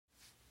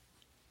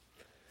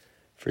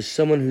For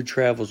someone who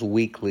travels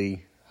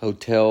weekly,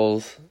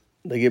 hotels,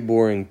 they get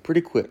boring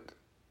pretty quick.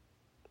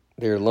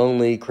 They're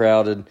lonely,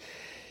 crowded.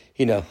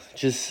 I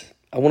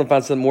want to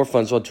find something more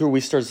fun. So on tour,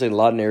 we started staying a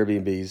lot in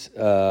Airbnbs.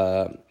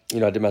 I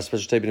did my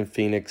special taping in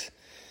Phoenix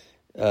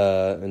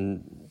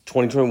in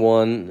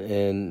 2021,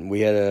 and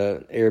we had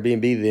an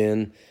Airbnb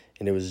then,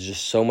 and it was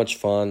just so much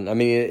fun. I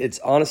mean, it's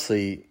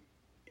honestly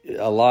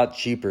a lot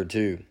cheaper,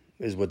 too,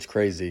 is what's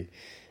crazy.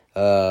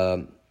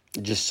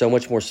 Just so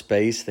much more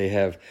space. They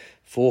have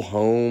full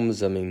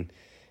homes. I mean,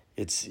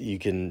 easy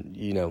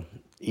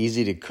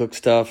to cook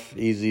stuff,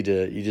 you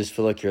just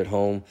feel like you're at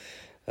home.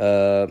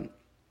 Did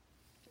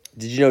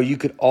you know you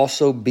could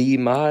also be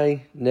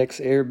my next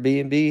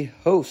Airbnb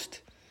host?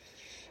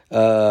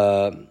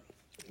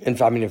 In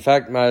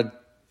fact, my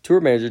tour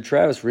manager,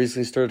 Travis,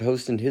 recently started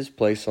hosting his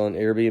place on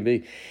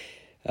Airbnb. He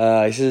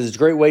says it's a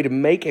great way to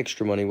make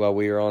extra money while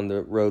we are on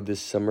the road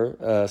this summer,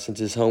 since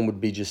his home would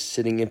be just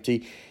sitting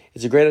empty.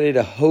 It's a great idea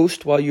to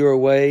host while you're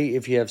away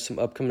if you have some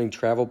upcoming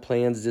travel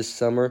plans this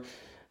summer.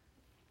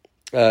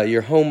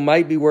 Your home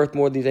might be worth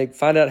more than you think.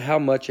 Find out how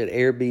much at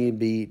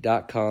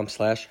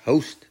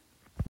airbnb.com/host.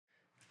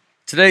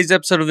 Today's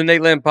episode of the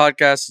Nateland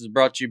Podcast is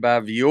brought to you by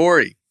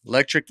Vuori,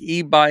 electric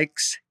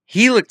e-bikes,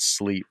 Helix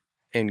Sleep,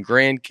 and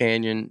Grand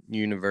Canyon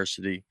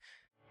University.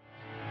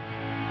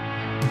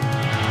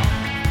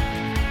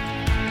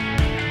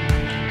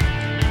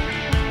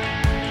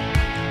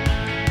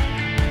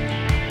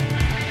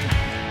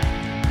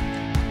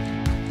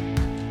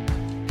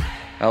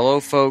 Hello,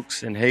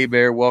 folks, and hey,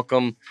 Bear.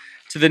 Welcome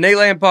to the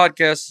Nateland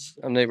Podcast.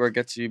 I'm Nate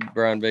Bargatze,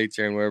 Brian Bates,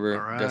 Aaron Weber,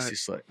 right. Dusty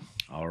Slate.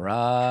 All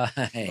right.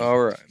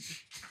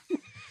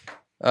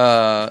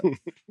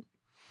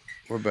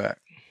 We're back.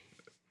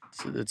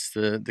 So it's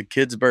the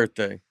kid's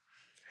birthday.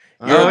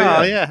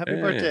 Yeah.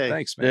 Happy birthday.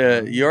 Thanks,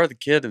 man. Yeah, you are the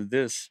kid of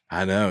this.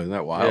 I know. Isn't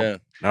that wild? Yeah.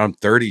 Now I'm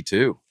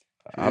 32.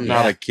 I'm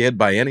not a kid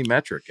by any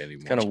metric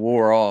anymore. Kind of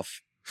wore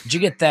off. Did you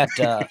get that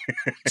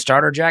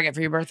starter jacket for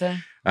your birthday?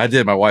 I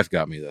did. My wife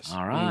got me this.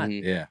 All right.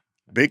 Mhm. Yeah.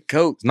 Big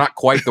coat. It's not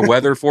quite the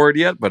weather for it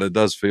yet, but it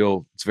does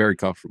feel it's very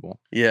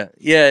comfortable. Yeah,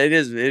 it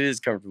is. It is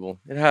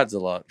comfortable. It hides a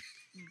lot.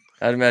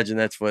 I'd imagine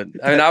that's what.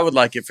 I mean, I would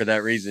like it for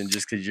that reason,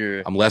 just because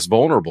you're. I'm less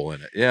vulnerable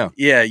in it. Yeah.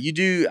 Yeah, you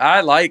do. I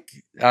like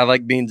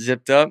being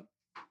zipped up.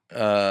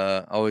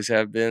 Always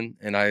have been,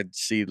 and I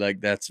see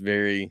like that's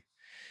very,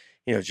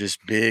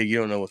 just big. You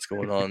don't know what's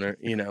going on there.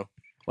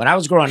 When I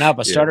was growing up,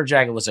 a starter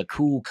jacket was a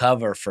cool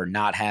cover for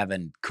not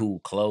having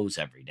cool clothes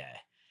every day.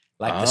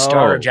 Like the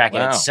starter jacket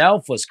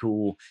itself was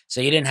cool, so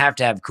you didn't have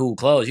to have cool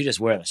clothes. You just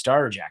wear the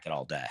starter jacket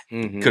all day.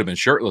 Mm-hmm. Could have been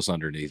shirtless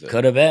underneath it.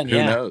 Could have been.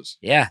 Who knows?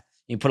 Yeah.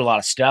 You put a lot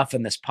of stuff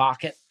in this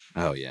pocket.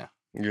 Oh, yeah.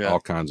 Yeah.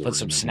 All kinds of Put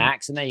some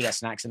snacks in there. You got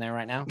snacks in there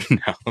right now?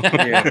 No.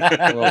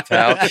 Yeah, a little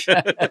pouch.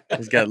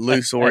 It's got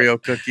loose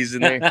Oreo cookies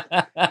in there.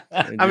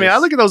 I mean, I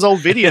look at those old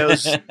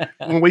videos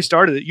when we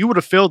started it. You would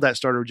have filled that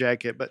starter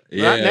jacket, but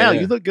right now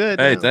you look good.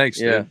 Hey, now. thanks.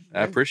 Yeah. Dude.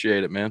 I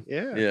appreciate it, man.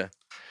 Yeah. Yeah.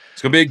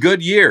 It's going to be a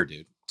good year,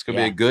 dude. It's going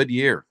to Yeah. be a good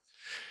year.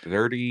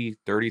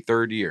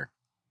 33rd year.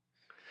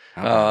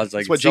 Oh, I was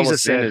like, That's what it's almost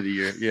Jesus the end said. of the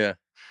year. Yeah.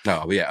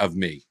 No, yeah, of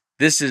me.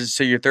 This is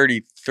so you're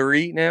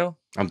 33 now.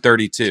 I'm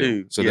 32.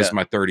 Two, So this yeah. is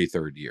my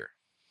 33rd year.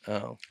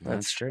 Oh,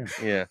 That's true.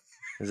 yeah.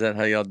 Is that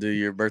how y'all do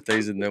your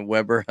birthdays in the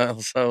Weber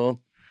household?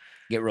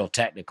 Get real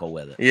technical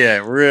with it. Yeah,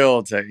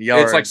 real tech. Y'all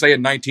It's are- like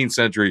saying 19th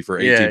century for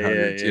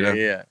 1800s, you know?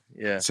 Yeah.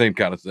 Same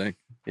kind of thing.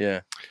 Yeah.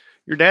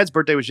 Your dad's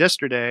birthday was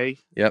yesterday.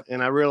 Yep.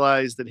 And I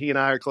realized that he and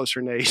I are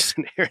closer in age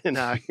than Aaron and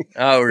I.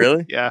 Oh,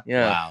 really? Yeah.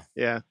 Yeah. Wow.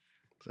 Yeah.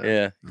 So,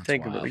 Yeah. That's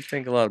wild. You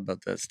think a lot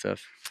about that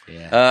stuff.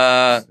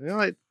 Yeah.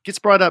 It gets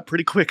brought up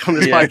pretty quick on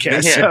this Yeah.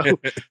 podcast. Yeah. So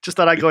just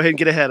thought I'd go ahead and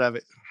get ahead of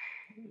it.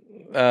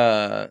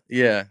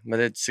 Yeah. My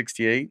dad's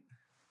 68.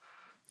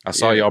 I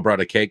saw Yeah. y'all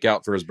brought a cake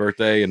out for his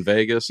birthday in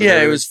Vegas. and Yeah, it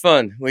everything. was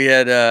fun. We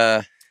had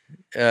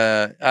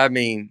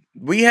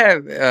we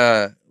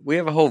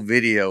have a whole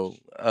video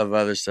of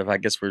other stuff. I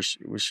guess we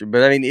should,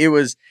 but I mean, it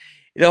was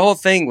the whole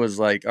thing was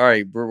like, all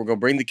right, we're gonna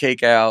bring the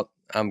cake out.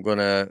 I'm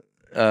gonna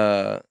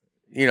I'm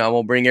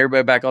gonna bring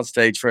everybody back on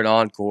stage for an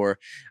encore,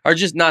 or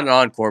just not an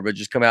encore, but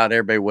just come out and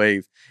everybody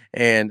wave.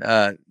 And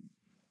I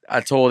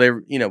told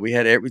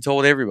we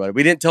told everybody.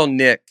 We didn't tell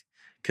Nick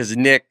because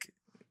Nick's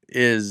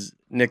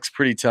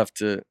pretty tough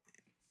to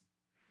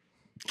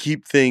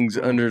keep things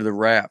under the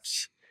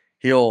wraps.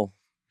 He'll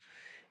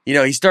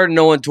he started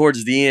knowing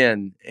towards the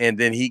end, and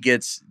then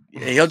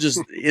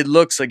it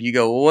looks like you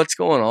go, well, what's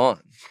going on?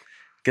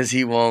 Because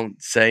he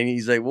won't say.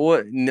 He's like, well,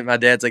 what? And my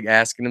dad's like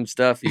asking him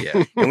stuff.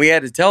 Yeah. And we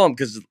had to tell him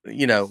because,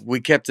 we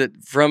kept it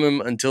from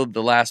him until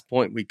the last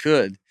point we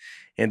could.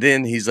 And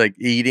then he's like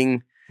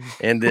eating.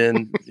 And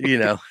then,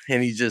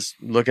 and he's just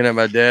looking at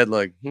my dad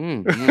like,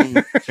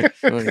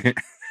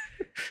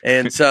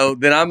 And so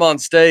then I'm on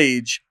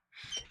stage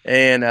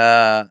and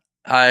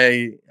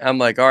I'm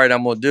like, all right,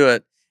 I'm going to do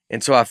it.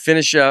 And so I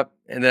finish up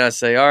and then I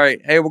say, all right,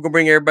 hey, we're going to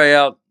bring everybody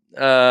out.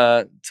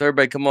 So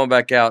everybody come on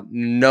back out.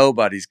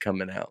 Nobody's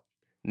coming out.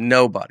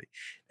 Nobody.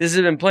 This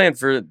has been planned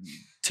for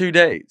 2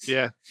 days.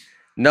 Yeah.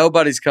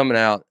 Nobody's coming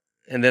out.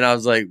 and then I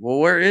was like, well,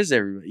 where is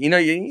everybody? You know,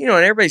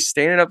 and everybody's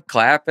standing up,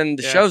 clapping.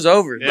 The show's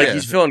over. Yeah. Like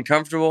he's feeling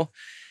comfortable.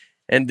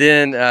 And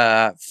then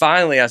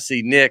finally, I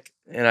see Nick,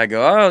 and I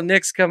go, "Oh,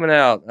 Nick's coming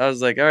out." I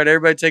was like, "All right,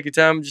 everybody, take your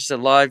time. Just a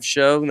live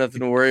show, nothing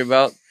to worry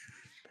about."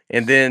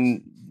 And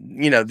then,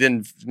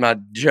 then my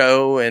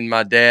Joe and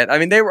my dad. I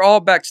mean, they were all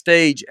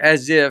backstage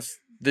as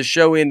if the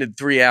show ended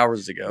 3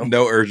 hours ago.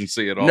 No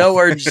urgency at all. No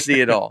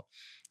urgency at all.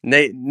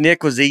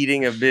 Nick was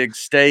eating a big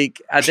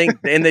steak, I think,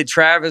 and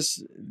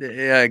Travis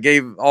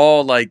gave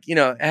all they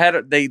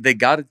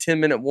got a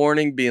 10-minute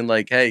warning, being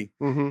like, "Hey,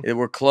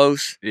 we're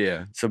close,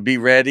 so be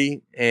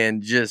ready."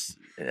 And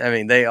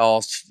they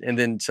all, and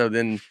then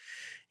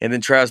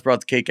Travis brought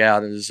the cake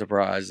out as a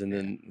surprise, and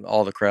then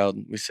all the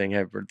crowd, we sang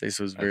 "Happy Birthday,"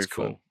 so it was very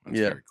cool. That's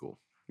very cool.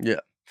 Yeah.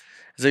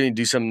 So you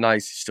do something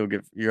nice,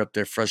 you're up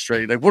there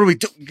frustrated, like, what do we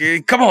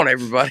do? Come on,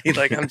 everybody!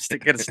 Like I'm still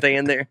gonna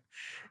stand there.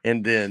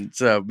 And then,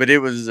 but it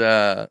was,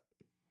 it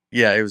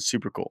was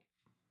super cool.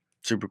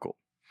 Super cool.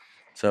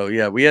 So,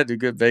 yeah, we had to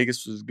go.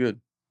 Vegas was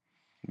good.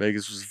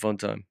 Vegas was a fun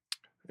time.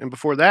 And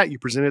before that, you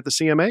presented at the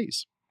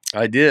CMAs.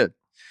 I did.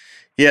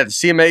 Yeah, the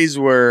CMAs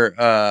were,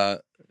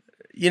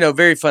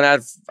 very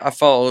fun. I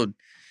followed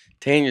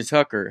Tanya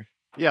Tucker.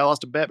 Yeah, I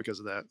lost a bet because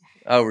of that.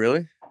 Oh,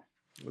 really?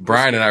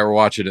 Brian and I were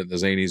watching it in the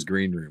Zanies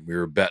green room. We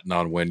were betting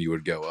on when you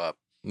would go up.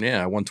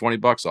 Yeah, I won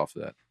 $20 off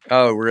of that.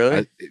 Oh,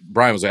 really?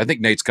 Brian was like, I think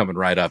Nate's coming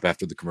right up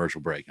after the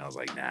commercial break. And I was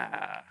like,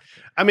 nah.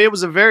 I mean, it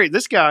was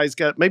this guy's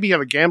got, maybe you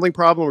have a gambling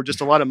problem or just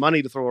a lot of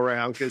money to throw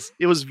around, because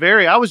it was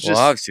well,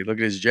 obviously, look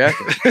at his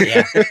jacket.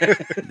 Yeah.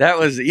 That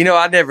was, we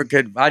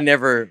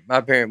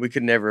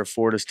could never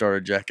afford a starter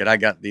jacket. I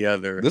got the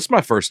other. This is my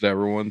first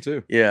ever one,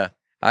 too. Yeah.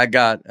 I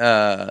got,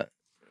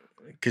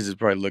 because it's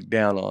probably looked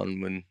down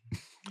on when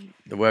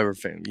the Weber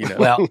family,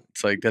 Well,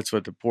 it's like, that's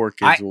what the poor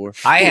kids wore.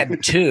 I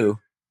had two.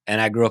 And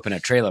I grew up in a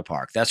trailer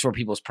park. That's where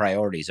people's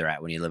priorities are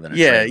at when you live in a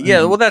trailer. Yeah,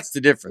 yeah. Well, that's the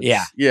difference.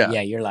 Yeah.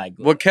 Yeah. You're like,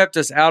 what kept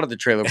us out of the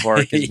trailer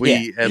park is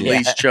we at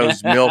least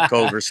chose milk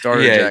over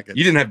starter jackets.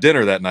 You didn't have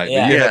dinner that night.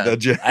 Yeah. But you had the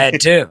jacket. I had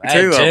two.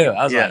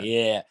 I was like,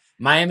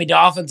 Miami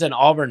Dolphins and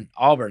Auburn.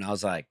 I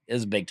was like, this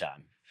is big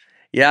time.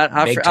 Yeah,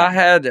 I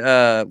had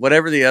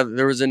whatever the other.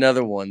 There was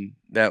another one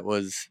that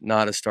was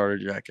not a starter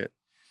jacket.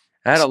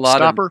 I had a lot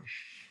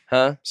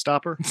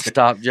Stopper?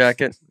 Stop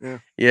jacket.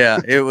 Yeah.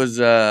 It was.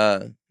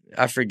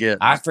 I forget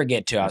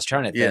too. I was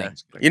trying to think.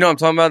 Yeah. You know what I'm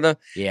talking about though?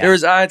 Yeah.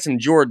 I had some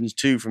Jordans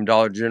too from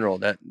Dollar General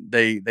that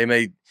they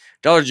made.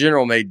 Dollar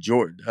General made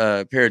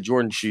a pair of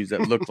Jordan shoes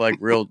that looked like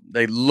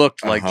they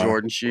looked like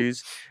Jordan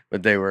shoes,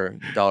 but they were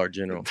Dollar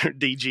General. They're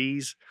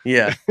DGs.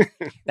 Yeah.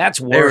 That's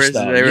worse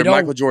though. They were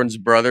Michael Jordan's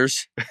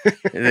brothers.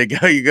 You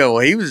go, well,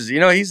 he was,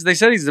 they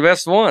said he's the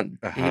best one.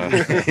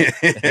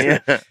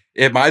 Yeah.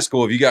 At my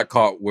school, if you got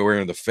caught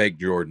wearing the fake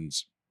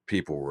Jordans,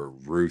 people were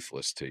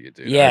ruthless to you,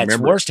 dude. Yeah, it's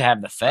worse to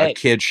have the fake.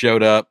 A kid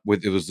showed up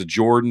it was the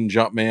Jordan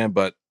Jumpman,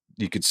 but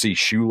you could see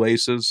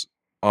shoelaces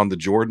on the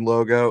Jordan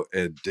logo,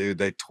 and dude,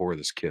 they tore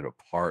this kid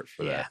apart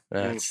for that.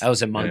 That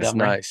was in Montgomery. That's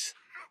nice.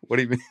 What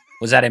do you mean?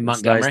 Was that in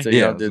Montgomery? Nice that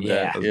y'all did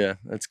that. Yeah,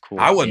 that's cool.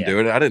 I wasn't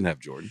doing it. I didn't have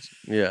Jordans.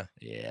 Yeah.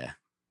 Yeah.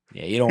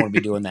 Yeah, you don't want to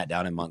be doing that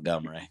down in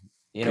Montgomery.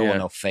 You don't want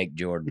no fake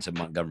Jordans in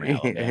Montgomery.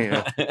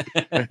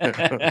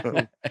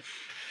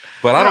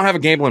 But I don't have a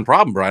gambling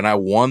problem, Brian. I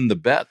won the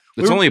bet.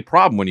 It's only a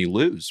problem when you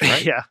lose,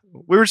 right? Yeah.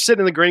 We were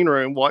sitting in the green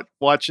room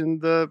watching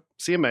the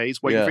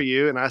CMAs, waiting for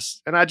you, and I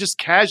just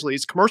casually,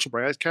 it's commercial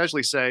break, I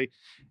casually say,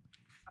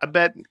 I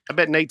bet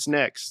Nate's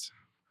next.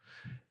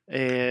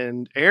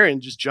 And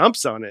Aaron just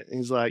jumps on it. And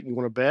he's like, "You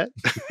want to bet?"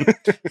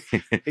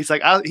 He's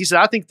like, he said,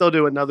 "I think they'll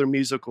do another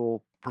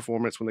musical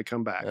performance when they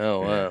come back." Oh,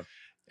 wow.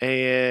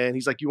 And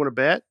he's like, "You want to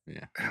bet?"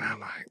 Yeah. And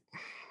I'm like,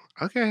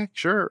 "Okay,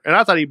 sure." And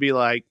I thought he'd be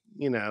like,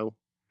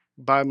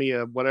 buy me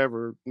a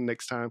whatever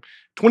next time,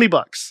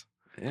 $20.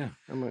 Yeah.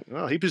 I'm like,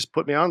 "Oh, he just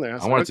put me on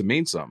there." I want it to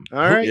mean something. All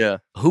right. Yeah.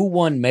 Who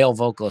won Male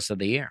Vocalist of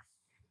the Year?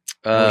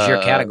 That was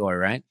your category,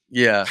 right?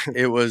 Yeah,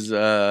 it was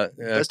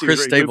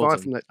Chris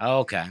Stapleton. Oh,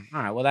 okay. All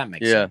right. Well, that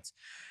makes sense.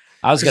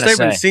 I was going to say.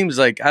 Stapleton seems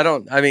like I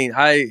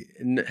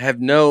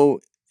have no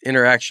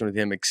interaction with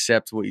him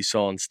except what you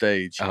saw on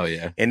stage. Oh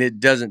yeah. And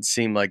it doesn't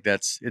seem like I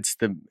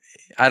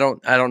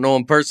don't know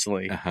him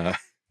personally.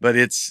 But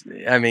he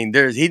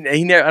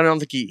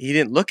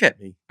didn't look at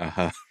me.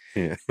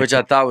 Yeah. Which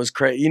I thought was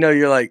crazy.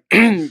 You're like,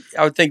 I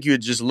would think you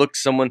would just look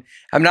someone.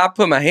 I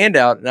put my hand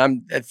out,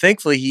 and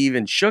thankfully he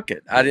even shook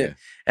it. I didn't,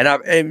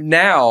 and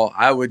now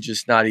I would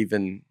just not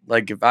even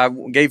like if I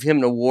gave him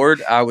an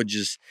award, I would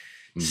just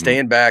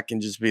stand back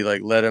and just be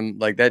like, let him.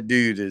 Like that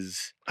dude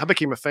is. I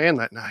became a fan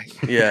that night.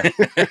 Yeah.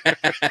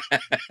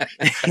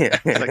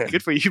 Like,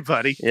 good for you,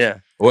 buddy. Yeah.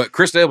 Well,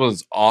 Chris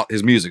Stapleton's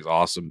his music's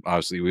awesome.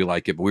 Obviously, we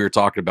like it, but we were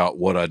talking about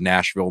what a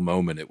Nashville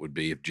moment it would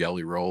be if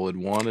Jelly Roll had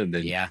won, and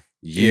then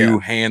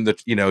hand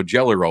the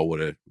Jelly Roll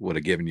would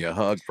have given you a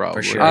hug,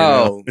 probably. For sure.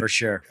 Oh, for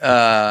sure.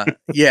 Yeah.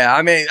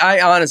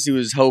 I honestly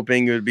was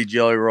hoping it would be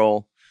Jelly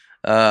Roll.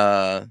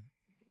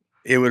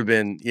 It would have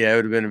been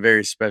a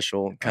very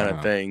special kind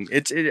of thing.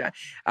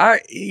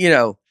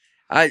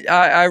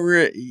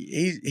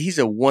 He's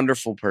a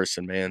wonderful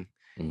person, man.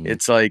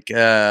 It's like he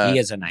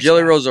is a nice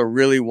Jelly guy. Roll's a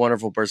really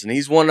wonderful person.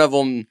 He's one of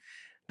them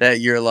that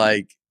you're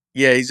like,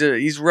 yeah,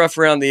 he's rough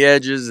around the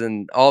edges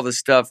and all this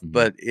stuff,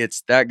 but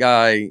it's that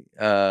guy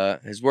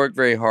has worked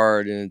very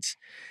hard, and it's,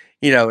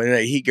 you know,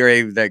 and he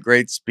gave that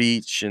great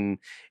speech, and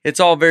it's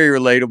all very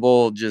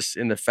relatable just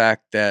in the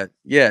fact that,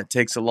 yeah, it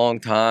takes a long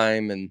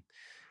time, and,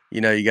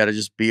 you know, you got to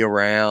just be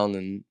around,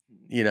 and,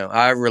 you know,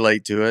 I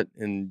relate to it,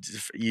 and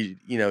you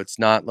know, it's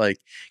not like,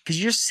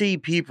 because you see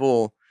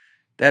people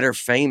that are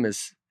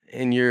famous,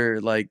 and you're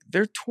like,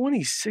 they're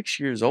 26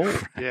 years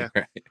old, Yeah,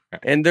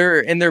 and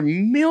they're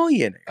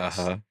millionaires,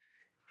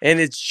 and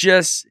it's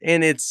just,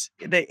 and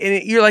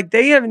you're like,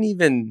 they haven't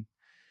even,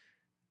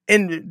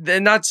 and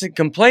they're not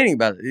complaining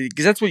about it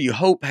because that's what you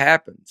hope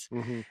happens,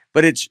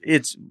 but it's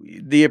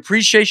the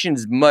appreciation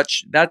is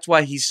much. That's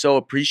why he's so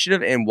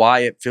appreciative, and why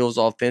it feels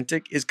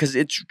authentic is because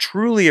it's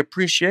truly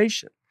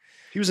appreciation.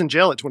 He was in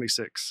jail at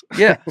 26.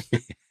 Yeah.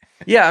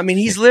 Yeah. I mean,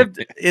 he's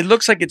lived, it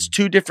looks like it's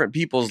two different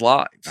people's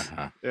lives.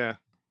 Yeah.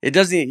 It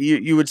doesn't,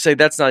 you would say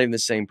that's not even the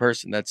same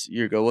person.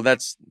 You go, well,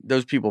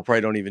 those people probably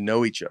don't even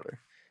know each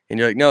other. And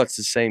you're like, no, it's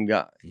the same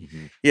guy.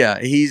 Yeah.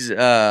 He's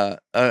a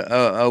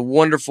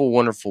wonderful,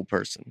 wonderful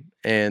person,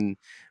 and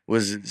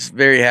was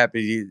very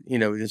happy,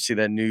 to see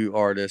that new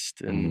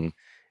artist. And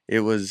it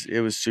was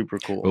super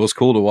cool. It was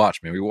cool to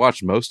watch, man. We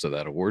watched most of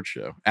that award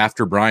show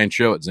after Brian's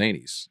show at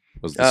Zany's.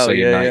 Was the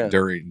same night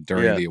during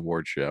the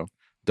award show.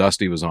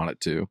 Dusty was on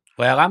it too.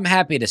 Well, I'm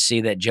happy to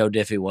see that Joe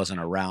Diffie wasn't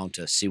around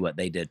to see what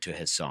they did to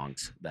his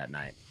songs that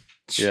night.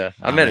 Yeah,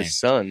 I met his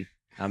son.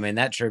 I mean,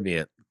 that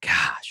tribute,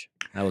 gosh,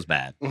 that was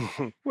bad.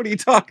 What are you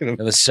talking about?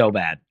 It was so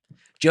bad.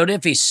 Joe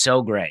Diffie's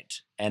so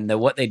great, and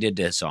what they did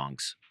to his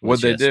songs.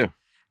 What'd they do?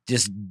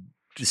 Just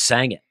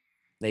sang it.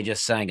 They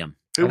just sang them.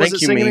 I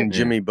think you mean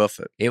Jimmy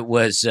Buffett. It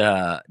was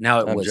I don't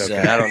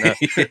know.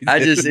 I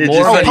just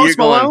Post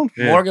Malone,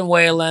 Morgan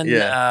Wallen,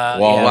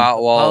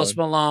 Post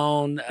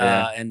Malone,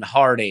 and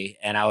Hardy,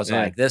 and I was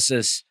like, this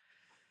is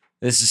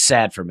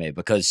sad for me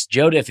because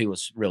Joe Diffie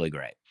was really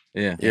great.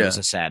 Yeah, it was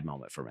a sad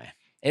moment for me.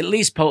 At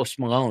least Post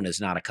Malone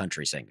is not a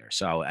country singer,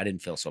 so I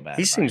didn't feel so bad.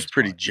 He seems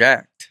pretty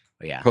jacked.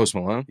 Yeah, Post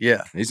Malone.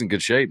 Yeah, he's in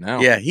good shape now.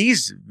 Yeah,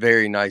 he's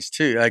very nice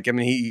too. Like, I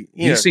mean,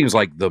 he seems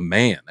like the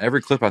man.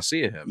 Every clip I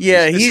see of him.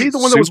 Yeah, is he the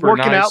one that was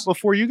working out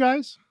before you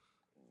guys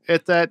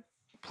at that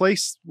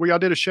place where y'all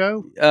did a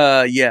show?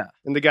 Yeah.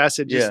 And the guy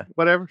said, just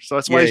whatever. So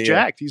that's why he's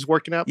jacked. He's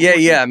working out.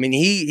 Yeah. I mean,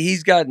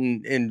 he's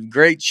gotten in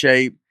great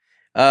shape.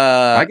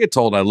 I get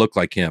told I look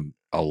like him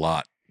a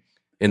lot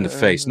in the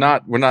face.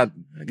 Not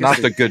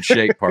the good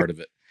shape part of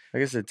it. I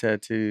guess the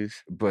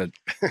tattoos, but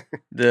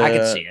I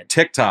can see it.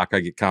 TikTok, I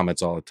get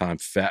comments all the time.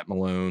 Fat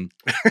Malone,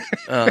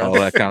 all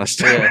that kind of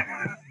stuff,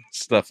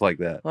 stuff like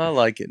that. Well, I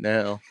like it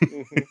now.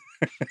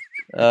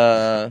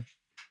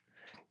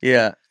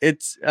 Yeah,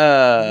 it's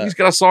he's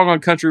got a song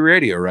on country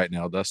radio right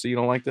now. Dusty, you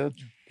don't like that?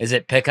 Is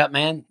it "Pickup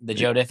Man," the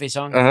Joe Diffie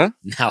song? No,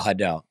 I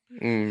don't.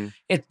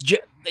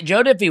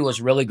 Joe Diffie was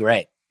really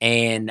great.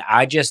 And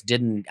I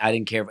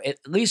didn't care. At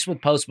least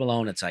with Post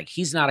Malone, it's like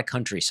he's not a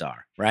country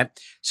star, right?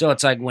 So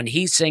it's like when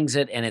he sings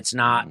it and it's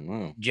not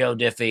Joe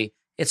Diffie,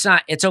 it's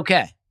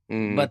okay.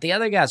 But the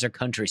other guys are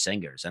country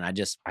singers, and I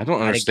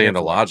don't understand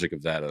the logic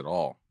of that at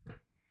all.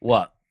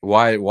 What?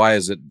 Why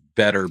is it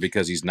better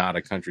because he's not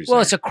a country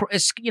singer?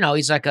 Well,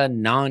 he's like a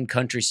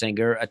non-country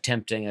singer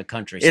attempting a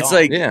country song. It's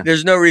like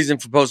there's no reason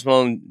for Post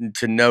Malone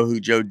to know who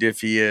Joe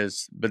Diffie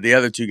is, but the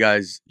other two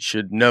guys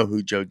should know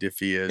who Joe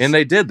Diffie is. And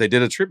they did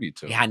a tribute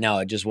to him. Yeah, I know,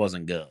 it just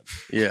wasn't good.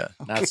 Yeah.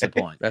 That's the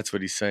point. That's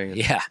what he's saying.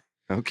 Yeah.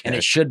 Okay. And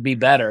it should be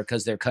better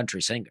because they're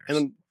country singers.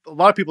 And a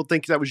lot of people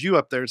think that was you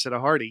up there instead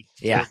of Hardy.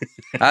 Yeah.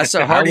 I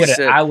saw Hardy.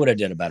 I would have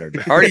did a better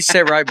job. Hardy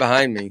sat right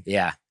behind me.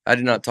 Yeah. I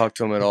did not talk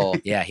to him at all.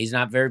 Yeah, he's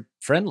not very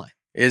friendly.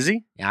 Is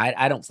he? Yeah,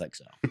 I don't think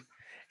so.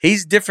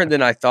 He's different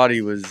than I thought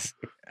he was.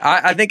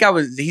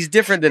 He's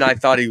different than I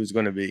thought he was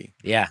going to be.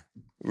 Yeah.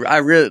 I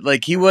really,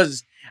 he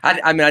was,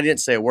 I mean, I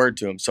didn't say a word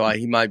to him, so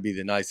he might be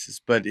the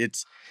nicest, but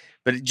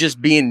just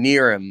being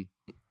near him,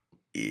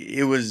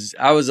 I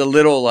was a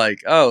little like,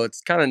 oh,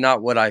 it's kind of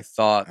not what I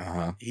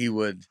thought he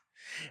would.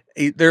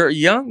 They're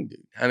young,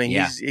 dude. I mean,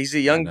 he's a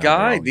young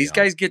guy. These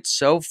guys get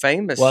so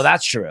famous. Well,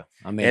 that's true.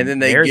 I mean, and then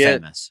they're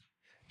famous.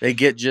 They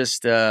get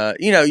just,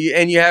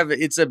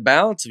 it's a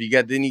balance. You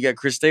got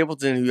Chris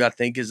Stapleton, who I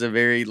think is a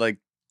very,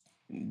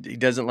 he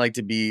doesn't like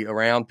to be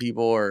around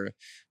people or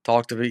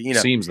talk to people,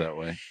 Seems that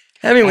way.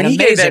 I mean, when he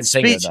gave that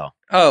speech, singer,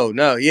 oh,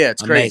 no, yeah,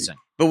 it's crazy. Amazing.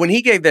 But when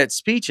he gave that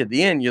speech at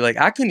the end, you're like,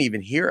 I couldn't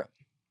even hear him.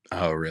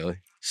 Oh, really?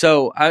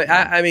 So,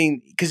 I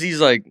mean, because he's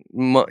like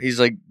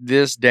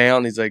this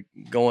down, he's like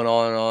going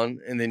on,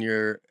 and then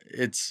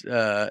it's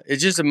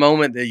just a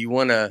moment that you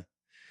want to,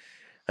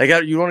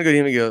 you want to go to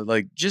him and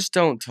go, just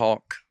don't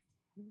talk.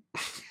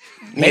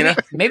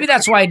 Maybe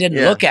that's why he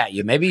didn't look at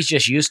you. Maybe he's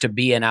just used to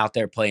being out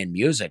there playing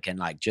music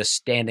and just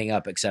standing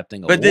up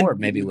accepting an award.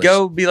 Maybe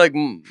go be like,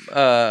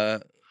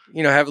 have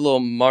a little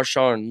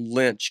Marshawn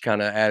Lynch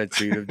kind of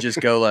attitude of just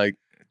go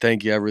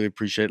thank you, I really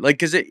appreciate it.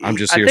 Because I'm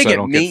just here so I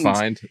don't get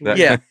fined.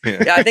 Yeah,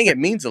 I think it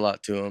means a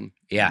lot to him.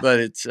 Yeah, but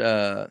it's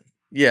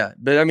Yeah,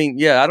 but I mean,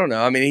 yeah, I don't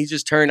know. I mean, he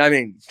just turned. I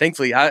mean,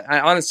 thankfully, I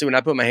honestly, when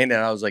I put my hand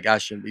down, I was like, I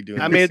shouldn't be doing.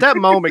 I mean, at that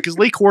moment, because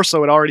Lee Corso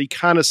had already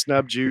kind of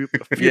snubbed you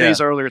a few days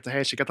earlier at the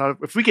handshake. I thought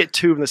if we get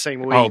 2 in the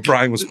same week,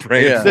 Brian was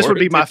praying. This would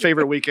be my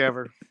favorite week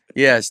ever.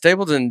 Yeah,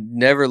 Stapleton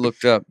never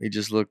looked up. He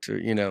just looked,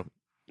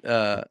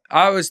 I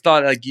always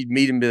thought like you'd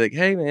meet him and be like,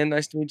 hey, man,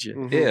 nice to meet you.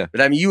 Mm-hmm. Yeah.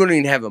 But I mean, you wouldn't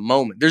even have a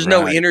moment. There's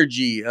no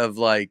energy of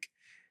like,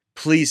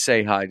 please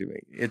say hi to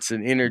me. It's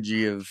an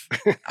energy of,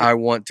 I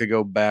want to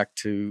go back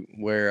to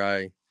where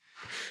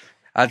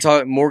I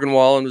thought Morgan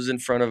Wallen was in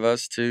front of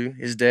us too.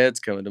 His dad's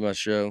coming to my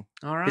show.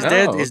 All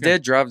right. His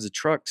dad drives a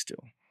truck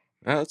still.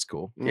 Oh, that's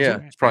cool. Yeah.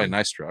 It's probably a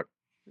nice truck.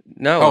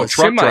 No,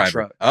 truck driver.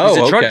 Truck. Oh,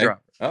 he's a truck okay.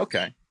 driver.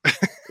 Okay.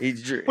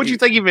 What do you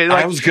think he meant?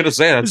 Like, I was going to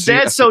say his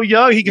dad's so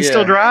young he can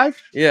still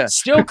drive. Yeah,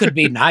 still could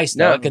be nice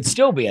though. It could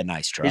still be a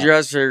nice truck. He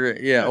drives for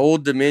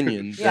Old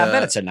Dominion. Yeah, I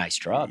bet it's a nice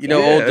truck.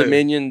 Old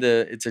Dominion.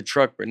 It's a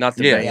truck, but not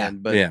the van.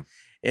 But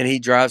and he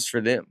drives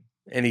for them,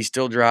 and he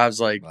still drives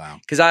like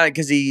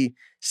because he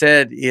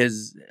said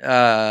his.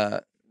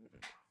 It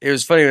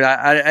was funny.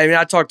 I mean,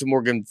 I talked to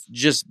Morgan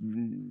just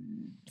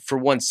for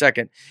 1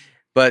 second,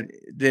 but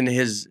then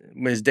his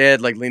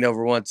dad like leaned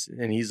over once,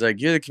 and he's like,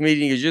 "You're the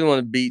comedian because you're the one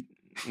that beat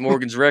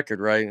Morgan's record,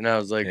 right?" And I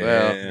was like,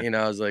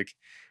 I was like,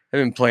 I've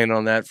been playing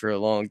on that for a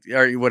long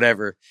or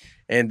whatever.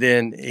 And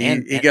then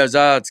he goes,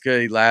 "Oh, it's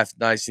good." He laughed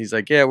nice. And he's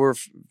like, "Yeah,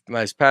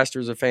 my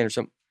pastor's a fan or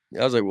something."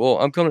 I was like, "Well,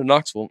 I'm coming to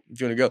Knoxville if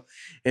you want to go."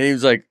 And he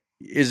was like,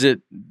 "Is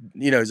it,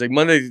 he's like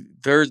Monday,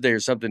 Thursday or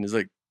something?" He's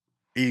like,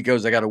 he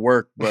goes, "I got to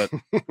work, but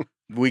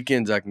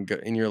weekends I can go."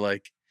 And you're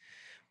like,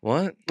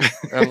 "What?"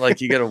 I'm like,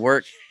 "You got to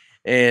work."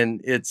 And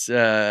it's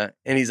and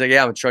he's like,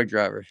 "Yeah, I'm a truck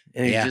driver,"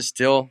 and he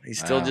still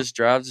just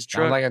drives his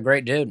truck. Sounds like a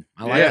great dude.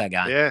 I like that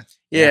guy.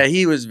 Yeah,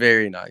 he was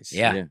very nice.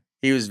 Yeah,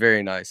 he was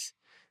very nice.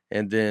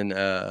 And then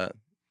I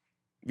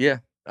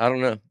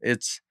don't know.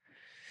 It's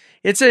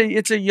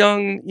a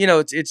young,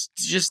 it's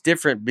just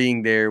different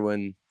being there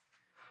when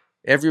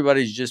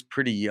everybody's just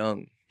pretty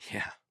young.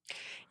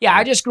 Yeah,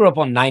 I just grew up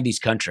on 90s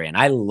country, and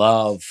I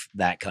love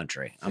that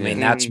country. I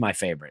mean, that's my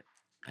favorite.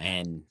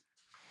 And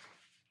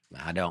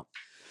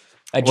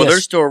they're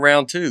still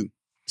around too.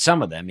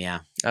 Some of them, yeah.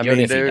 I mean,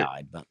 he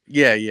died, but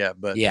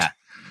but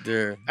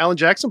they're Alan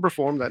Jackson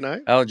performed that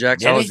night. Alan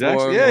Jackson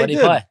performed. Yeah, what did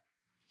he play?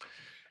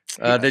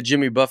 The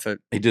Jimmy Buffett.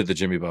 He did the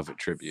Jimmy Buffett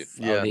tribute.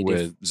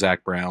 With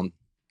Zach Brown.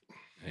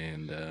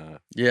 And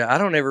I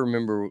don't ever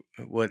remember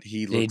what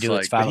he looks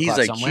like, but he's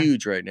like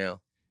huge right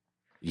now.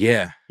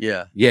 Yeah,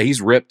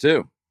 he's ripped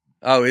too.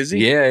 Oh, is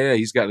he? Yeah,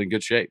 he's gotten in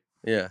good shape.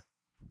 Yeah,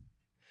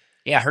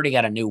 I heard he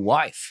got a new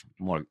wife.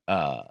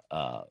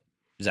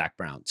 Zach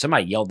Brown.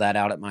 Somebody yelled that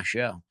out at my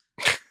show.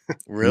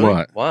 Really?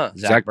 What? Why?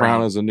 Zach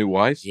Brown has a new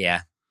wife?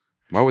 Yeah.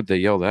 Why would they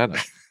yell that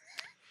at?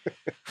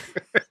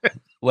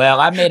 Well,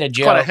 I made a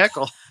joke. Quite a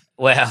heckle.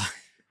 Well,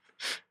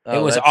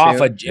 it was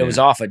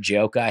off a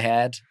joke I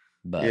had.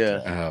 But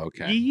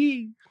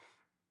okay.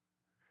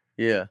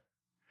 Yeah.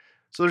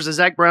 So there's a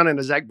Zach Brown and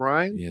a Zach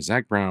Bryan? Yeah,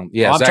 Zach Brown.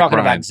 Yeah, I'm talking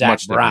about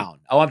Zach Brown.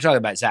 Oh, I'm talking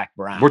about Zach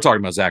Brown. We're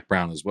talking about Zach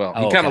Brown as well.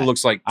 He kind of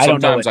looks like,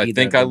 sometimes I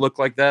think I look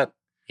like that.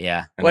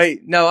 Yeah.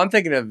 Wait, no, I'm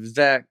thinking of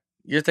Zach.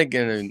 You're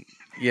thinking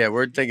of,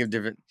 we're thinking of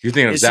different. You're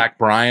thinking of Zach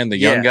Bryan, the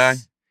young guy?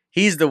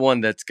 He's the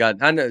one that's got,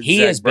 I know. He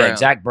Zach is Brown. big.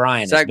 Zach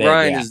Bryan is big. Zach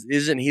Bryan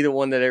isn't he the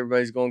one that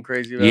everybody's going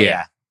crazy about?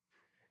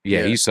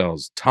 Yeah, he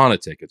sells a ton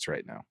of tickets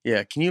right now.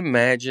 Yeah, can you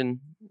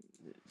imagine?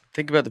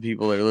 Think about the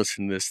people that are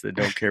listening to this that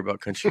don't care about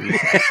country music.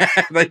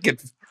 They can.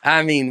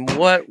 I mean,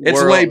 what?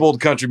 It's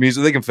labeled country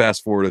music. They can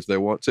fast forward if they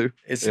want to.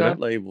 It's not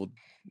labeled.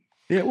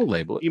 Yeah, we'll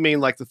label it. You mean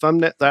like the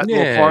thumbnail, that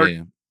little part?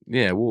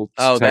 Yeah, we'll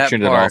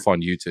section it off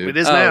on YouTube. It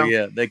is now.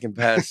 Yeah, they can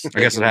pass. I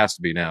guess it has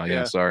to be now.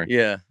 Yeah, sorry.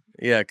 Yeah,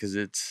 because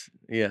it's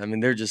I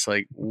mean, they're just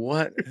like,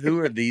 what? Who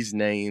are these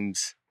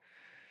names?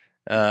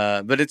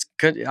 But it's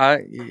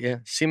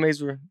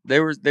CMAs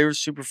they were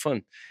super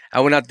fun.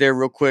 I went out there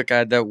real quick. I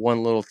had that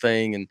one little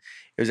thing, and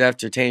it was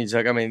after Tanya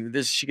Tuck. I mean,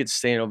 she gets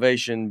standing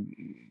ovation.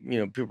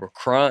 People were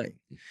crying,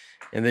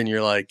 and then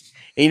you're like,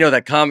 and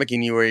that comic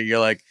in you where you're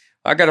like,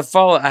 I got to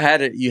follow. I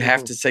had it. You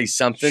have to say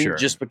something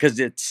just because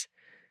it's.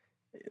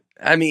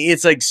 I mean,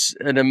 it's like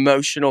an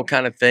emotional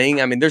kind of thing.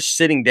 I mean, they're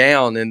sitting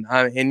down,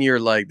 and you're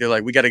like, they're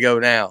like, we got to go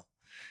now.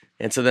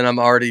 And so then I'm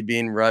already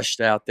being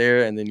rushed out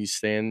there, and then you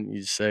stand,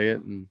 you say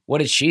it. And what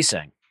did she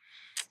sing?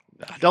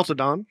 Delta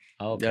Dawn.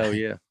 Oh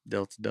yeah,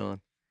 Delta Dawn.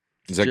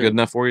 Is that good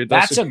enough for you?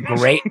 That's a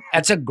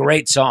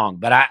great song.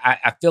 But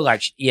I feel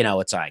like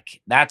it's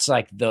like that's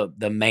like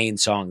the main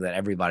song that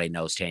everybody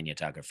knows Tanya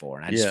Tucker for,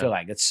 and I just feel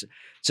like it's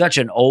such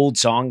an old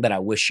song that I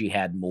wish she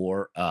had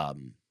more,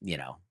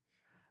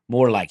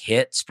 more like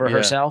hits for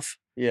herself.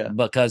 Yeah,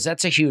 because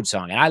that's a huge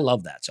song, and I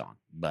love that song.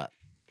 But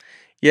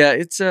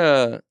it's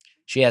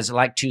She has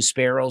like Two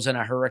Sparrows in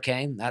a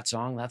Hurricane. That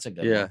song, that's a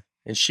good one.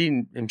 And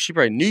she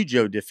probably knew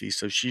Joe Diffie,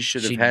 so she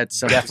should have had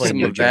some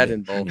of that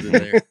involved in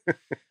there.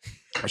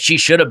 She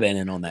should have been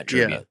in on that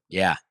tribute.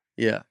 Yeah.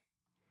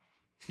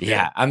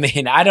 Yeah, I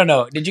mean, I don't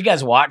know. Did you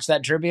guys watch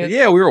that tribute?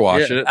 Yeah, we were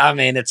watching it. I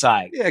mean, it's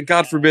like,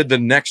 God forbid the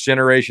next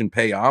generation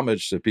pay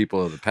homage to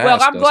people of the past. Well,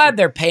 I'm glad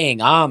they're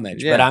paying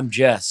homage, but I'm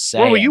just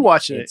saying. Where were you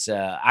watching it?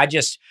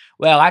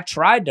 I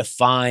tried to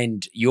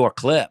find your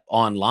clip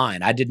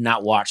online. I did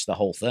not watch the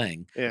whole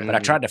thing, but I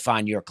tried to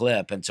find your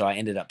clip, and so I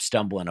ended up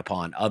stumbling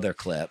upon other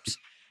clips.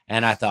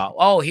 And I thought,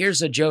 oh,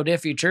 here's a Joe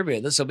Diffie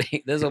tribute. This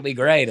will be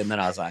great. And then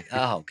I was like,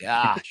 oh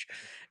gosh.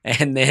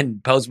 And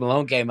then Post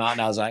Malone came out, and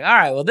I was like, all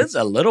right, well, this is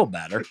a little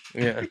better.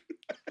 Yeah.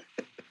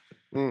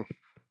 Well,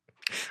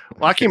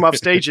 I came off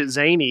stage at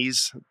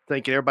Zanies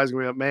thinking everybody's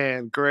going to be like,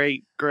 man,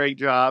 great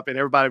job. And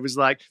everybody was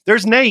like,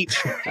 there's Nate.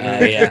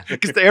 Yeah.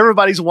 Because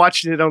everybody's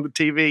watching it on the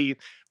TV,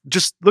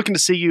 just looking to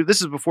see you.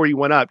 This is before you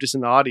went up, just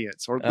in the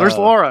audience. Or there's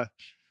Laura.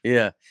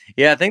 Yeah.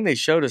 Yeah, I think they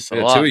showed us a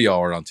lot. 2 of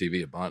y'all were on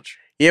TV a bunch.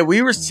 Yeah,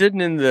 we were sitting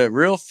in the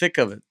real thick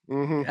of it.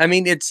 Mm-hmm. I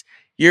mean,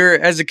 you're,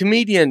 as a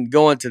comedian,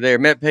 going to there.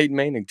 Met Peyton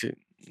Manning, too.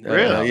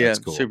 Really? Yeah,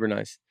 cool. Super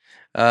nice.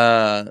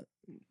 And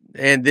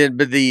then,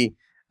 but being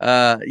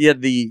a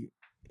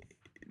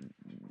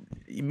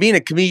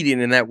comedian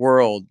in that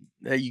world,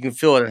 you can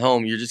feel it at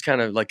home. You're just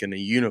kind of like in a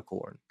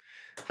unicorn.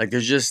 Like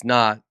there's just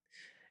not,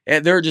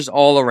 and they're just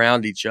all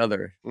around each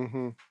other.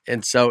 Mm-hmm.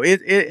 And so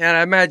and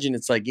I imagine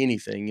it's like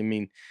anything. I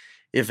mean,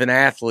 if an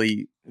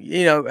athlete,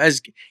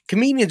 as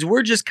comedians,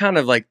 we're just kind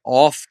of like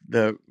off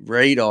the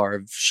radar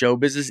of show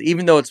business,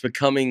 even though it's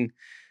becoming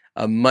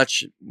a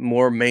much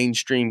more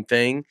mainstream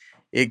thing.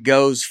 It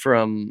goes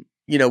from,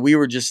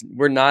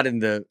 we're not in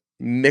the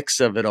mix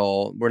of it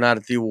all. We're not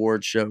at the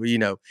award show,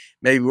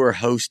 maybe we're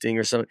hosting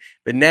or something,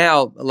 but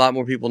now a lot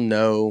more people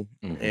know.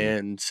 Mm-hmm.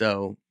 And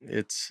so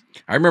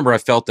I remember I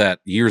felt that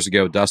years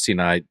ago. Dusty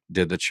and I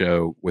did the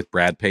show with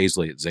Brad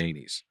Paisley at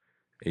Zanies.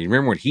 And you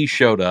remember when he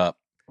showed up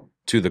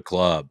to the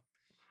club,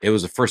 it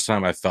was the first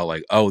time I felt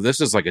like, oh, this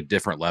is like a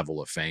different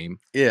level of fame.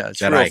 Yeah, it's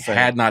that real I fame.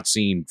 had not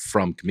seen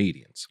from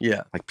comedians.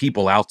 Yeah. Like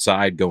people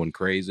outside going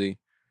crazy.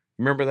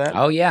 Remember that?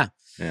 Oh, yeah.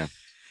 Yeah.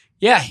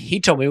 Yeah, he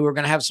told me we were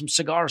going to have some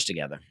cigars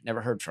together.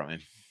 Never heard from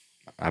him.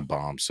 I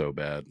bombed so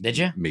bad. Did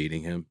you?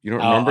 Meeting him. You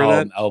don't remember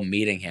that? Oh,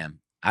 meeting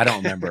him. I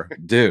don't remember.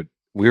 Dude,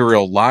 we were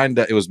lined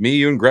up. It was me,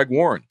 you, and Greg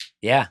Warren.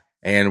 Yeah.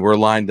 And we're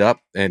lined up,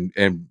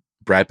 and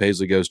Brad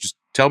Paisley goes, just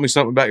tell me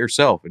something about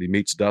yourself. And he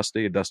meets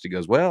Dusty, and Dusty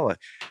goes, well,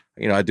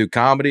 I do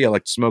comedy. I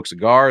like to smoke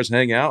cigars,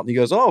 hang out. And he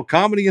goes, oh,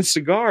 comedy and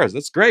cigars.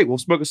 That's great. We'll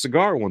smoke a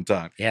cigar one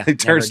time. Yeah. He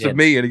turns to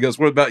me and he goes,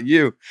 what about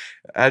you?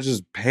 I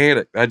just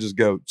panic. I just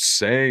go,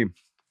 same.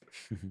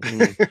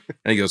 And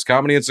he goes,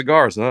 comedy and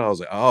cigars. And I was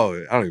like,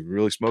 oh, I don't even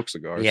really smoke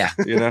cigars. Yeah.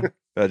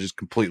 I just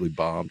completely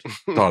bombed.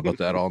 Thought about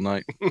that all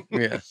night.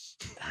 Yeah.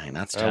 Dang,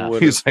 that's tough.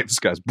 He was like, this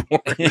guy's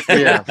boring.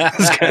 Yeah.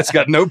 This guy's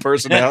got no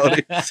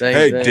personality. Same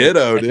Hey, thing.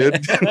 ditto,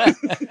 dude.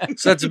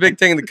 So that's a big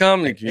thing in the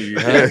comedy community,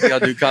 huh? Y'all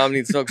do comedy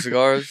and smoke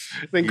cigars?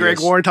 Then Greg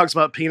Yes. Warren talks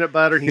about peanut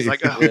butter, and he's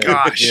like, oh,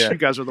 gosh, Yeah. you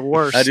guys are the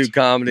worst. I do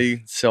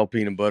comedy, sell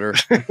peanut butter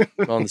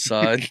on the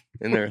side.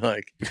 And they're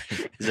like,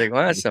 he's like,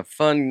 well, that's a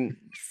fun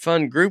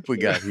group we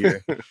got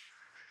here.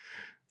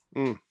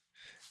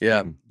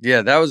 Yeah.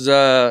 Yeah. That was,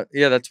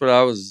 that's what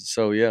I was.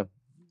 So, yeah.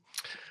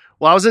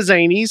 Well, I was at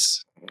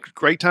Zanies.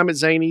 Great time at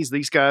Zanies.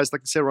 These guys,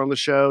 like I said, were on the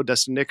show.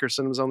 Dustin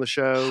Nickerson was on the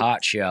show.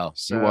 Hot show.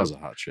 It was a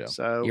hot show.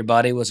 So Your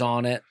buddy was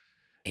on it.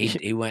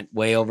 He went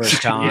way over his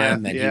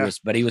time,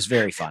 he was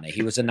very funny.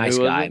 He was a nice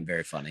Who was guy it? and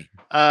very funny.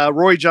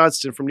 Roy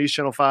Johnston from News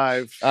Channel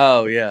 5.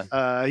 Oh,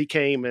 yeah. He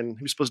came and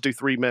he was supposed to do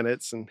 3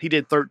 minutes, and he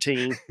did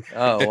 13.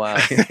 Oh, wow.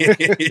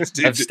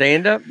 Of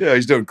stand up? Yeah,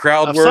 he's doing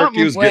crowd Of work. something.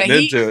 He was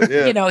getting into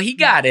it. Yeah. He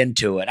got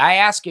into it. I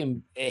asked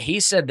him.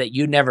 He said that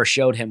you never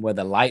showed him where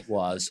the light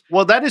was.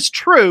 Well, that is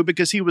true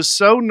because he was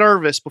so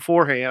nervous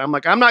beforehand. I'm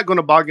like, I'm not going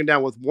to bog him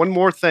down with one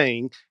more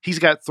thing. He's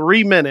got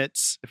 3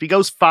 minutes. If he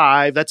goes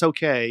 5, that's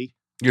okay.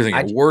 You're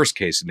thinking worst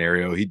case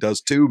scenario, he does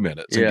 2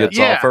 minutes and Yeah. gets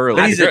Yeah. off early.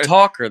 But he's a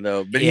talker,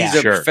 though. But Yeah. he's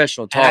a Sure.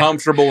 professional talker.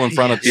 Comfortable in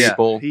front of Yes.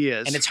 people. He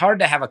is. And it's hard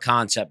to have a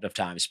concept of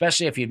time,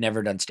 especially if you've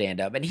never done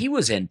stand up. And he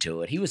was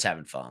into it. He was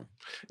having fun.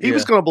 He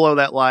was Yeah. going to blow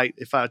that light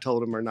if I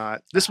told him or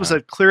not. This was a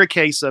clear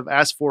case of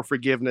ask for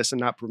forgiveness and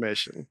not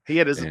permission. He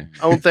had his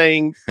own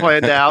thing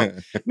planned out.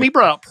 He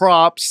brought out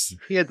props.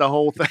 He had the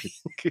whole thing.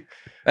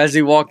 As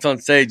he walked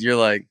on stage, you're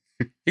like,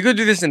 you're going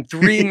to do this in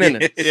 3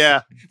 minutes.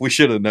 Yeah. We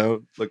should have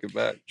known looking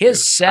back.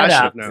 His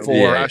setup known.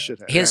 for I should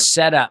have. his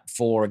setup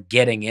for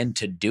getting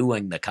into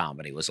doing the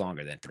comedy was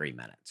longer than 3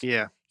 minutes.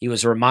 Yeah. He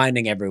was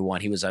reminding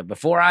everyone. He was like,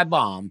 before I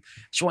bomb,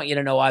 I just want you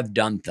to know I've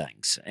done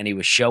things. And he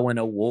was showing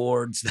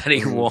awards that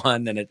he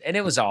won. And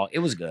it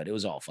was good. It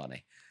was all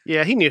funny.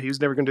 Yeah. He knew he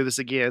was never going to do this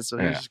again. So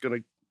he was Yeah. just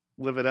going to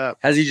live it up.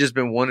 Has he just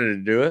been wanting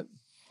to do it?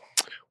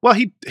 Well,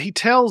 he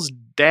tells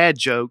dad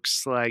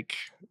jokes. Like,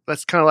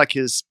 that's kind of like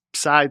his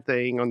side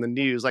thing on the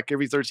news. Like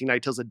every Thursday night, he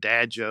tells a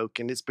dad joke,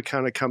 and it's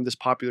become this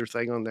popular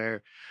thing on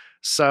there.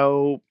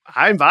 So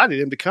I invited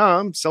him to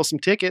come sell some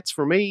tickets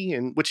for me,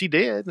 and which he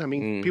did. I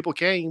mean, people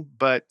came,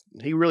 but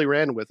he really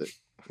ran with it.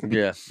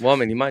 Yeah. Well, I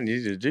mean, he might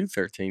need to do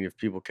 13 if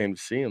people came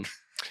to see him.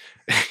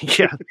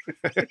 Yeah.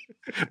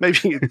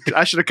 Maybe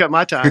I should have cut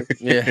my time.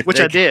 Yeah. Which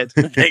I did.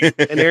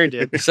 And Aaron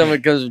did.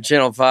 Someone comes from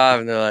Channel 5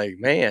 and they're like,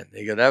 man,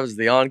 they go, that was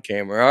the on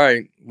camera. All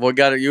right. Well,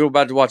 you were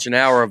about to watch an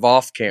hour of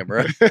off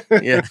camera.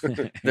 Yeah.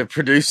 The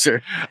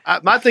producer.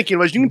 My thinking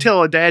was you can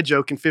tell a dad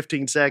joke in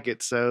 15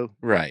 seconds. So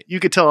right.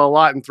 You could tell a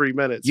lot in 3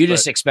 minutes. You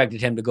just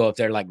expected him to go up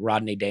there like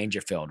Rodney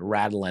Dangerfield,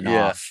 rattling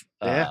off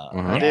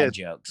dad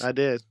jokes. I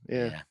did.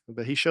 Yeah.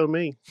 But he showed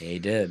me. He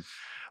did.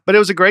 But it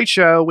was a great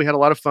show. We had a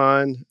lot of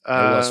fun. It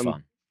was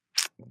fun.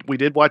 We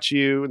did watch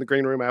you in the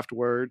green room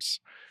afterwards.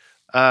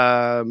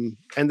 And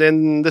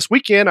then this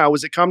weekend, I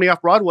was at Comedy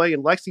Off Broadway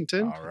in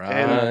Lexington. All right.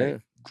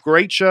 And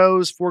great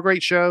shows, 4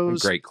 great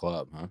shows. A great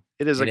club, huh?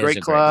 It is a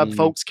great club.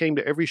 Folks came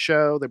to every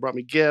show. They brought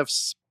me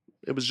gifts.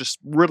 It was just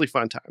really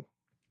fun time.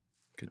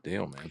 Good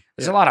deal, man.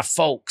 There's a lot of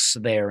folks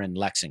there in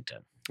Lexington.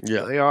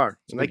 Yeah, they are.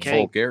 And they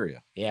came. Folk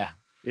area. Yeah.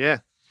 Yeah.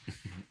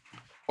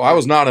 Well, I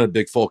was not in a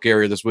big folk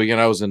area this weekend.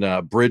 I was in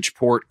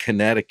Bridgeport,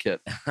 Connecticut.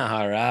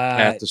 All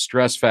right. At the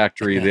Stress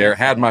Factory there.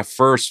 Had my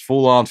first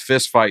full-on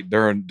fist fight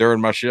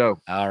during my show.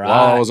 All right.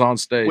 While I was on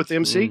stage. With the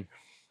MC?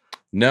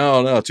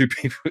 No, 2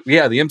 people.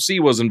 Yeah, the MC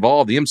was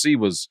involved. The MC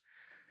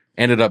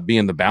ended up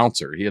being the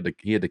bouncer. He had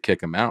to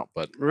kick him out.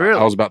 But really?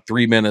 I was about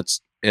 3 minutes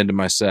into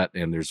my set,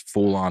 and there's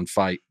full-on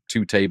fight.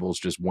 2 tables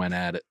just went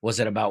at it. Was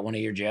it about one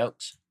of your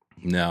jokes?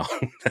 No,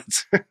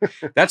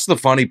 that's the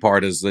funny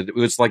part is that it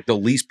was like the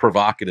least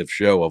provocative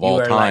show of all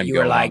time. You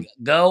were like,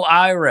 go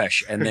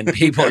Irish. And then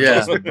people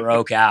just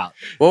broke out.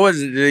 What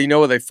was it? Do you know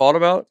what they fought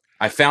about?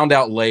 I found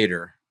out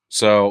later.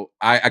 So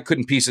I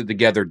couldn't piece it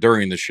together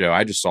during the show.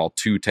 I just saw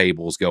 2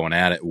 tables going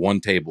at it. One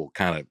table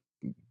kind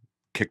of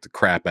kicked the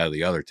crap out of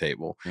the other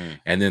table.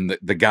 And then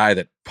the guy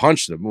that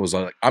punched him was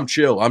like, I'm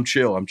chill.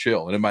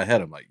 And in my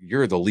head, I'm like,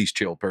 you're the least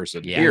chill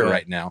person here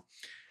right now.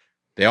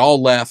 They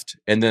all left.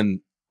 And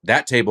then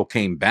that table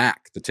came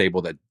back, the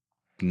table that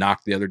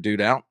knocked the other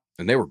dude out,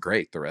 and they were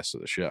great the rest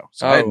of the show.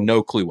 So I had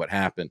no clue what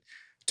happened.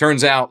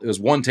 Turns out it was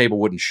one table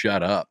wouldn't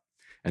shut up,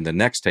 and the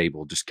next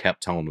table just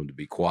kept telling them to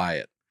be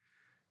quiet,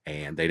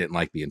 and they didn't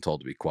like being told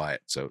to be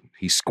quiet. So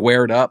he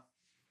squared up,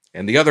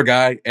 and the other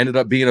guy ended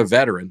up being a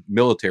veteran,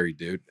 military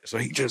dude. So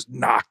he just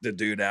knocked the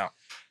dude out,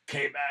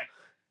 came back,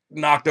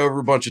 knocked over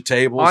a bunch of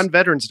tables. On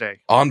Veterans Day.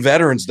 On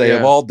Veterans Day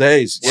of all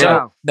days.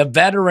 So the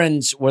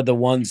veterans were the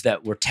ones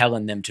that were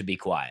telling them to be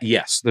quiet.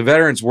 Yes. The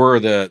veterans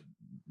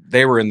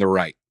they were in the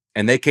right.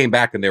 And they came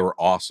back and they were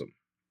awesome.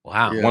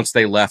 Wow. Yeah. Once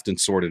they left and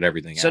sorted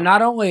everything out. So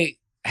not only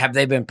have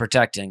they been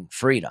protecting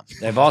freedom,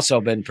 they've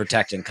also been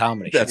protecting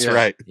comedy. That's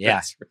right. Yeah.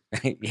 That's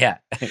right. Yeah.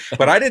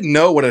 But I didn't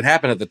know what had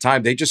happened at the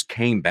time. They just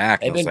came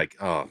back. And I was like,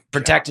 oh.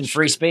 Protecting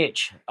free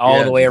speech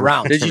all the way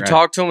around. Did you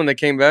talk to them when they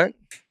came back?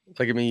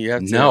 Like, I mean, you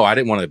have to. No, I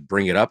didn't want to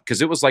bring it up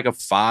because it was like a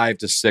 5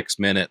 to 6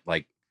 minute,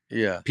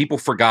 people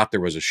forgot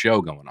there was a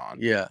show going on.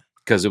 Yeah.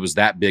 Because it was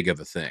that big of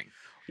a thing.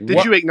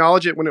 Did you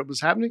acknowledge it when it was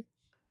happening?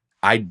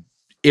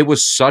 It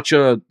was such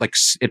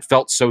it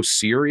felt so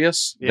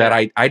serious that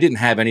I didn't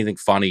have anything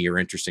funny or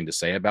interesting to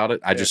say about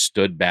it. I just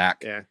stood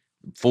back,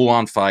 full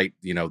on fight.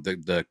 You know,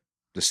 the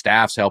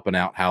staff's helping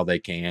out how they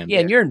can.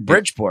 Yeah. And you're in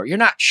Bridgeport. You're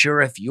not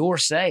sure if you're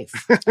safe.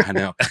 I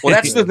know. Well,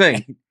 that's the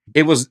thing.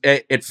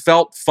 It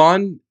felt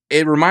fun.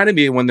 It reminded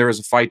me of when there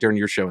was a fight during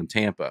your show in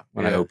Tampa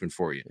when I opened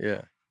for you.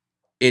 Yeah.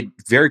 It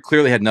very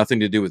clearly had nothing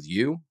to do with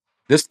you.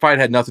 This fight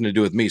had nothing to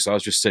do with me. So I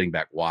was just sitting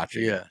back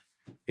watching. Yeah.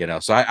 You know,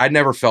 so I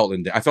never felt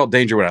I felt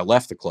danger when I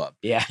left the club.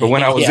 Yeah. But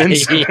when I was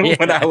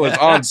when I was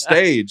on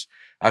stage,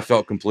 I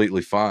felt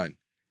completely fine.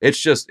 It's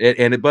just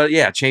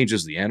it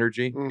changes the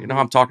energy. Mm-hmm. You know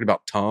how I'm talking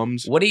about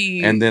Tums? What do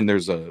you and then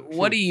there's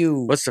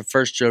what's the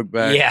first joke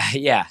back?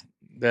 Yeah.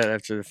 That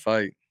after the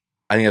fight.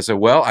 I think I said,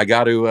 well, I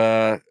got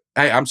to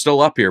hey, I'm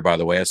still up here, by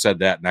the way. I said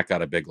that, and that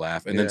got a big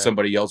laugh. And then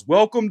somebody yells,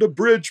 "Welcome to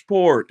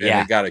Bridgeport!" And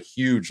it got a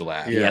huge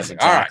laugh. Yes,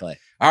 exactly.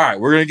 All right,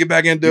 we're gonna get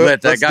back into it.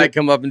 Let that guy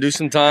come up and do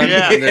some time.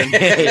 Yeah. And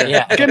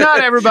then, Good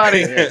night,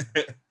 everybody.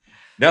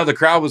 No, the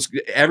crowd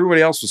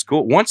everybody else was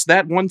cool. Once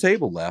that one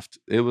table left,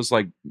 it was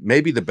like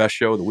maybe the best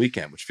show of the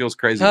weekend, which feels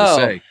crazy to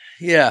say.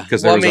 Yeah.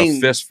 Because there was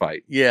a fist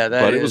fight. Yeah,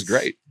 but it was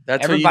great.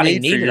 That's everybody what you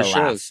need needed for your a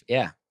laugh. shows.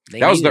 Yeah.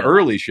 That was the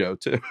early show,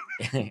 too.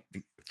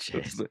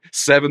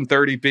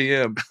 7:30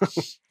 p.m.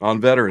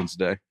 on Veterans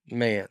Day.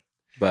 Man.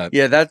 But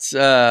yeah, that's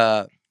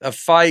a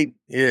fight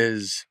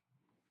is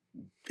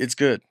it's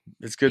good.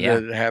 It's good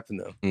that it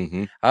happened though.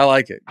 Mm-hmm. I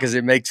like it because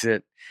it makes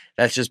it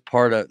that's just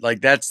part of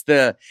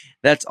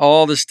that's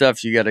all the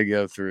stuff you got to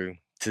go through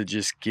to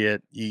just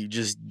get you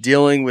just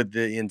dealing with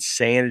the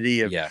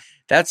insanity of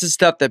that's the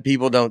stuff that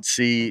people don't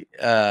see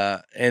I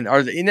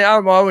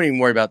wouldn't even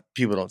worry about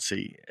people don't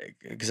see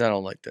because I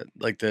don't like that.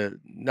 Like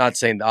not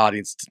saying the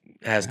audience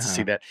has to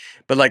see that,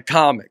 but like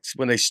comics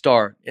when they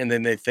start and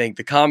then they think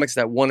the comics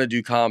that want to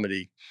do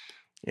comedy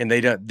and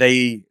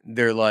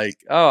they're like,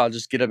 oh, I'll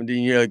just get up and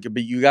do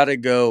but you got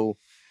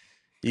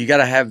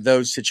to have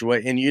those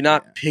situations and you're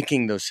not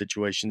picking those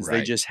situations. Right.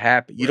 They just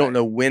happen. You don't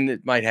know when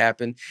it might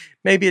happen.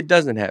 Maybe it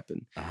doesn't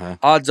happen.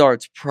 Odds are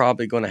it's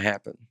probably going to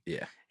happen.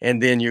 Yeah.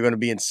 And then you're going to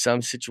be in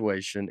some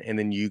situation and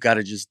then you got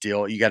to just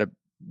deal. You got to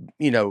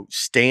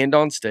stand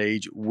on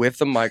stage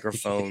with a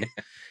microphone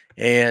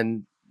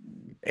and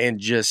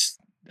just,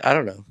 I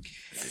don't know,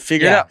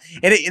 figure it out.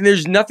 And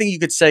there's nothing you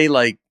could say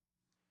like,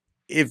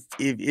 if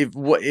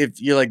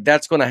you're like,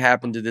 that's going to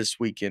happen to this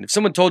weekend. If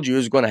someone told you it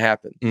was going to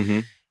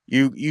happen,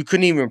 you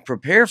couldn't even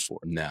prepare for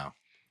it. No.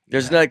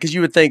 There's not, because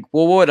you would think,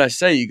 well, what would I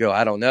say? You go,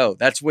 I don't know.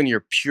 That's when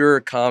your pure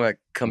comic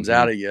comes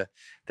out of you,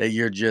 that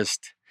you're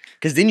just,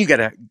 because then you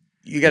gotta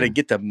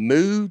get the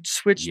mood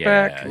switched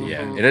back.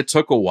 Yeah, and it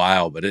took a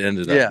while, but it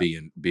ended up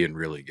being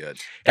really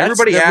good.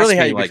 Everybody asked really me,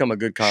 how you become a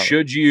good comic.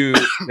 Should you?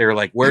 They were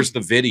like, "Where's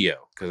the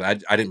video?"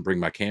 Because I didn't bring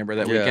my camera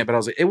that weekend, but I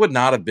was like, it would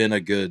not have been a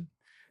good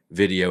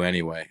video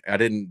anyway. I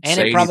didn't, and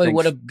it probably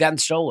would have gotten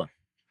stolen.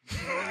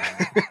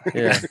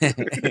 Yeah,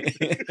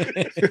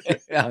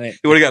 I mean, it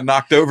would have got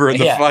knocked over in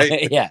the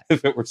fight.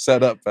 If it were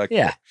set up back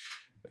then.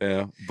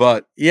 Yeah,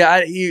 but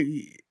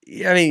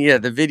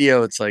the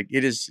video. It's like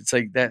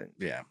that.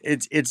 Yeah,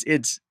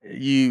 it's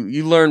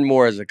you learn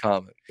more as a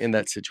comic in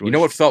that situation. You know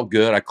what felt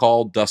good? I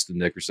called Dustin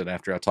Nickerson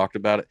after I talked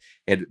about it,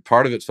 and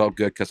part of it felt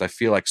good because I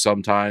feel like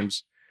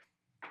sometimes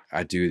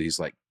I do these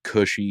like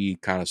cushy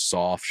kind of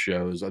soft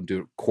shows. I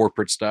do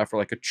corporate stuff or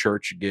like a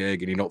church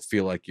gig, and you don't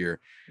feel like you're.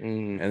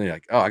 And then you're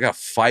like, oh, I got a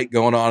fight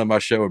going on in my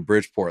show in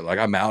Bridgeport. Like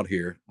I'm out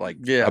here, like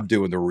I'm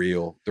doing the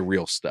real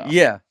stuff.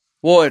 Yeah.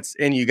 Well,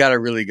 and you got to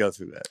really go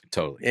through that.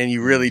 Totally. And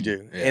you really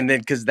do. Yeah. And then,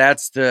 because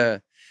that's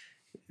the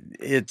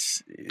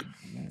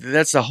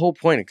whole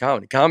point of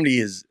comedy. Comedy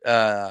is,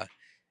 there's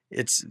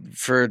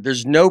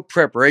no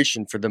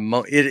preparation for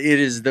the it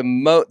is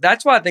the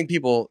that's why I think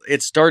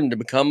it's starting to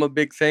become a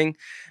big thing,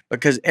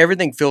 because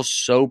everything feels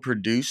so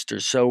produced or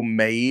so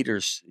made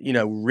or,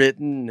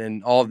 written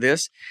and all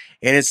this.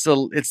 And it's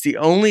the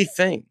only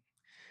thing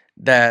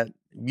that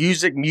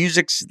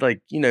music's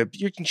like,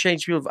 you can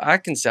change people. I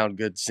can sound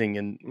good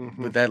singing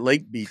with that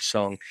Lake Beach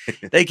song.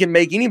 They can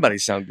make anybody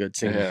sound good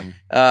singing.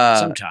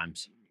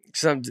 Sometimes.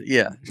 Not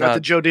the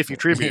Joe Diffie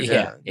tribute.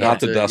 Not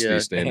the Dusty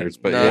standards,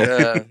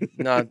 but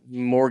not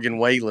Morgan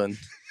Wallen.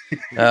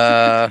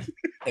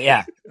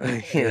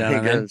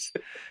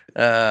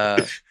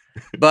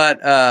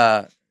 But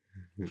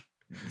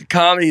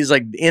comedy is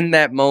like, in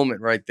that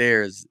moment right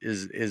there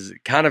is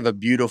kind of a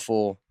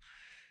beautiful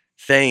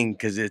thing,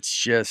 because it's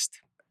just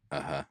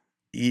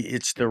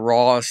it's the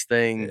rawest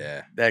thing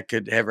that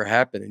could ever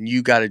happen, and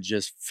you got to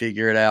just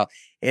figure it out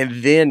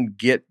and then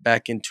get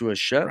back into a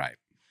show. Right.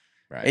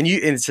 And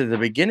it's at the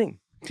beginning.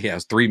 Yeah,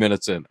 it's 3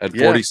 minutes in. At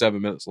 47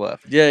 minutes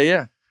left.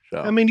 Yeah. So.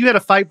 I mean, you had a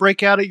fight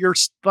break out at your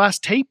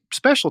last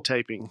special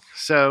taping,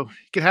 so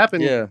it could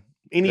happen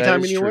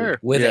anytime, anywhere. True.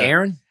 With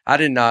Aaron? I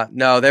did not.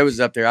 No, that was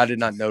up there. I did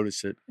not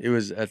notice it. It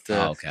was at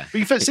the. Oh, okay.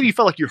 But you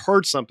felt like you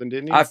heard something,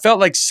 didn't you? I felt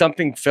like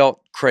something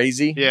felt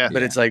crazy. Yeah.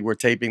 But it's like we're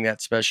taping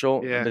that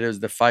special. Yeah. But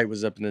the fight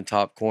was up in the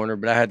top corner.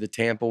 But I had the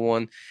Tampa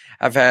one.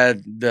 I've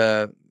had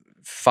the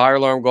fire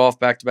alarm go off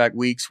back-to-back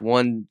weeks.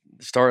 One.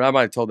 I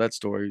might have told that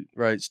story,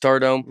 right?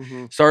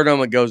 Stardome.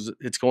 Stardome,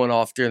 it's going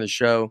off during the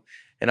show.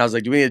 And I was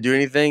like, do we need to do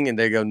anything? And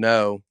they go,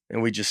 no.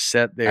 And we just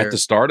sat there. At the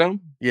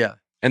Stardome? Yeah.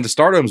 And the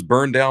Stardome's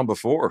burned down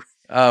before.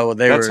 Oh, well,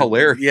 that's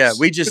hilarious. Yeah,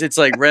 it's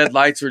like red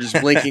lights were just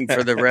blinking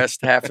for the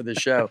rest half of the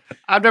show.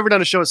 I've never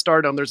done a show at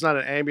Stardome. There's not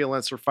an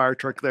ambulance or fire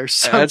truck there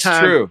sometime. That's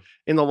true.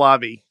 In the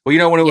lobby.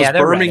 Well, when it was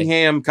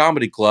Birmingham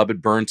Comedy Club,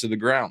 it burned to the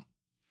ground.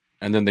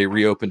 And then they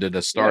reopened it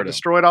as Stardome.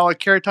 Destroyed all of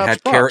Carrot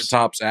Top's props. Carrot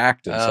Top's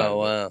act. Oh,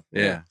 wow.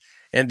 Yeah.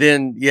 And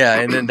then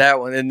that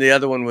one, and the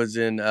other one was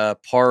in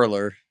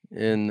Parlor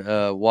in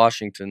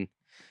Washington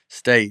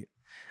State.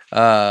 They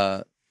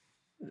had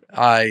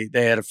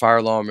a fire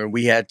alarm, and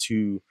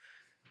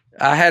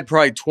I had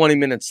probably 20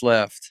 minutes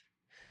left,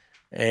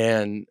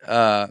 and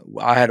I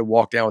had to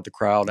walk down with the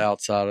crowd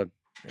outside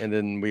and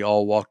then we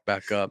all walked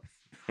back up,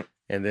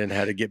 and then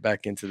had to get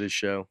back into the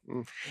show.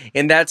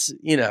 And that's,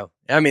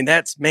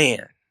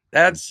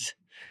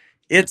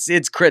 It's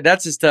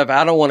that's the stuff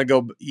I don't want to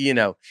go,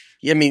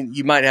 I mean,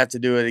 you might have to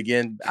do it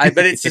again,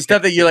 but it's the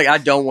stuff that you're like, I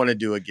don't want to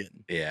do again.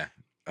 Yeah.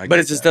 But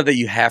it's the stuff that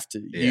you have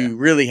to, you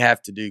really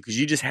have to do, because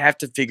you just have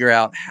to figure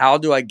out, how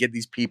do I get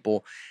these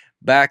people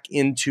back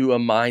into a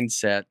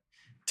mindset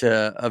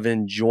of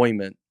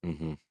enjoyment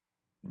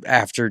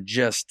after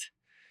just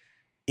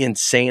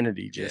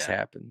insanity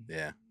happened.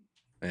 Yeah.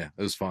 Yeah.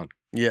 It was fun.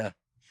 Yeah.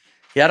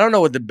 Yeah, I don't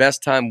know what the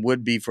best time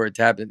would be for it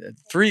to happen.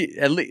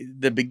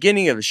 The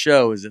beginning of the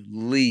show is at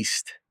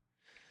least.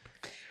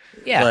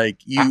 Yeah, like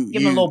give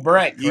them a little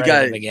break. You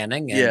got at the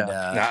beginning. And,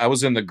 now, I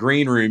was in the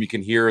green room. You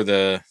can hear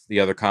the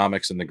other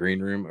comics in the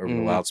green room over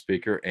the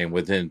loudspeaker, and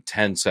within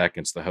 10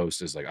 seconds, the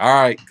host is like, "All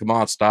right, come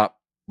on, stop.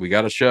 We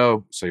got a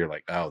show." So you're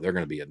like, "Oh, they're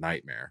going to be a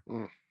nightmare."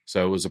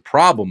 So it was a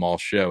problem all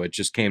show. It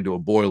just came to a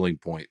boiling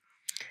point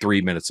 3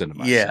 minutes into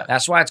my set.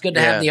 That's why it's good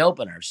to have the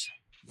openers.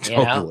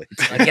 Totally.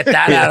 Like, get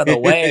that out of the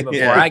way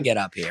before I get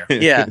up here.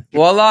 Yeah.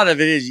 Well, a lot of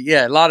it is,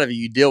 a lot of it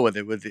you deal with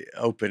it with the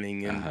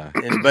opening,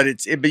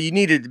 but you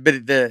need it,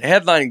 but the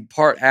headlining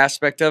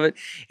aspect of it,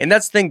 and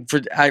that's the thing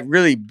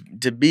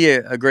to be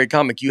a great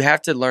comic, you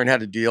have to learn how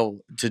to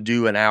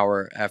do an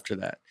hour after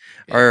that,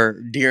 or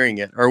during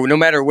it, or no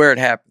matter where it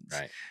happens.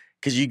 Right.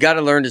 because you got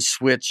to learn to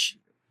switch.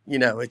 You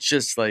know, it's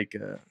just like,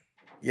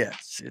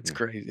 it's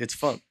crazy. It's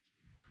fun.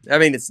 I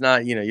mean, it's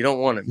not, you know, you don't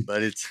want it,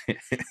 but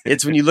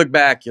it's when you look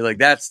back, you're like,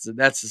 that's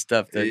the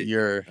stuff that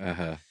you're,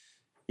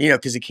 you know,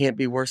 because it can't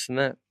be worse than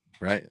that.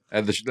 Right.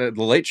 At the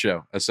Late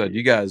Show, I said,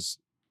 you guys,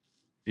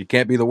 you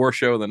can't be the worst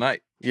show of the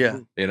night. Yeah.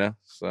 You know?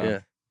 So, yeah.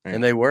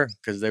 And they were,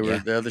 because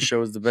the other show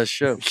was the best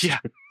show. Yeah.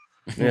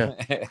 Yeah.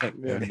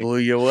 It blew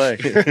you away.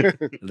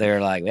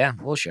 They're like, yeah,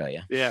 we'll show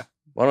you. Yeah.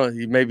 Why don't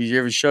you maybe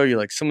ever show you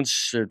like someone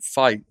should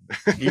fight?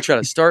 You try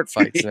to start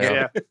fights now.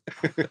 Yeah.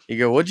 You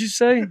go, what'd you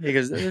say? He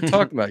goes, they're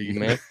talking about you,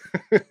 man.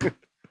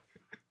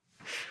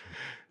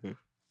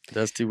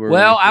 Dusty,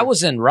 well, I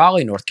was in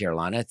Raleigh, North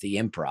Carolina at the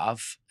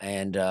Improv,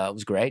 and it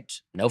was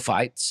great. No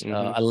fights.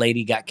 Mhm. A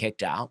lady got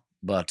kicked out,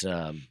 but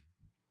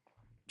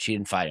she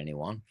didn't fight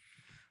anyone.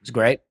 It was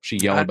great. She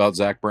yelled about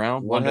Zach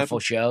Brown. Wonderful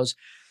shows.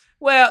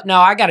 Well, no,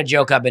 I got a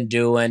joke I've been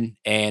doing,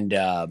 and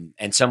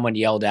someone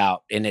yelled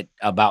out in it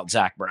about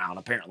Zach Brown.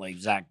 Apparently,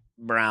 Zach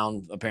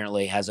Brown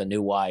has a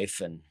new wife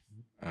and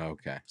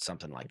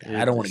something like that.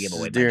 I don't want to give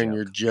away my during joke.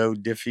 your Joe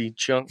Diffie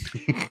chunk.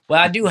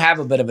 Well, I do have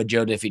a bit of a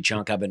Joe Diffie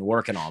chunk I've been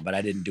working on, but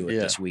I didn't do it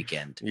this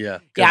weekend. Yeah,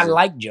 I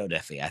like Joe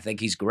Diffie. I think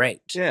he's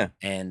great. Yeah,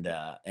 and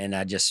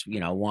I just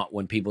want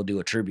when people do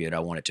a tribute,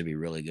 I want it to be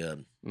really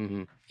good.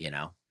 Mm-hmm. You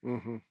know,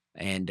 Mm-hmm.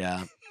 and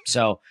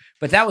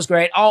but that was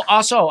great.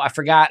 Also, I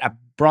forgot I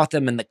brought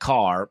them in the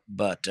car,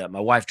 but my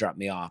wife dropped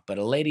me off. But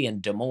a lady in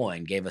Des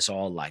Moines gave us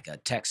all like a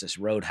Texas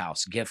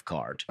Roadhouse gift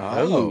card.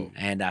 Oh,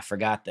 and I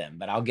forgot them,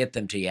 but I'll get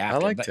them to you after. I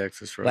like but,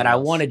 Texas Roadhouse. But I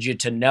wanted you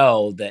to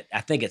know that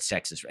I think it's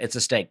Texas. It's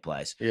a steak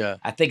place. Yeah,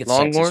 I think it's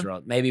Longhorn? Texas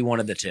Road. Maybe one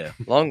of the two.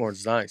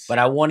 Longhorn's nice. But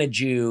I wanted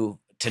you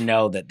to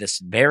know that this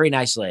very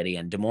nice lady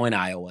in Des Moines,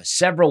 Iowa,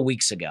 several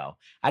weeks ago,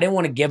 I didn't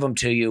want to give them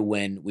to you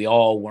when we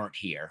all weren't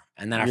here.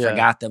 And then I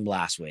forgot them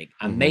last week.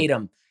 I made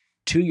them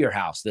to your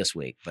house this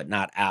week, but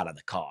not out of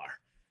the car.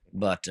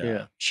 But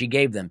she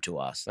gave them to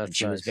us. And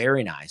she was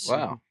very nice.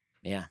 Wow.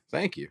 Yeah.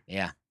 Thank you.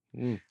 Yeah.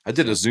 I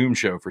did a Zoom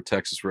show for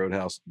Texas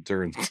Roadhouse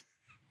during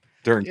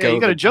COVID. You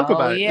got a joke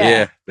about it.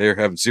 Yeah. They were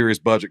having serious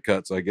budget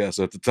cuts, I guess.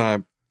 At the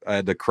time, I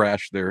had to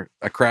crashed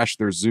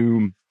their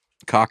Zoom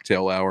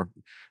cocktail hour.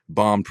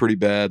 Bombed pretty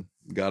bad.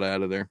 Got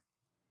out of there.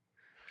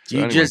 So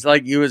you just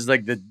like, it was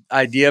like the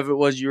idea of it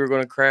was you were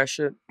going to crash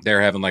it.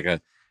 They're having like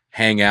a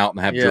hang out and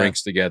have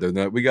drinks together. And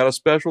then we got a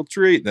special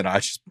treat. Then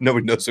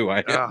nobody knows who I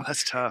am. Oh,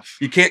 that's tough.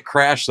 You can't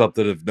crash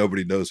something if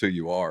nobody knows who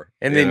you are.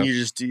 And then you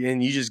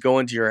just go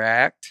into your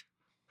act.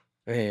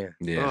 Man.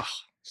 Yeah. Ugh.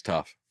 It's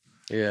tough.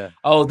 Yeah.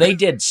 Oh, they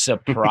did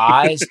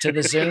surprise to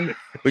the Zoom.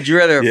 Would you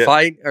rather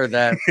fight or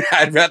that?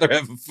 I'd rather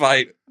have a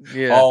fight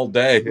all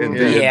day.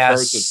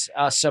 Yes.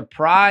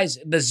 Surprise.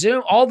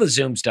 All the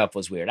Zoom stuff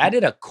was weird. I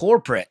did a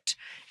corporate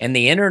and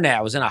the internet.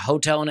 I was in a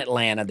hotel in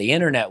Atlanta. The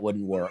internet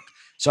wouldn't work.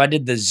 So I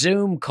did the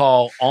Zoom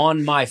call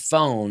on my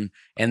phone,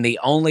 and the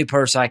only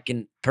person I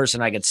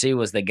could see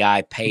was the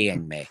guy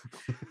paying me.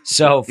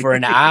 So for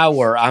an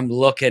hour, I'm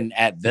looking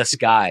at this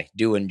guy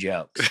doing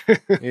jokes.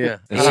 Yeah.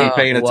 Is he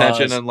paying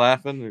attention and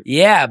laughing?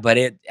 Yeah, but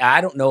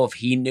I don't know if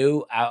he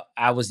knew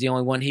I was the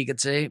only one he could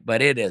see,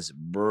 but it is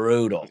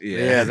brutal.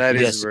 Yeah, that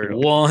is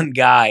brutal. One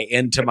guy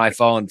into my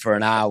phone for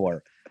an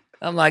hour.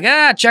 I'm like,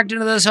 I checked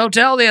into this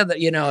hotel the other,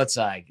 it's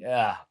like,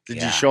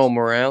 Did you show him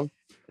around?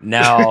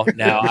 No.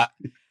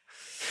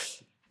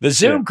 The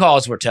Zoom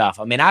calls were tough.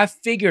 I mean, I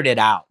figured it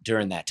out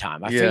during that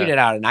time. I figured it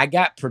out, and I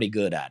got pretty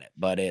good at it.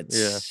 But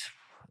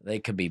they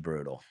could be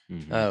brutal.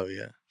 Mm-hmm. Oh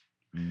yeah,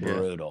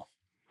 brutal.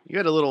 You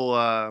had a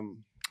little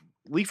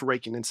leaf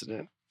raking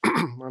incident.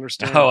 I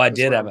understand. Oh, I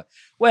did have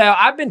Well,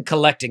 I've been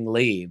collecting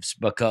leaves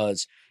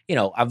because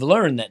I've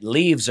learned that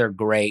leaves are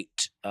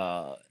great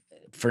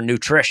for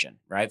nutrition,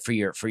 right? For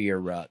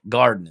your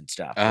garden and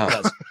stuff.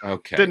 Because,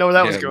 okay, didn't know where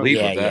that was going.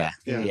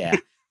 Yeah.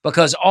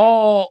 Because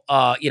all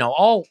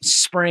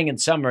spring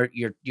and summer,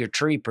 your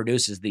tree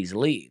produces these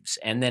leaves,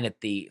 and then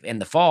in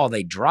the fall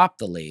they drop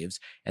the leaves,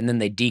 and then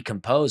they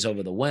decompose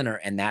over the winter,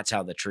 and that's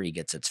how the tree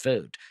gets its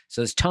food. So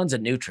there's tons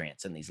of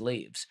nutrients in these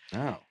leaves,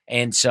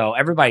 and so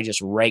everybody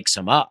just rakes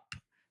them up.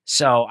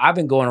 So I've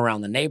been going around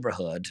the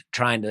neighborhood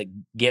trying to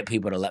get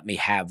people to let me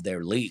have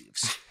their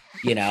leaves,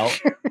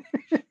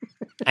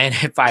 And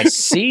if I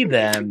see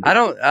them,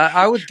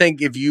 I would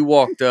think if you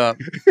walked up,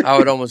 I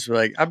would almost be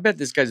like, I bet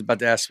this guy's about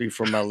to ask me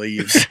for my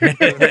leaves.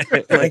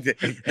 Like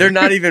they're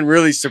not even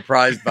really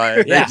surprised by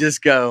it. They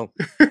just go,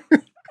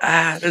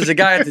 there's a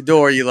guy at the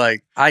door. You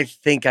like, I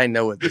think I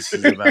know what this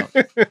is about.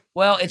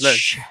 Well,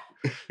 it's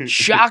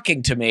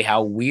shocking to me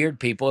how weird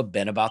people have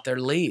been about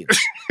their leaves.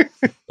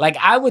 Like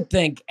I would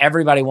think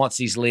everybody wants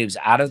these leaves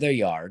out of their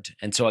yard.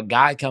 And so a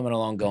guy coming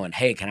along going,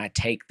 hey, can I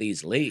take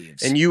these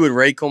leaves? And you would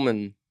rake them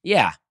and.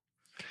 Yeah.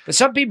 But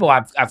some people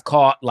I've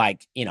caught,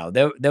 like,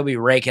 they'll be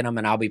raking them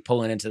and I'll be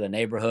pulling into the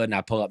neighborhood and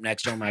I pull up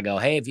next to them and I go,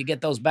 hey, if you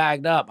get those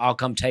bagged up, I'll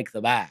come take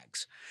the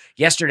bags.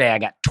 Yesterday, I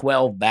got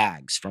 12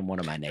 bags from one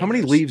of my neighbors. How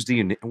many leaves do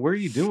you need? Where are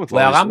you doing with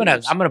Well, all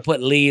these I'm gonna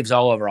put leaves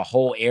all over a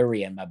whole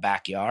area in my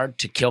backyard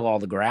to kill all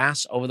the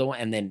grass over the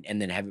and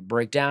then have it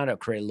break down. It'll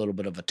create a little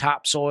bit of a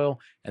topsoil,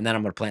 and then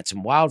I'm going to plant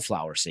some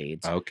wildflower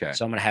seeds. Okay.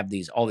 So I'm going to have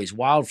all these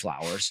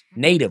wildflowers,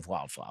 native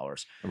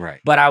wildflowers. Right.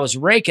 But I was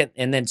raking,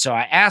 and then so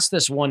I asked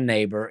this one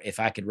neighbor if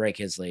I could rake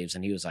his leaves,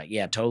 and he was like,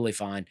 yeah, totally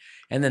fine.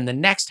 And then the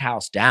next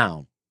house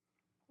down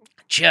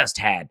just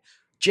had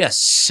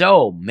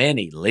so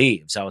many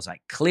leaves. I was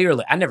like,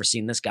 clearly, I never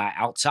seen this guy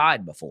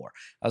outside before.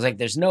 I was like,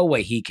 there's no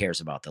way he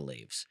cares about the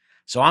leaves.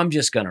 So I'm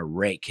just going to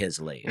rake his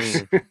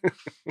leaves.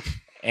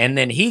 And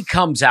then he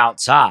comes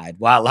outside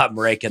while I'm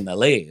raking the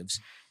leaves.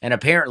 And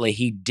apparently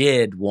he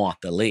did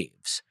want the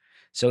leaves.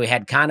 So we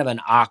had kind of an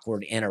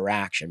awkward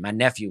interaction. My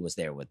nephew was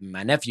there with me.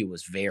 My nephew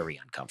was very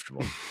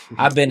uncomfortable.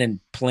 I've been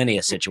in plenty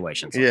of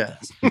situations like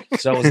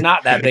this. So it was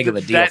not that big of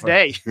a deal. That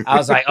day. I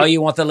was like, oh,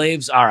 you want the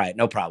leaves? All right,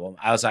 no problem.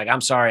 I was like,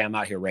 I'm sorry, I'm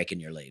out here raking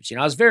your leaves.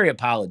 I was very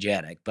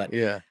apologetic, but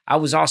I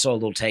was also a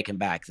little taken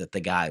back that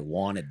the guy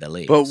wanted the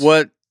leaves. But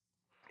what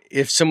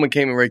if someone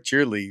came and raked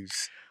your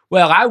leaves?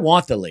 Well, I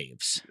want the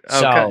leaves.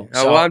 Okay.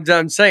 So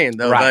I'm saying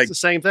though, right. like, It's the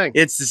same thing.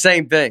 It's the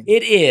same thing.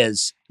 It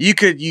is. You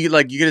could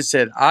have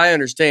said, I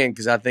understand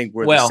because I think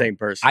we're the same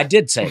person. I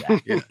did say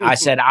that. I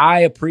said,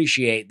 I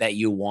appreciate that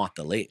you want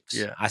the leaves.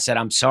 Yeah. I said,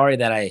 I'm sorry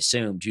that I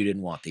assumed you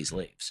didn't want these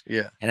leaves.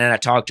 Yeah. And then I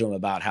talked to him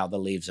about how the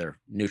leaves are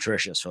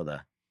nutritious for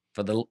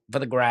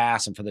the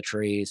grass and for the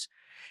trees.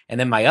 And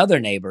then my other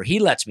neighbor, he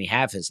lets me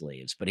have his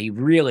leaves, but he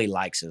really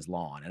likes his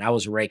lawn. And I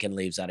was raking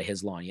leaves out of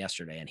his lawn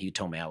yesterday, and he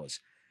told me I was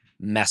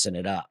messing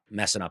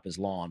up his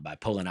lawn by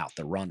pulling out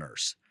the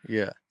runners.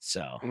 Yeah.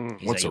 So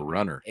what's a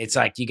runner? It's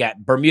like you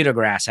got Bermuda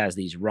grass has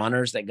these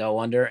runners that go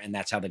under, and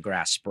that's how the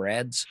grass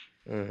spreads.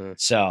 Mm-hmm.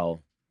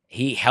 So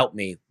he helped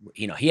me.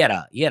 He had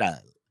a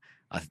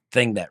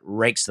thing that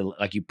rakes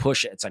like you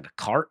push it. It's like a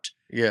cart.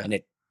 Yeah. And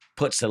it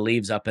puts the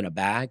leaves up in a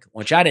bag,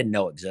 which I didn't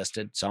know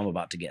existed. So I'm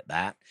about to get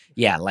that.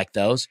 Yeah, like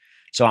those.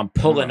 So I'm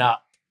pulling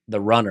up the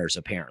runners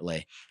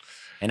apparently,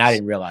 and I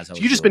didn't realize I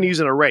was. You just been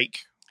using a rake.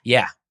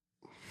 Yeah.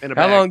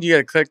 How long do you got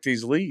to collect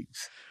these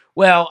leaves?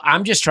 Well,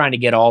 I'm just trying to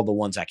get all the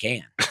ones I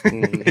can.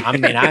 I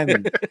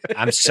mean,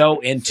 I'm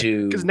so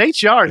into because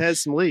Nate's yard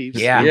has some leaves.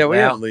 Yeah, we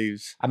have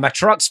leaves. My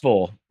truck's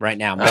full right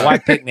now. My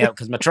wife picked me up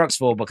because my truck's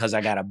full because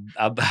I got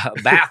a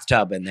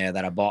bathtub in there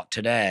that I bought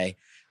today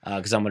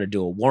because I'm going to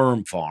do a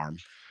worm farm.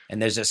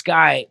 And there's this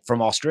guy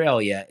from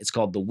Australia. It's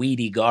called the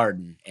Weedy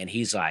Garden, and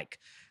he's like,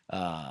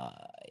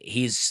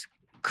 he's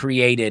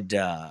created,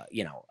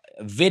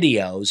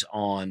 videos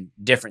on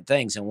different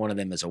things, and one of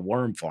them is a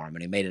worm farm,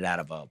 and he made it out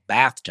of a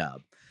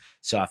bathtub.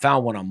 So I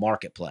found one on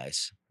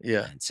Marketplace.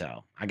 Yeah. And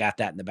so I got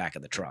that in the back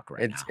of the truck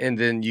now. And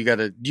then you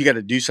gotta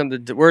do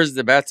something. Where's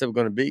the bathtub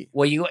going to be?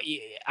 Well,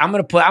 I'm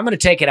gonna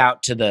take it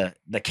out to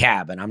the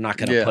cabin. I'm not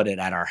gonna put it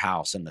at our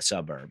house in the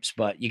suburbs.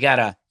 But you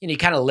gotta, you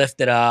kind of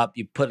lift it up.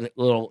 You put a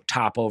little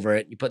top over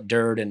it. You put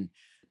dirt and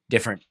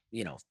different,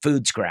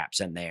 food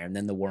scraps in there, and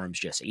then the worms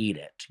just eat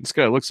it. This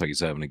guy looks like he's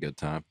having a good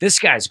time. This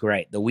guy's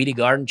great. The Weedy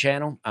Garden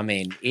channel. I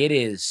mean, it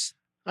is.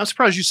 I'm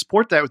surprised you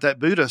support that with that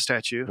Buddha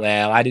statue.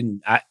 Well,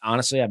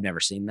 honestly, I've never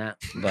seen that,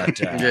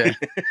 but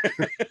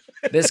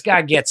this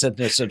guy gets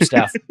into some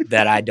stuff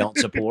that I don't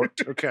support.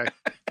 Okay.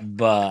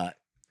 But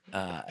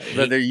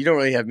you don't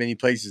really have many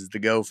places to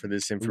go for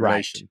this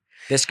information. Right.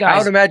 This guy, I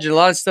would imagine a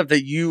lot of stuff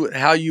that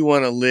how you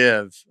want to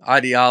live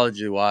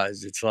ideology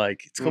wise. It's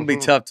like it's going to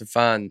be tough to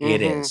find.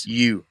 It is.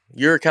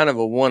 You're kind of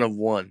a one of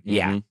one.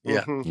 Yeah.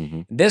 Yeah.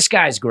 Mm-hmm. This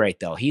guy's great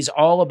though. He's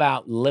all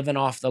about living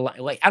off the land.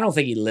 Like, I don't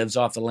think he lives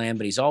off the land,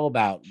 but he's all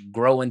about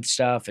growing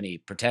stuff, and he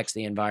protects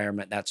the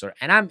environment, that sort of.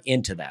 And I'm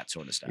into that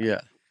sort of stuff.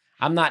 Yeah.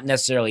 I'm not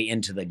necessarily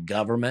into the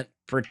government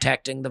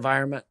protecting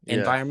the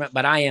environment,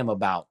 but I am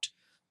about,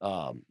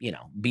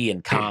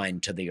 being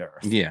kind to the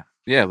earth. Yeah.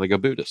 Yeah. Like a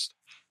Buddhist.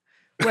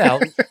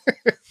 Well,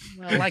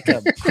 like a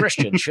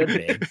Christian should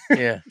be.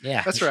 Yeah.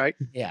 Yeah. That's right.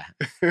 Yeah.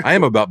 I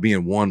am about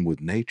being one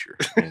with nature.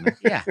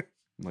 Yeah.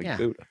 Like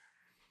Buddha.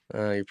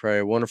 You're probably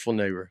a wonderful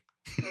neighbor.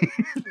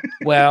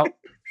 Well,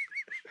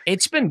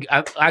 it's been,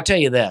 I'll tell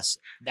you this.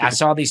 I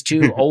saw these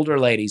two older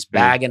ladies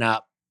bagging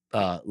up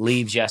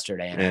leaves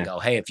yesterday, and I go,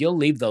 hey, if you'll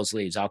leave those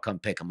leaves, I'll come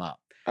pick them up.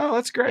 Oh,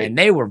 that's great. And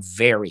they were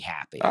very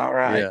happy. All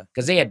right.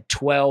 Because they had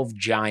 12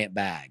 giant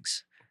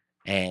bags,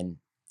 and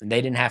they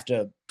didn't have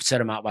to set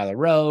them out by the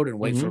road and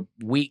wait for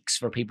weeks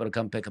for people to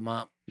come pick them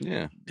up.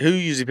 Yeah. Who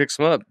usually picks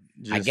them up?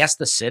 I guess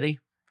the city.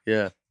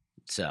 Yeah.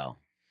 So,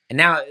 and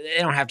now they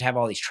don't have to have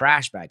all these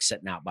trash bags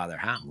sitting out by their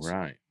house.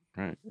 Right.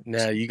 Right.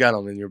 Now you got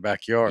them in your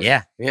backyard.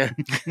 Yeah. Yeah.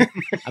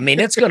 I mean,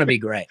 it's going to be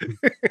great.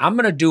 I'm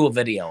going to do a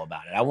video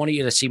about it. I want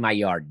you to see my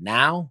yard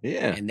now.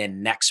 Yeah. And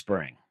then next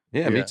spring.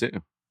 Yeah, me too.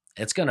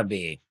 It's going to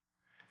be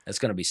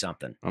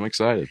something. I'm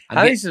excited.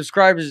 How many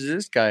subscribers does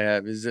this guy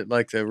have? Is it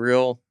like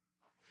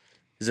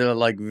is it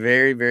like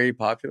very, very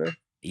popular?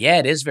 Yeah,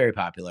 it is very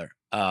popular.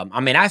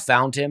 I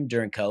found him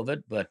during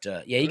COVID, but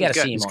you got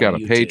to see him. He's got a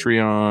YouTube.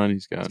 Patreon.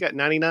 He's got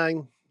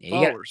 99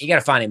 followers. You got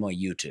to find him on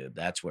YouTube.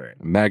 That's where.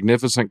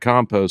 Magnificent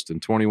compost in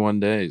 21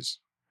 days.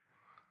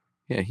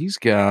 Yeah, he's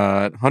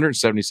got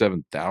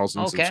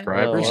 177,000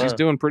 subscribers. Oh, wow. He's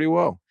doing pretty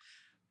well.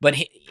 But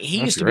he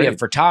used to be a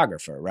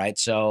photographer, right?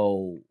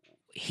 So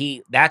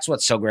that's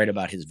what's so great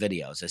about his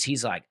videos is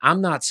he's like,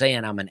 I'm not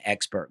saying I'm an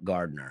expert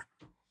gardener,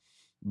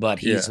 but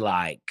he's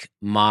like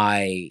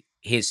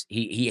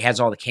he has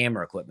all the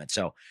camera equipment.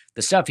 So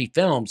the stuff he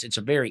films, it's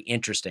a very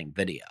interesting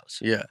videos.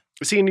 Yeah.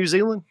 Is he in New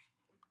Zealand?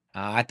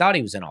 I thought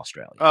he was in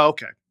Australia. Oh,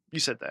 okay. You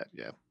said that.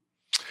 Yeah.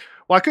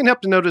 Well, I couldn't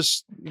help to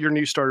notice your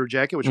new starter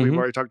jacket, which we've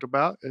already talked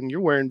about, and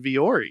you're wearing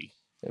Vuori.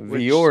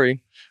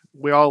 Vuori.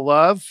 We all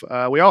love.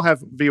 We all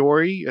have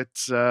Vuori.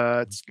 It's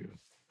good.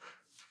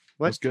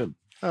 What? That's good.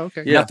 Oh,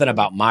 okay. Yeah. Nothing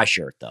about my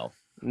shirt though.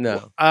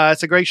 No.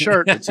 It's a great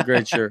shirt. It's a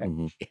great shirt.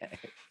 I'm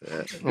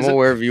gonna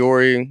wear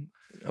Vuori.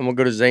 I'm gonna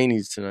go to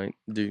Zany's tonight.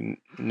 Do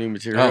new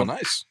material. Oh,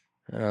 nice.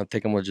 I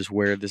think I'm gonna just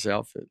wear this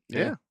outfit.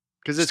 Yeah.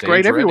 Because it's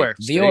great everywhere.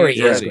 Vuori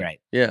is great.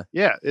 Yeah.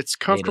 Yeah. It's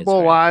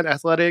comfortable, wide,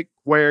 athletic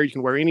wear. You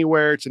can wear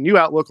anywhere. It's a new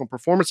outlook on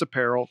performance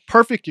apparel.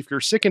 Perfect if you're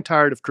sick and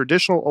tired of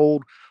traditional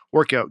old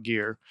workout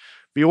gear.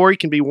 Vuori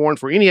can be worn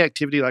for any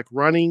activity like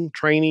running,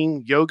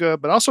 training, yoga,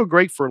 but also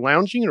great for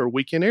lounging or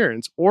weekend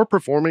errands or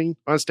performing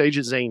on stage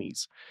at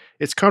Zany's.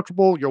 It's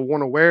comfortable. You'll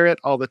want to wear it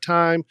all the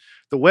time.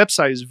 The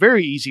website is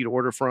very easy to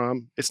order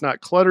from. It's not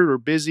cluttered or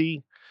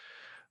busy.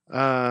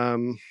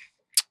 Vuori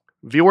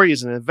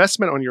is an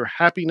investment on your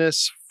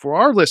happiness. For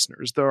our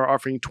listeners, they're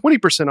offering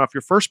 20% off your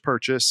first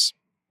purchase.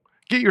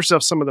 Get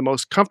yourself some of the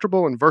most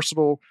comfortable and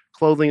versatile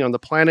clothing on the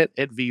planet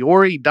at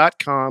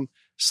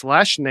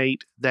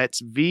vuori.com/Nate.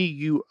 That's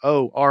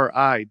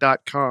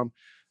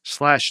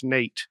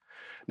VUORI.com/Nate.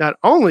 Not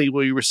only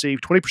will you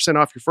receive 20%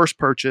 off your first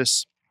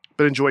purchase,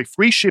 but enjoy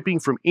free shipping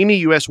from any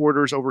U.S.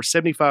 orders over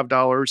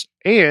 $75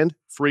 and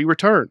free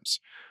returns.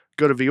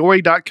 Go to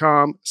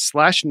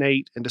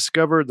vuori.com/Nate and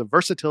discover the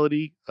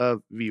versatility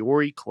of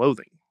Vuori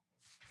clothing.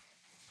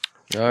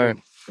 All right.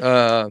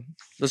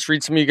 Let's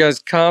read some of you guys'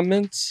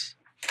 comments.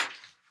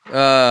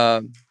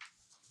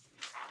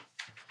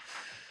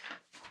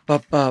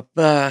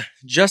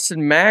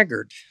 Justin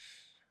Maggard.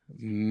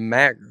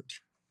 It's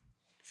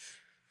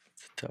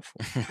a tough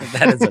one.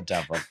 That is a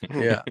tough one.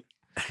 Yeah.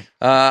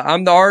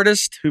 I'm the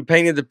artist who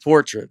painted the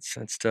portraits.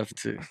 That's tough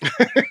too.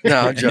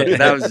 No, I'm joking.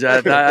 That was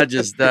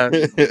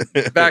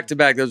back to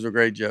back. Those were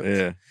great jokes.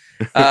 Yeah.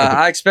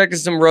 I expected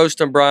some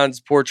roast on Brian's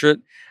portrait.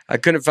 I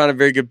couldn't find a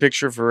very good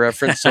picture for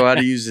reference, so I had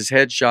to use his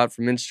headshot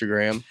from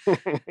Instagram.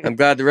 I'm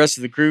glad the rest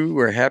of the crew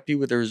were happy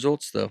with the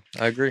results, though.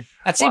 I agree.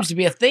 That seems to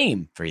be a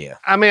theme for you.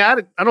 I mean, I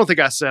don't think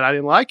I said I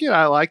didn't like it.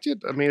 I liked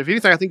it. I mean, if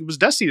anything, I think it was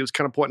Dusty that was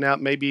kind of pointing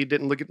out maybe he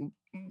didn't look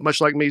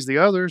much like me as the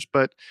others.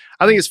 But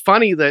I think it's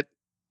funny that,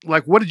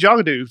 like, what did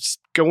y'all do?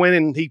 Go in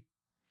and he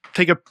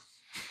take a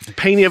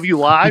painting of you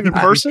live in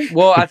person?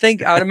 Well,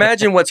 I'd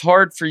imagine what's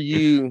hard for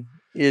you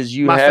is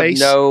you My have face?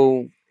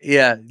 no,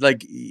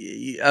 like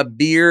a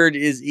beard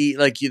is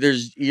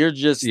you're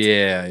just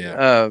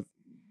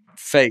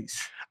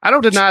face. I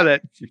don't deny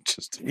that.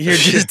 You're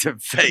just a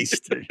face,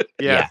 dude.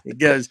 Yeah.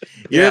 Because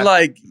you're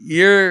like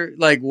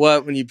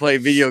what when you play a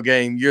video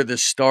game, you're the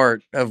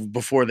start of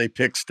before they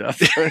pick stuff.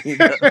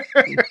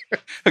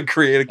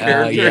 Create a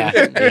character.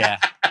 Yeah.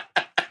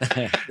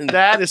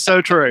 That is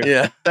so true.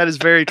 Yeah. That is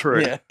very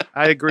true. Yeah.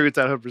 I agree with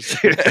that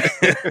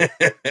 100%.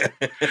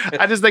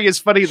 I just think it's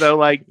funny though,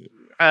 like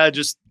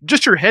just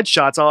your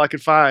headshot's all I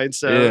could find.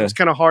 So it's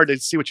kind of hard to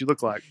see what you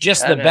look like.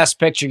 Just the best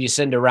picture you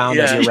send around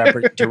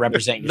to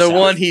represent yourself. The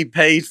one he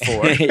paid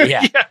for.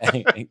 Yeah.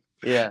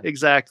 Yeah.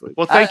 Exactly.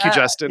 Well, thank you,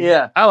 Justin.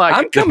 Yeah. I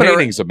like it. The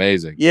painting's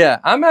amazing. Yeah.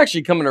 I'm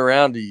actually coming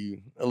around to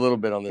you a little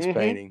bit on this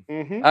painting.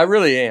 Mm-hmm. I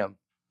really am.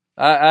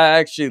 I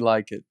actually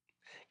like it.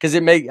 Because I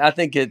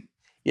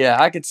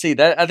could see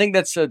that. I think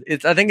it's a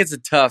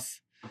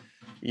tough,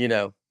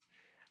 I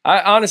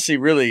honestly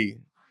really,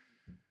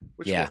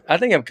 I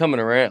think I'm coming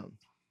around.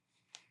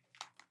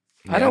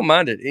 Yeah. I don't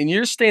mind it. And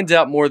yours stands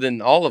out more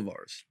than all of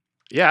ours.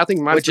 Yeah, I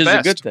think mine's which the is best.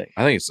 a good thing.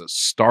 I think it's a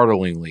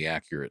startlingly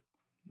accurate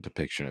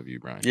depiction of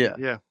you, Brian.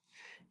 Yeah.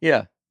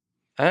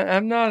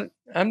 I'm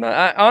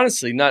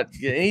honestly not.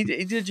 He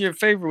did you a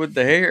favor with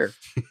the hair.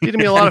 He did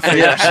me a lot of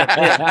favors.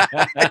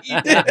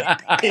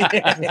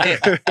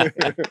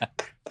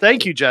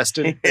 Thank you,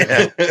 Justin.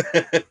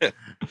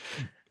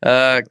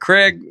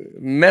 Craig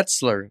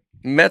Metzler.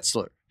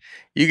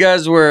 You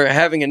guys were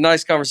having a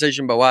nice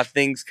conversation about why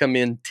things come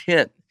in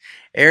 10.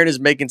 Aaron is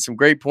making some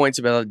great points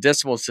about a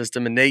decimal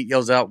system, and Nate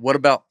yells out, "What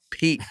about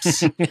peeps?"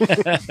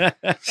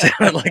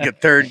 Sounded like a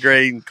third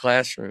grade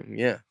classroom.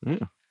 Yeah.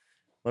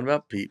 What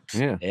about peeps?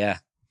 Yeah.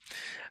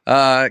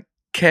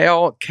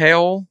 Kale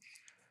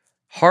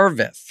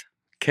Harveth.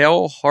 I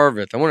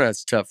wonder if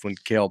that's tough when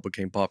kale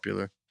became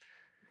popular.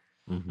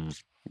 Mm-hmm.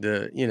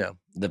 The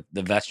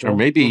vegetable. Or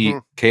maybe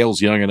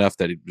Kale's young enough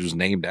that it was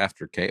named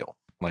after Kale.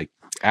 Like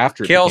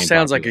after Kale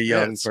sounds like a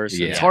young person.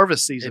 Yeah. It's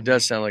harvest season. It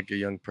does sound like a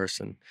young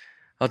person.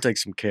 I'll take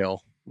some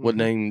kale. What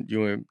name do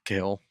you want?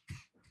 Kale.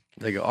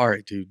 They go, all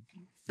right, dude.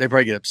 They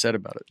probably get upset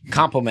about it.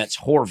 Compliments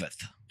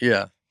Horvath.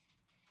 Yeah.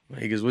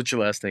 He goes, what's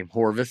your last name?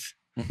 Horvath.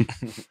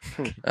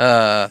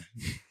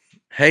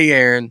 Hey,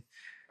 Aaron.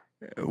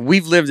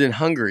 We've lived in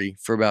Hungary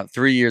for about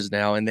 3 years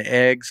now, and the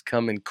eggs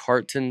come in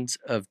cartons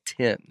of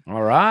 10.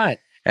 All right.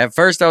 At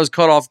first, I was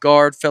caught off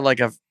guard, felt like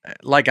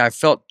like I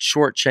felt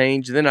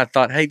shortchanged. Then I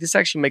thought, hey, this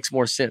actually makes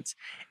more sense.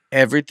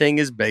 Everything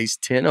is base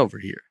 10 over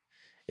here.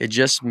 It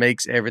just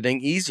makes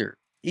everything easier,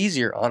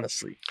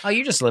 honestly. Oh,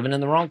 you're just living in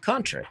the wrong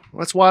country.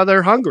 That's why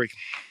they're hungry.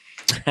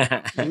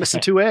 They're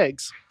missing 2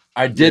 eggs.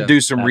 I did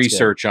do some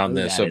research on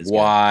this of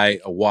why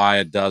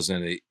a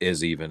dozen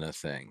is even a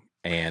thing.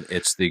 And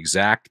it's the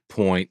exact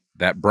point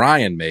that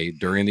Brian made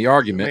during the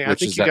argument,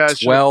 which is that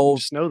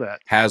 12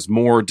 has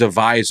more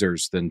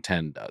divisors than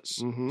 10 does.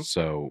 Mm-hmm.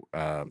 So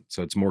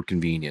it's more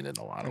convenient in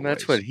a lot of ways.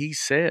 That's what he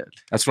said.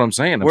 That's what I'm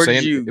saying. I'm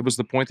saying it was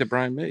the point that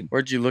Brian made.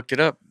 Where'd you look it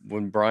up?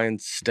 When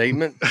Brian's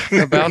statement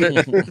about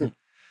it?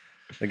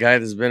 The guy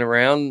that's been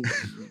around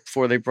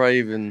before they probably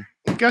even...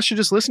 You guys should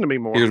just listen to me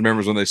more. He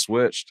remembers when they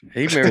switched.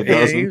 He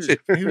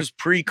was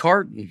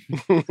pre-carton.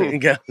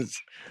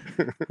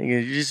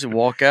 You just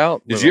walk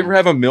out. Did you ever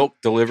have a milk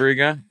delivery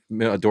guy?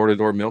 A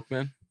door-to-door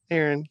milkman?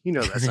 Aaron, you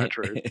know that's not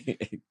true.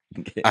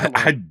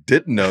 I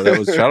didn't know that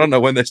was true. I don't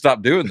know when they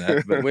stopped doing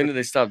that. But when did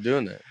they stop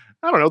doing that?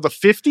 I don't know, the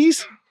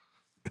 50s?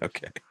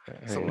 Okay.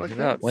 Like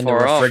that. When the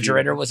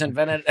refrigerator was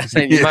invented?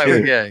 You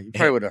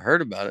probably would have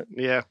heard about it.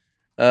 Yeah.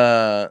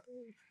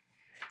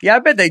 Yeah, I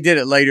bet they did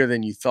it later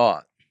than you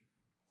thought.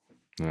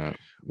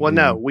 Well,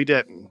 no, we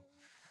didn't.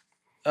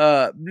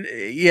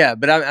 Yeah,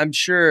 but I'm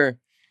sure.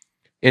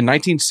 In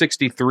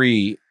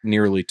 1963,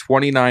 nearly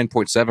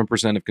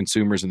 29.7% of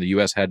consumers in the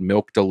U.S. had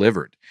milk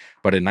delivered.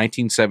 But in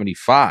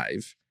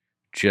 1975,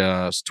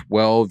 just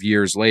 12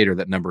 years later,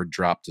 that number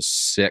dropped to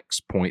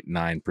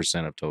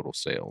 6.9% of total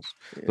sales.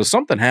 Yeah. So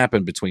something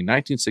happened between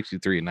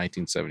 1963 and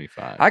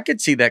 1975. I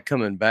could see that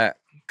coming back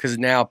because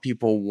now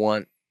people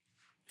want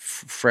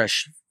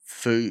fresh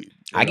food.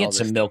 I get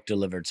some milk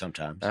delivered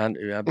sometimes. I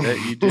bet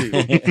you do.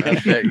 I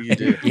bet you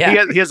do.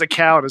 Yeah. He has a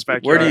cow in his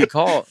backyard. Where do you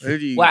call? Who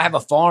do you? Well, I have a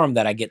farm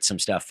that I get some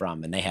stuff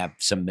from, and they have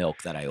some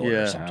milk that I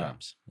order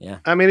sometimes. Yeah.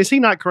 I mean, is he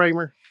not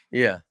Kramer?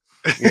 Yeah.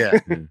 Yeah.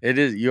 It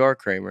is. You are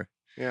Kramer.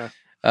 Yeah.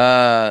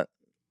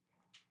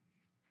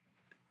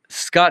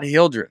 Scott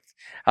Hildreth.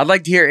 I'd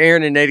like to hear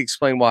Aaron and Nate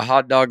explain why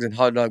hot dogs and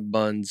hot dog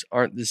buns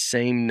aren't the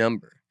same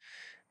number.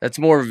 That's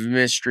more of a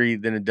mystery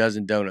than a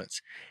dozen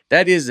donuts.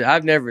 That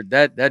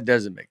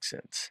doesn't make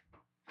sense.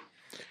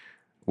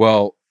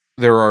 Well,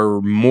 there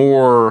are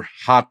more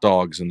hot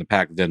dogs in the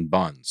pack than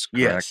buns,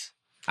 correct? Yes.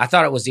 I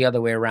thought it was the other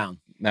way around.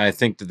 I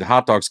think that the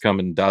hot dogs come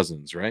in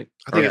dozens, right?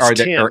 I think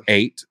it's 10. Or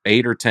 8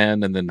 or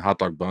 10, and then hot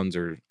dog buns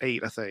are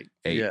 8, I think.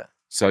 8. Yeah.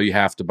 So you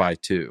have to buy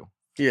 2.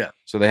 Yeah.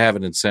 So they have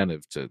an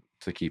incentive to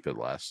keep it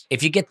less.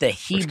 If you get the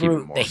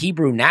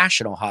Hebrew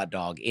National hot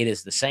dog, it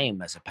is the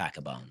same as a pack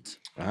of buns.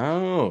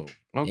 Oh,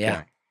 okay.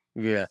 Yeah.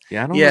 Yeah.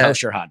 Yeah, I don't know.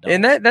 Kosher hot dog.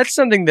 And that's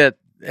something that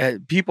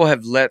people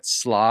have let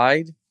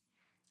slide.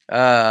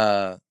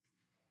 But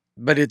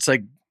it's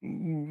like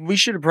we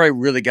should have probably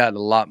really gotten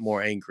a lot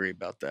more angry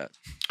about that.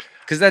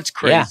 Because that's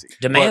crazy. Yeah,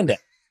 demand it.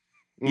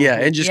 Yeah,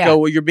 and just go,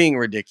 well, you're being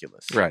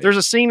ridiculous. Right. There's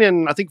a scene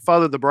in, I think,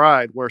 Father of the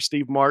Bride where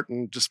Steve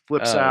Martin just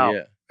flips out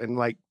and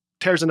like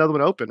tears another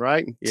one open,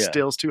 right? And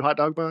steals 2 hot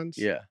dog buns.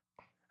 Yeah.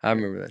 I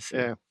remember that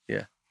scene.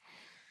 Yeah.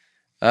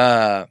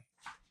 Yeah.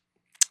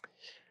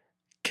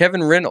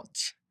 Kevin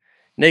Reynolds.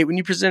 Nate, when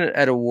you present it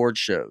at award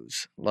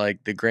shows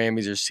like the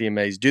Grammys or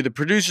CMAs, do the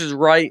producers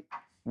write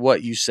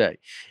what you say?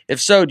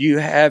 If so, do you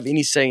have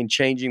any say in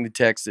changing the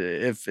text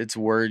if it's a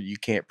word you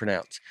can't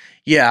pronounce?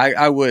 Yeah,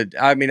 I would.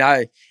 I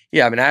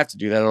have to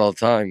do that all the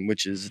time,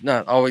 which is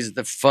not always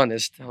the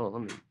funnest. Hold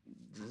on,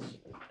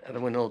 I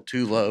went a little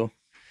too low.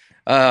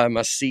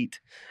 My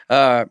seat.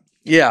 Yeah,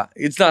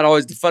 it's not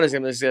always the funnest.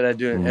 I'm just I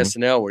do it in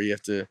SNL where you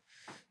have to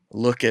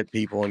look at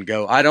people and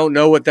go, I don't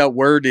know what that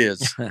word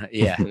is.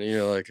 Yeah. And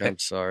you're like, I'm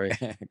sorry.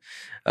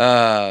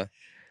 But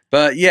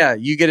yeah,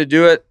 you get to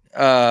do it.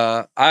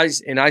 I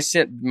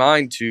sent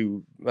mine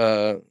to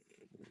the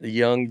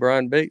young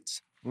Brian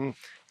Bates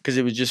because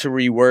it was just a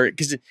reword.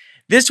 Because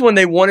this one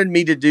they wanted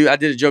me to do. I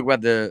did a joke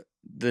about the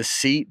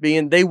seat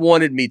being. They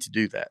wanted me to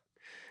do that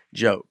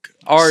joke.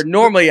 Or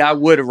normally I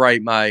would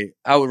write my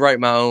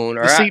own.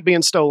 Or the seat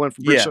being stolen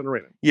from Bridgestone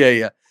Arena.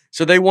 Yeah.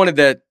 So they wanted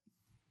that.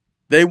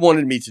 They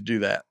wanted me to do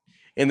that.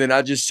 And then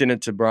I just sent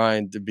it to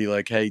Brian to be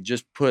like, hey,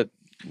 just put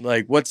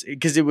like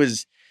because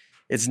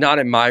it's not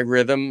in my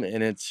rhythm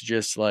and it's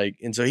just like,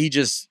 and so he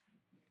just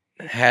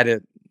had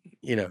it,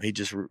 he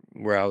just,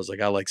 where I was like,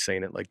 I like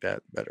saying it like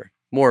that better.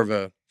 More of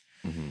a,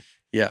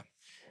 yeah.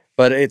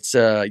 But it's,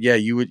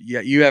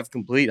 you have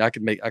complete, I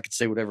could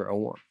say whatever I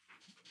want.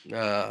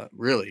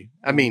 Really.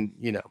 I mean,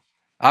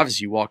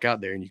 obviously you walk out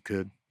there and you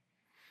could.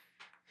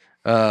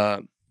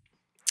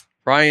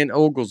 Ryan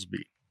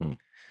Oglesby.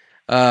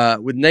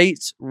 With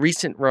Nate's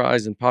recent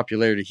rise in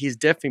popularity, he's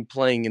definitely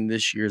playing in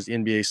this year's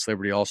NBA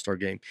Celebrity All-Star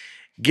Game.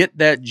 Get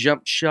that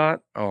jump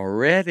shot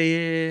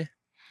already.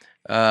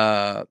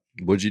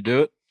 Would you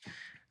do it?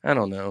 I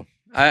don't know.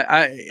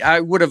 I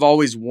would have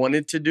always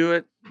wanted to do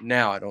it.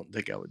 Now I don't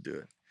think I would do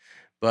it.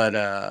 But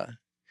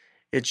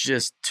it's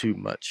just too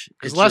much.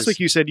 Because last week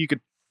you said you could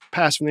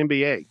pass from the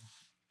NBA.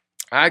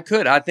 I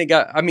could. I think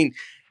I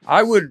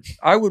would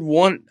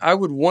want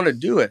to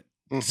do it.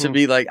 To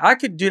be like, I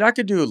could do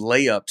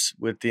layups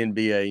with the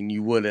NBA and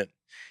you wouldn't.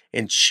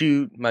 and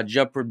shoot. My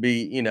jump would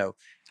be, You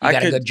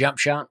got a good jump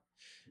shot?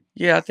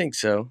 Yeah, I think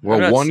so.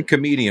 Well, one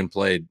comedian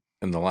played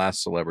in the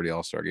last Celebrity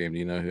All-Star game. Do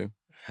you know who?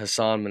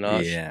 Hasan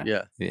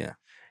Minhaj. Yeah.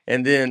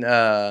 And then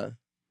I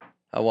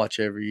watch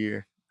every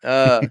year.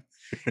 Yeah,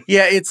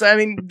 it's. I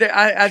mean,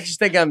 I just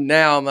think I'm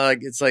like,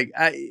 it's like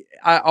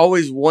I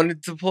always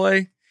wanted to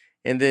play,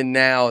 and then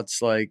now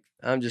it's like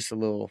I'm just a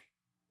little,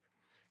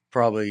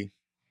 probably,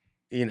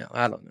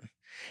 I don't know.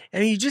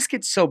 And you just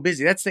get so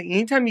busy. That's the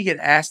anytime you get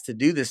asked to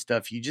do this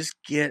stuff, you just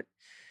get.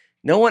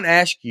 No one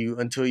asks you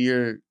until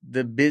you're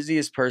the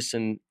busiest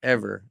person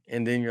ever,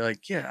 and then you're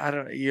like, yeah, I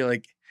don't. You're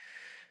like,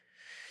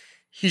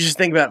 you just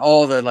think about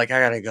all the like, I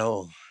gotta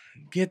go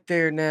get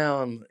there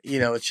now, and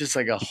it's just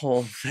like a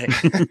whole thing.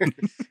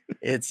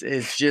 It's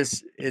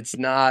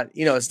not,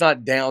 it's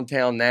not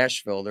downtown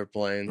Nashville they're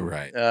playing.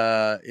 Right.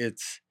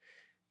 It's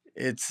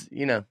it's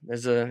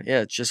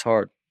just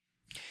hard.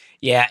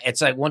 Yeah,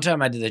 it's like one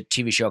time I did a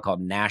TV show called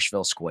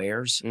Nashville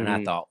Squares, and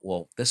I thought,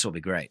 well, this will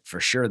be great. For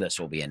sure this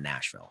will be in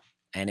Nashville.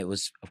 And it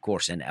was, of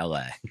course, in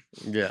LA.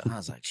 Yeah. I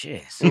was like,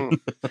 jeez. You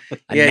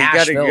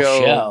gotta go.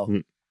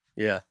 Show.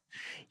 Yeah.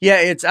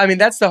 Yeah,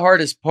 that's the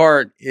hardest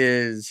part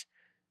is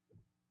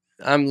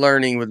I'm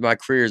learning with my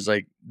career is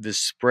like the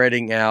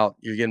spreading out.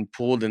 You're getting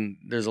pulled and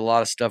there's a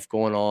lot of stuff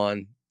going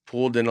on,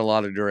 pulled in a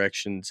lot of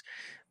directions.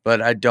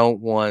 But I don't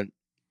want,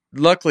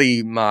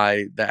 luckily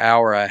the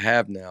hour I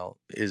have now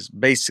is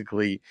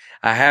basically,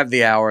 I have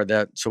the hour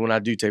so when I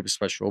do tape a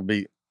special,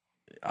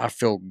 I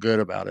feel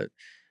good about it.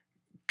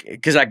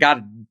 Because I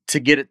got to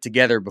get it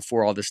together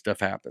before all this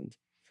stuff happened.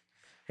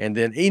 And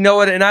then, you know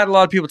what? And I had a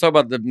lot of people talk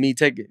about do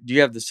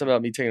you have something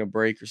about me taking a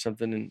break or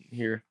something in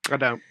here? I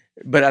don't.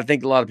 But I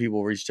think a lot of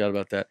people reached out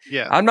about that.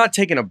 Yeah. I'm not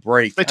taking a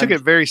break. They took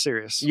it very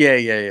serious.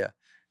 Yeah.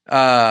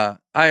 I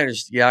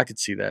understand. Yeah, I could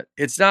see that.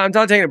 I'm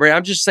not taking a break.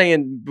 I'm just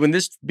saying when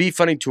this Be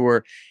Funny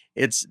tour,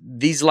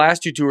 these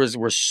last two tours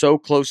were so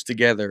close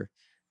together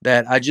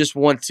that I just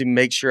want to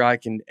make sure I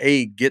can,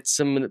 get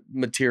some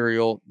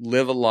material,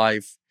 live a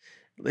life.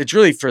 It's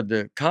really for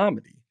the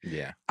comedy.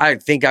 Yeah. I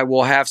think I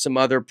will have some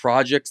other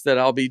projects that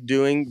I'll be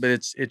doing, but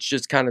it's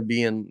just kind of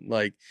being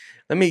like,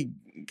 let me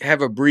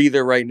have a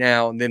breather right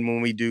now. And then when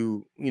we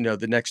do,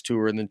 the next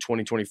tour and then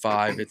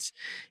 2025, it's,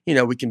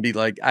 we can be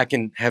like, I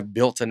can have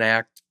built an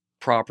act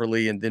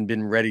properly and then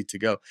been ready to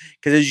go.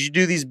 Because as you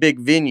do these big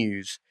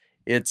venues,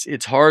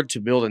 it's hard to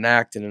build an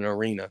act in an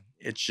arena.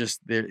 It's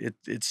just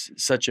it's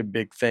such a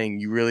big thing.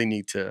 You really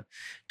need to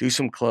do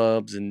some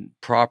clubs and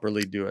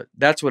properly do it.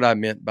 That's what I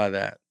meant by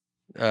that.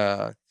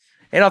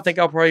 And I think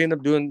I'll probably end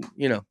up doing,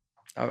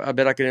 I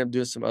bet I could end up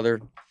doing some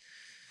other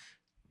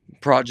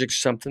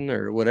projects, something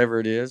or whatever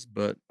it is.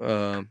 But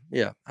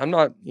yeah, I'm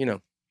not,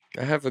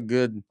 I have a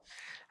good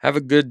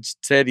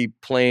steady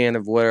plan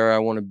of where I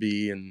want to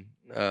be. And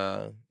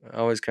I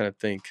always kind of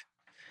I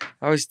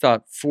always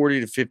thought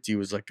 40 to 50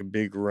 was like a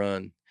big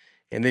run.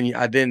 And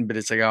then, but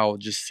it's like, I'll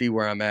just see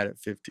where I'm at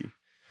 50.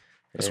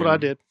 That's what I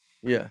did.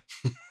 Yeah.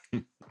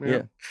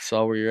 Yeah.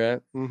 Saw where you're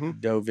at. Mm-hmm.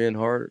 Dove in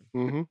harder.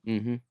 Mm-hmm.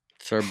 Mm-hmm.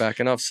 Started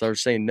backing off. Started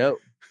saying no.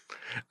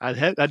 I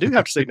do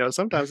have to say no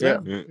sometimes.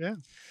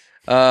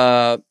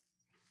 Yeah.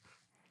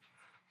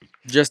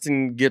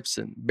 Justin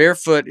Gibson.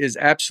 Barefoot is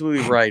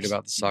absolutely right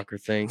about the soccer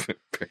thing.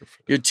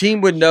 Your team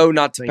would know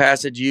not to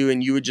pass at you,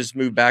 and you would just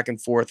move back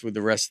and forth with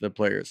the rest of the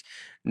players.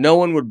 No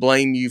one would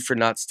blame you for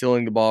not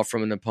stealing the ball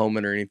from an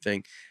opponent or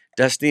anything.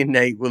 Dusty and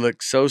Nate will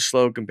look so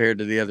slow compared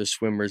to the other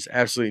swimmers.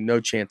 Absolutely no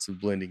chance of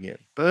blending in.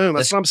 Boom.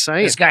 That's what I'm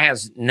saying. This guy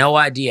has no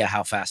idea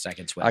how fast I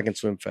can swim. I can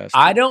swim fast.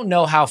 I don't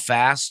know how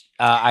fast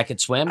I could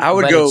swim. I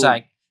would go. It's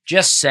like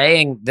just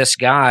saying this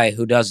guy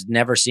who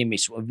never seen me.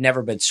 We've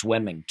never been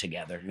swimming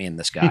together. Me and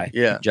this guy.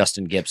 Yeah.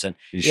 Justin Gibson.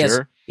 You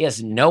sure? He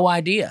has no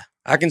idea.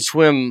 I can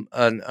swim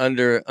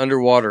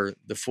underwater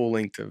the full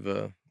length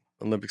of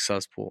Olympic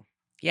size pool.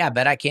 Yeah, I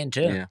bet I can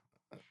too. Yeah.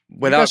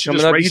 Without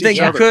coming up, you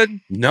think you could?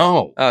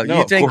 No. Oh, no,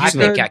 you think I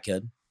think I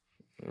could.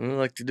 I'd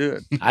like to do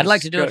it. I'd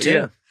like to do it too.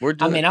 Yeah, we're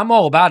doing it. I'm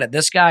all about it.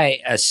 This guy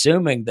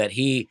assuming that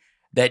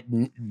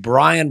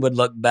Brian would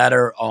look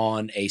better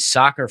on a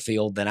soccer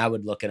field than I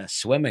would look in a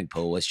swimming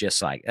pool. It's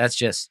just like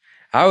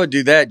I would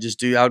do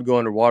that. I would go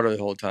underwater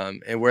the whole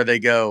time, and where they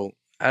go,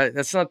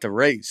 that's not the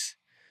race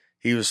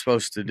he was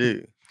supposed to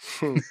do.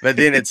 But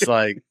then it's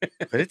like,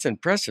 but it's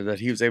impressive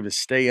that he was able to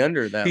stay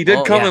under that. He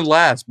did come in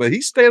last, but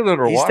he stayed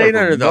underwater. He stayed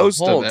under the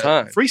whole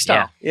time.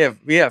 Freestyle. Yeah.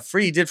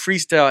 He did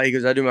freestyle. He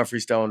goes, I do my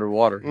freestyle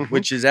underwater,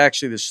 which is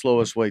actually the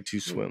slowest way to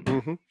swim.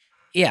 Mm-hmm.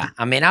 Yeah,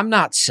 I mean, I'm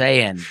not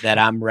saying that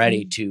I'm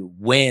ready to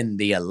win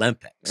the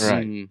Olympics,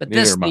 right? But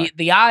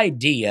the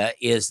idea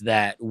is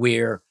that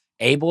we're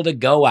able to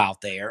go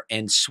out there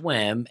and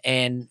swim,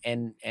 and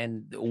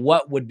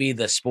what would be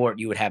the sport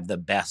you would have the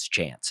best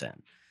chance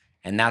in?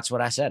 And that's what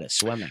I said is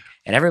swimming.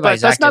 And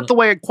everybody's that's not the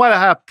way quite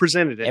how I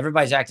presented it.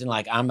 Everybody's acting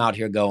like I'm out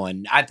here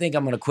going, I think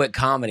I'm going to quit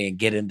comedy and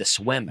get into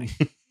swimming.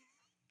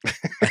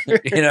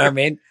 You know what I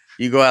mean?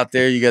 You go out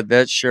there, you got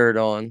that shirt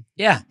on.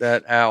 Yeah.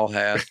 That owl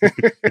hat.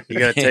 You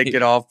got to take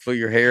it off, put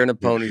your hair in a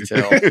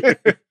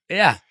ponytail.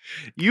 Yeah.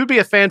 You'd be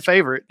a fan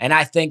favorite. And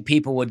I think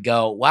people would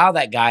go, wow,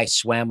 that guy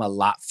swam a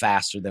lot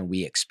faster than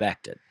we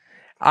expected.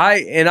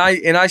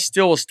 I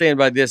still will stand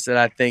by this, that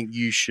I think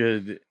you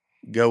should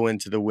go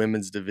into the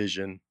women's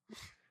division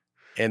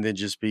and then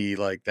just be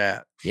like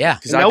that. Yeah.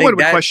 Because no one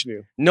would question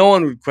you. No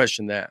one would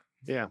question that.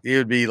 Yeah. It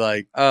would be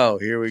like, oh,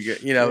 here we go.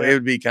 It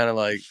would be kind of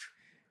like,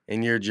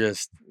 and you're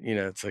just,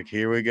 it's like,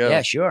 here we go.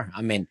 Yeah, sure.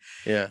 I mean,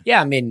 yeah.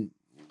 I mean,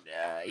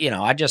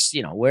 I just,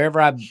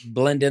 wherever I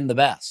blend in the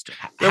best.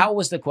 How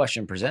was the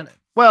question presented?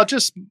 Well,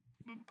 just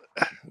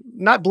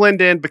not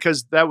blend in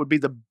because that would be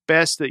the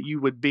best that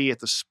you would be at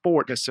the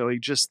sport necessarily,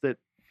 just that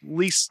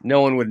least no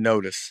one would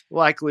notice.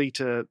 Likely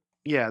to,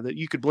 that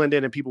you could blend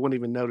in and people wouldn't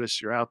even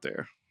notice you're out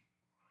there.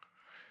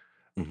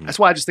 Mm-hmm. That's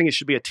why I just think it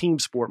should be a team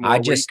sport more. I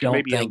just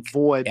don't think.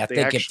 I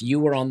think if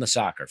you were on the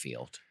soccer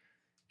field,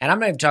 and I'm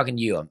not even talking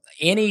to you,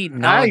 any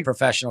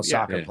non-professional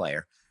soccer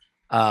player,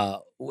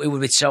 it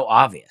would be so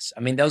obvious. I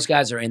mean, those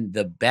guys are in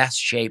the best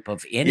shape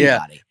of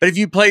anybody. Yeah, but if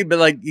you play, but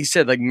like you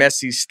said, like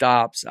Messi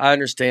stops, I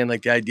understand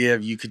like the idea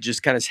of you could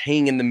just kind of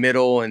hang in the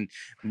middle and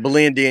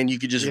blend in. You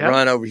could just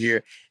run over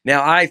here.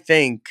 Now, I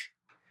think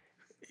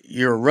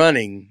you're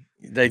running.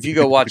 If you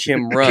go watch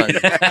him run,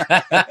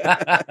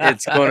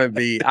 it's going to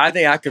be, I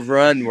think I could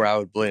run where I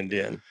would blend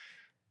in.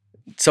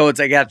 So it's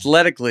like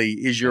athletically,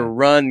 is your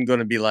run going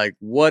to be like,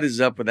 what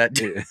is up with that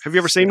dude? Have you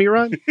ever seen me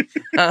run?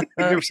 Have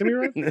you ever seen me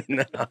run?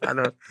 No, I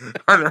don't.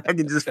 I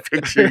can just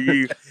picture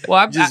you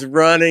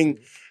running.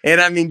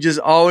 And I mean, just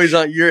always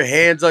on your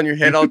hands on your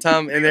head all the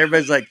time. And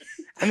everybody's like,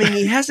 I mean,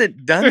 he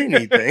hasn't done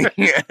anything.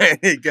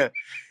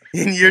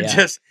 And you're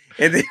just,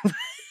 and then.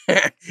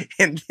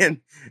 And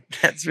then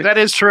that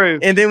is true.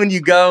 And then when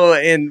you go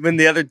and when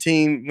the other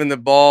team, when the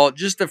ball,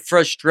 just the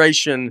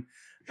frustration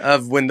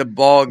of when the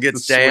ball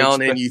gets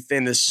down and you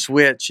thin the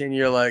switch and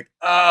you're like,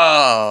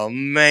 oh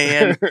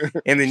man.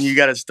 And then you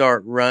got to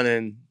start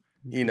running,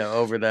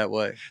 over that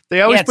way.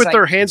 They always put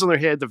their hands on their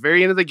head at the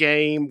very end of the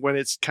game when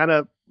it's kind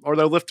of, or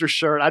they'll lift their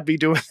shirt. I'd be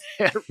doing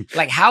that.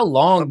 Like, how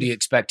long do you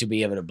expect to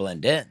be able to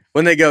blend in?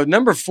 When they go,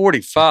 number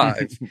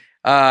 45,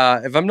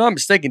 if I'm not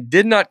mistaken,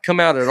 did not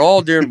come out at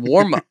all during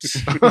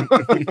warm-ups.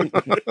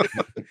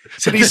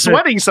 So he's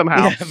sweating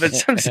somehow. Yeah, but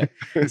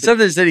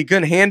something said he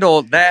couldn't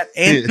handle that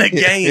and the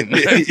game.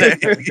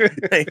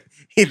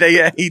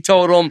 He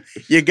told them,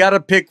 you got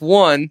to pick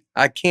one.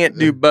 I can't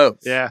do both.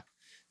 Yeah.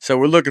 So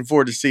we're looking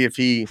forward to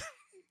see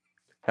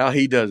how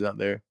he does out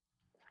there.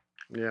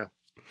 Yeah.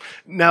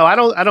 No, I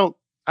don't.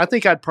 I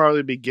think I'd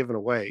probably be given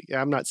away.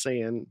 I'm not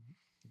saying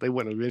they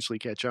wouldn't eventually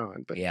catch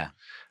on, but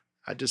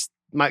I just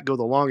might go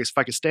the longest if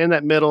I could stand in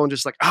that middle and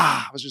just like,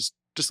 I was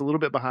just a little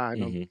bit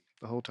behind on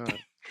the whole time.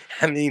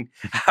 I mean,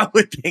 I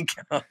would think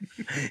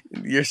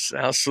you're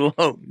how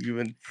slow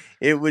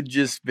it would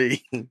just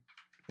be.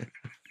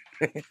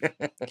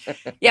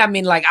 Yeah, I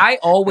mean, like I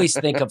always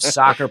think of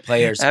soccer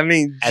players. I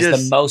mean, as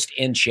the most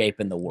in shape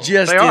in the world.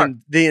 Just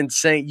the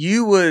insane.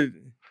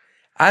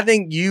 I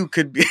think you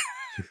could be.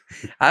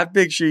 I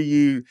picture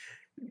you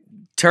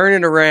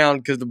turning around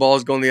because the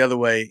ball's going the other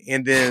way,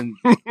 and then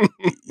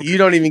you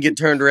don't even get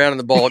turned around, and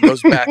the ball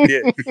goes back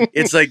in.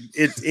 It's like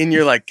and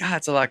you're like, God,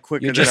 it's a lot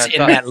quicker. You're just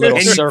than I thought. That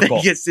little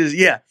circle.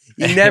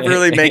 You never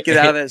really make it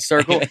out of that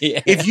circle.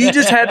 If you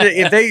just had to,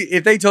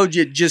 if they told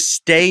you just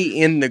stay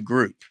in the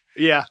group,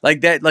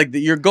 like that, like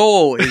your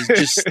goal is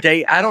just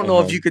stay. I don't know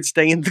if you could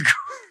stay in the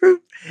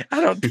group.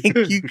 I don't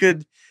think you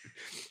could.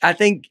 I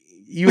think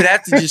you would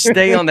have to just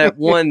stay on that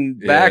one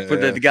back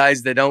with the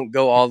guys that don't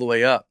go all the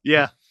way up.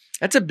 Yeah.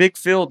 That's a big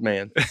field,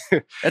 man.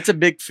 That's a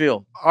big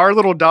field. Our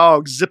little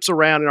dog zips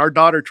around and our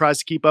daughter tries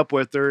to keep up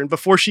with her. And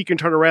before she can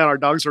turn around, our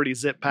dog's already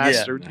zipped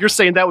past her. You're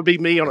saying that would be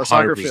me on a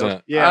soccer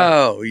field. Yeah.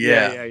 Oh,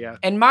 yeah. Yeah.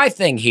 And my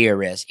thing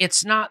here is,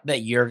 it's not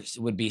that you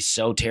would be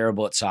so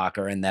terrible at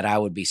soccer and that I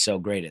would be so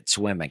great at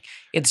swimming.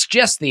 It's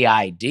just the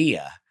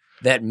idea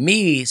that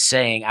me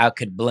saying I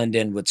could blend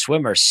in with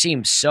swimmers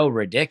seems so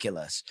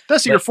ridiculous.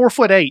 That's you're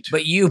 4'8".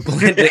 But you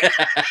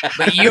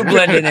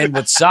blending in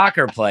with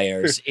soccer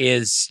players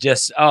is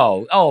just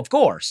of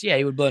course. Yeah,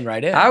 you would blend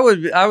right in. I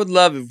would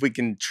love if we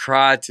can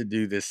try to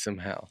do this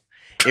somehow.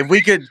 If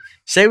we could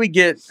say we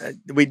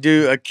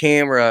do a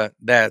camera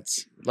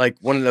that's like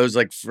one of those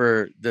like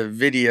for the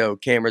video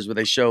cameras where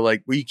they show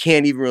like where you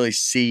can't even really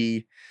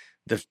see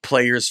the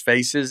players'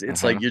 faces.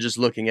 It's like you're just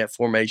looking at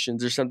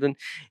formations or something.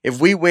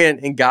 If we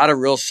went and got a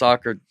real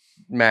soccer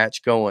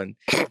match going,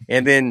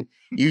 and then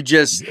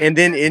just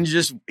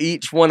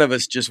each one of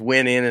us just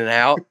went in and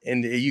out,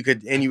 and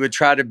you would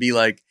try to be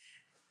like,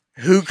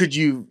 who could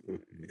you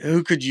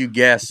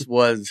guess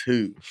was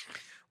who?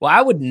 Well,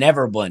 I would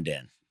never blend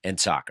in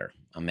soccer.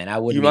 I mean, I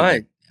wouldn't. You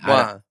might.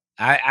 Why?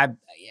 I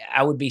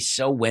would be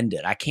so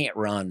winded. I can't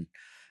run.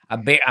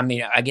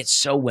 I get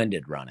so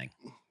winded running.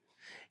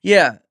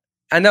 Yeah.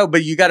 I know,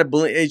 but you got to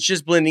blend. It's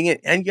just blending in,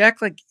 and you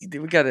act like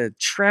we got a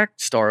track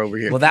star over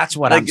here. Well, that's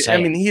what I'm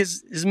saying. I mean,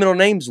 his middle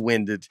name's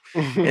Winded,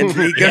 and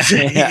he goes,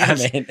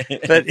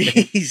 but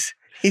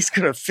he's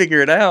gonna figure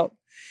it out.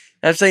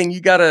 I'm saying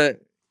you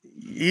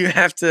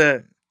have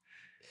to,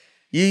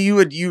 you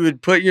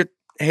would put your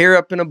hair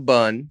up in a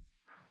bun,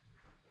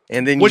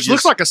 and then which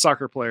looks like a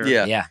soccer player.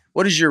 Yeah.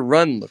 What does your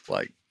run look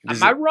like?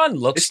 My run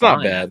looks fine,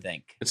 not bad. I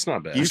think it's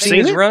not bad. You've seen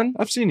his run?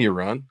 I've seen you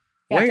run.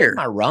 Yeah, Where? I think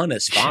my run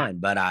is fine,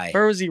 but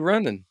where was he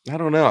running? I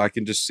don't know. I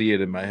can just see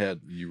it in my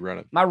head. You run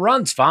it. My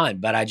run's fine,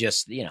 but I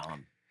just you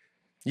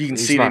can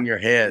see it in your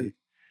head.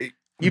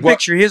 You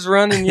picture his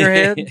run in your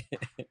head?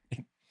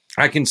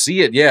 I can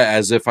see it,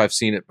 as if I've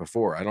seen it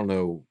before. I don't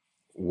know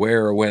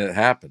where or when it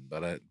happened,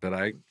 but I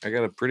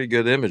got a pretty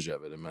good image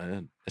of it in my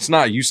head. It's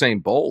not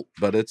Usain Bolt,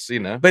 but it's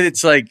But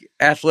it's like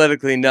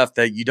athletically enough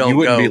that you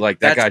wouldn't be like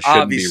that guy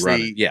shouldn't be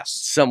running. Yes,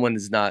 someone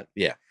is not.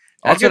 Yeah,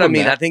 that's what I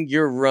mean. I think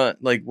your run,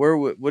 like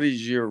what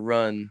is your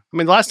run? I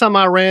mean, the last time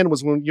I ran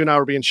was when you and I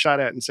were being shot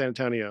at in San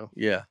Antonio.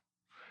 Yeah.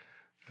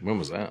 When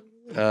was that?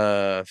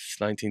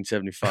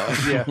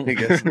 1975. Yeah, I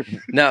guess.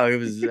 No, it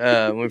was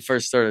when we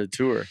first started a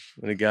tour.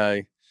 When a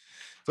guy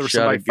there was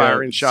somebody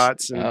firing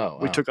shots,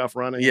 and we took off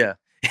running. Yeah,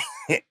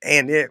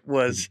 and it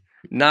was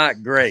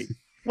not great.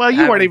 Well,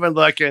 you weren't even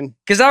looking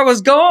because I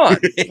was gone.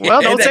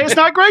 Well, don't say it's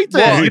not great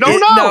then. Well, you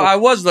don't know. No, I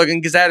was looking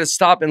because I had to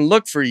stop and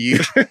look for you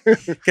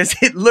because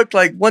it looked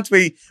like once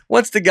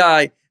the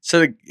guy.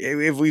 So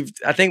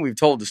I think we've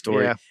told the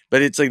story,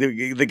 but it's like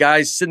the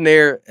guy's sitting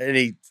there and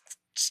he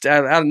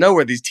out of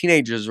nowhere these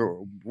teenagers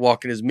were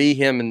walking. It's me,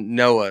 him, and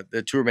Noah,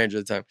 the tour manager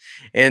at the time,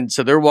 and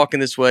so they're walking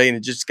this way and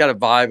it just got a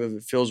vibe of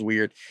it feels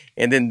weird,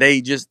 and then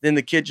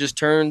the kid just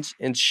turns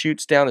and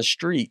shoots down a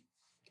street.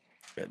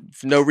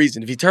 For no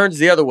reason. If he turns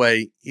the other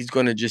way, he's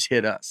going to just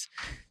hit us.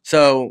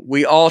 So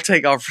we all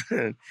take off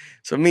running.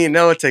 So me and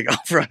Noah take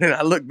off running.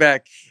 I look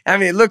back. I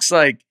mean, it looks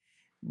like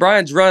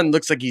Brian's run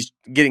looks like he's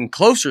getting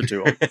closer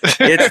to him.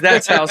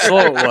 That's how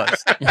slow it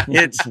was.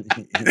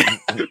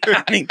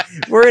 I mean,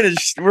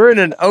 we're in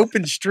an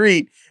open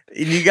street.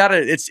 And you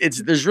gotta. There's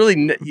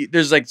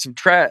like some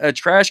a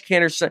trash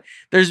can or something.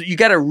 You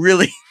gotta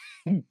really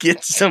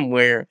get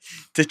somewhere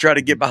to try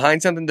to get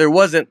behind something. There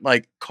wasn't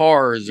like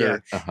cars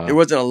or there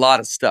wasn't a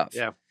lot of stuff.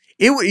 Yeah.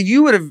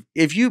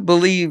 If you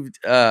believed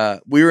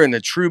we were in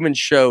the Truman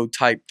Show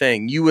type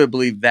thing, you would have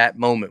believed that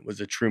moment was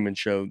a Truman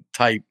Show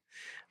type.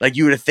 Like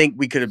you would have think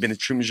we could have been a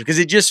Truman Show because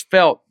it just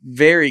felt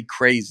very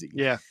crazy.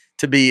 Yeah.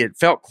 It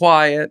felt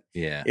quiet.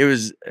 Yeah. It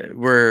was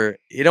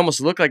it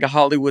almost looked like a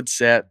Hollywood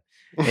set.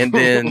 And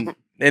then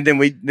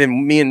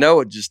me and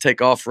Noah just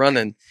take off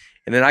running.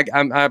 And then I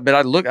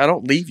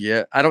don't leave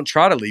you. I don't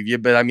try to leave you,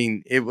 but I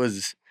mean, it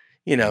was,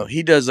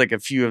 he does like a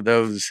few of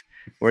those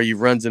where he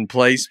runs in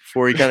place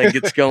before he kind of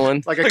gets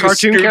going. Like a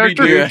cartoon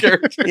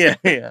character? Yeah.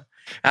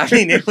 I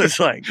mean, it was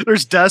like.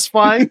 There's dust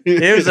flying?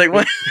 It was like,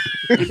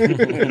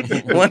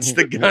 once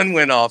the gun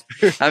went off,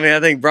 I mean, I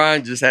think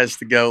Brian just has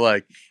to go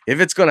like, if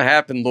it's going to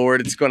happen,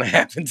 Lord, it's going to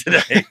happen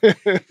today.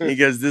 He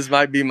goes, this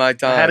might be my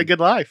time. I had a good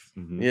life.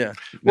 Mm-hmm. Yeah.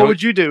 What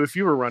would you do if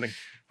you were running?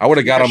 I would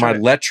have got on my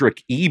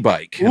electric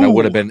e-bike and I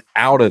would have been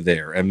out of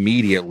there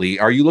immediately.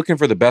 Are you looking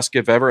for the best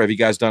gift ever? Have you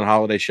guys done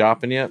holiday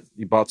shopping yet?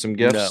 You bought some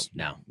gifts?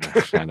 No.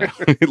 I know.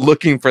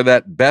 Looking for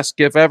that best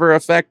gift ever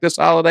effect this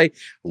holiday?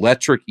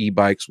 Electric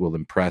e-bikes will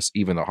impress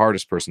even the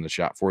hardest person to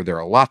shop for. There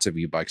are lots of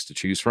e-bikes to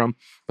choose from,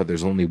 but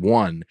there's only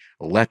one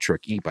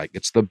electric e-bike.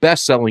 It's the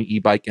best-selling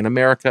e-bike in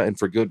America, and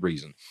for good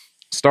reason.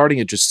 Starting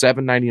at just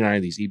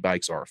 $7.99, these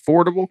e-bikes are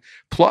affordable.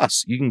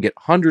 Plus, you can get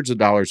hundreds of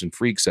dollars in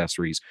free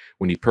accessories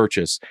when you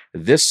purchase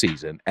this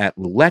season at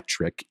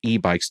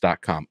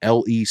lectricebikes.com.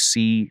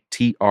 Lectric,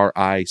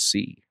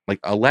 like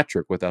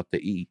electric without the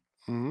E.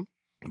 Mm-hmm.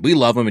 We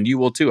love them, and you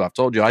will too. I've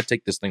told you, I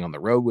take this thing on the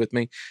road with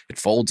me. It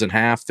folds in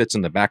half, fits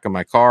in the back of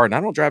my car, and I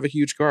don't drive a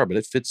huge car, but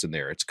it fits in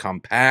there. It's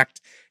compact.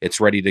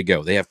 It's ready to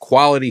go. They have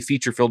quality,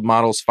 feature-filled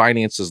models,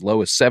 financed as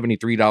low as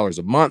 $73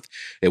 a month.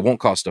 It won't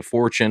cost a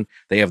fortune.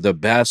 They have the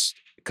best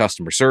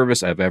customer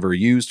service I've ever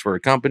used for a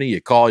company. You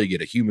call, you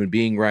get a human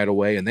being right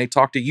away, and they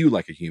talk to you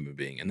like a human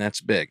being, and that's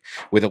big.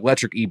 With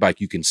electric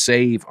e-bike, you can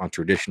save on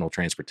traditional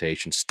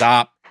transportation.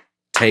 Stop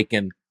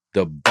taking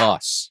the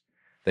bus.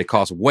 They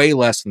cost way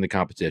less than the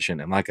competition,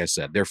 and like I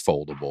said, they're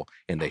foldable,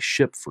 and they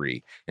ship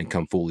free and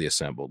come fully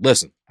assembled.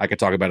 Listen, I could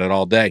talk about it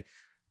all day.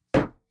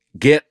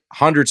 Get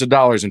hundreds of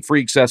dollars in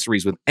free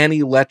accessories with any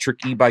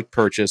electric e-bike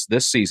purchase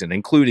this season,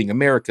 including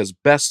America's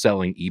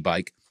best-selling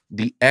e-bike,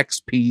 the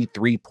XP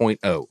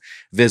 3.0.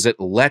 Visit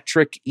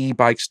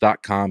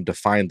lectricebikes.com to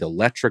find the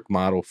electric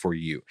model for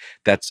you.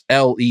 That's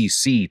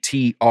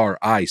LECTRIC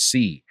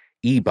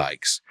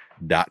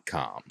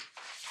ebikes.com.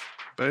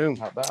 Boom.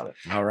 How about it?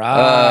 All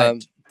right.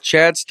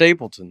 Chad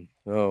Stapleton.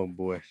 Oh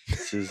boy,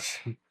 this is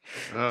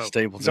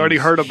Stapleton. He's already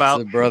heard about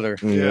the brother.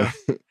 Yeah.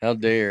 How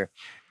dare.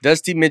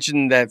 Dusty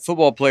mentioned that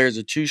football players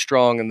are too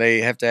strong and they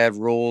have to have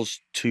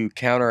rules to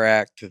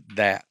counteract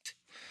that.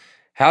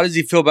 How does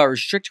he feel about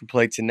restriction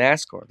plates in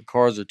NASCAR? The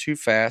cars are too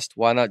fast.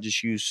 Why not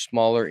just use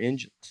smaller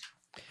engines?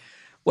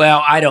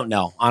 Well, I don't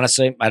know.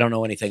 Honestly, I don't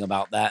know anything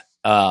about that.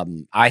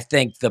 I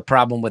think the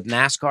problem with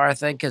NASCAR, I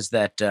think, is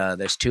that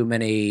there's too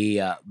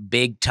many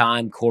big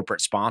time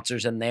corporate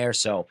sponsors in there.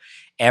 So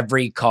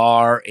every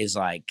car is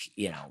like,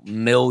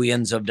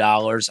 millions of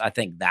dollars. I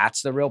think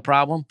that's the real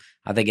problem.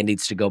 I think it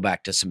needs to go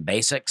back to some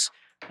basics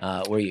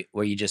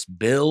where you just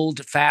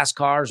build fast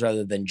cars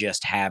rather than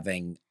just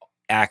having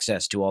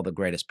access to all the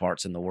greatest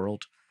parts in the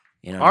world.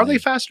 Are they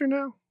faster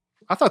now?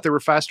 I thought they were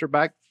faster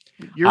back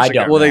years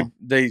ago. Well,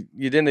 they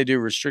do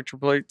restrictor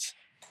plates.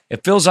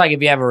 It feels like if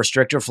you have a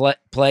restrictor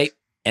plate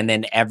and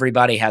then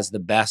everybody has the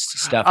best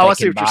stuff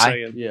they can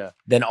buy,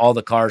 then all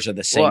the cars are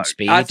the same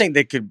speed. I think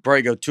they could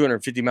probably go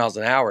 250 miles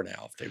an hour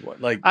now if they want.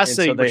 Like I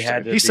see.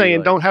 So he's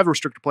saying don't have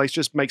restrictor plates,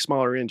 just make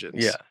smaller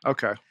engines. Yeah.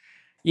 Okay.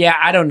 Yeah,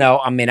 I don't know.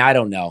 I mean, I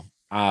don't know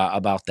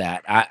about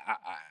that.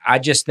 I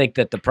just think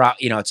that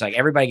it's like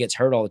everybody gets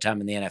hurt all the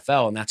time in the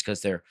NFL, and that's because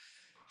they're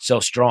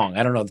so strong.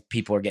 I don't know if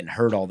people are getting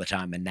hurt all the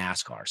time in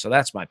NASCAR. So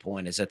that's my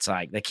point. Is it's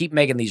like they keep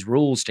making these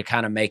rules to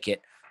kind of make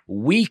it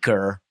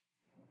weaker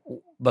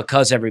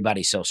because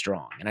everybody's so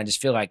strong. And I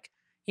just feel like,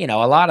 a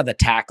lot of the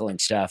tackling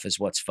stuff is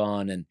what's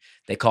fun. And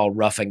they call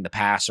roughing the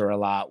passer a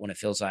lot when it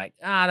feels like,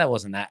 that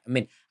wasn't that. I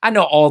mean, I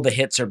know all the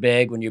hits are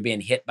big when you're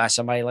being hit by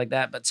somebody like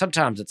that, but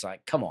sometimes it's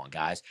like, come on,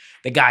 guys.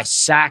 The guy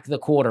sacked the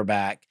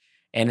quarterback,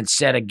 and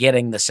instead of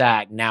getting the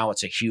sack, now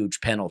it's a huge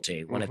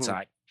penalty when it's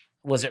like,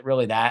 was it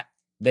really that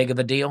big of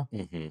a deal?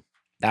 Mm-hmm.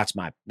 That's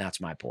my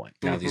point.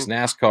 Now, these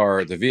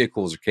NASCAR, the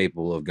vehicles are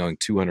capable of going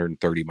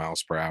 230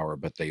 miles per hour,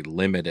 but they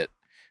limit it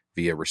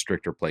via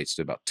restrictor plates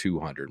to about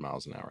 200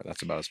 miles an hour.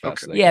 That's about as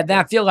fast as they can.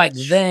 I feel like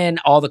then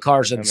all the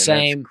cars are the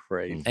same,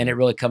 crazy. And it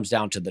really comes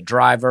down to the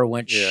driver,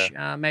 which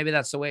maybe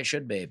that's the way it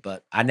should be.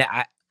 But I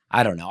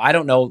don't know. I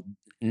don't know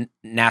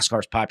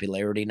NASCAR's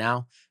popularity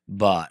now,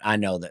 but I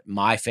know that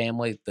my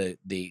family, the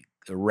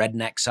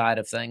redneck side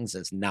of things,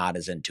 is not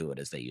as into it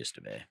as they used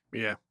to be.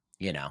 Yeah.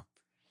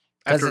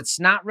 Because it's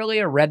not really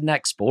a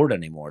redneck sport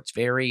anymore. It's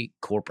very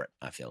corporate,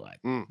 I feel like.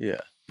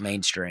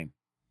 Mainstream.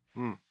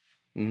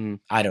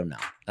 I don't know.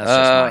 That's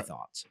just my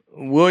thoughts.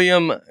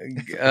 William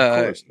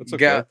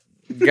Gallino.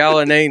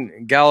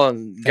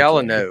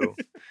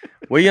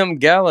 William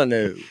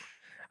Gallino.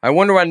 I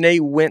wonder why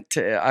Nate went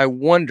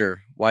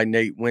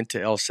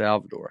to El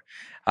Salvador.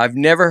 I've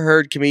never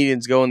heard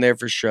comedians going there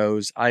for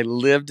shows. I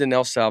lived in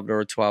El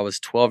Salvador until I was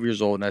 12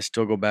 years old, and I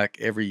still go back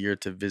every year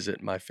to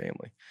visit my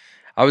family.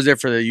 I was there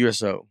for the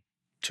USO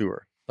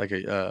tour, for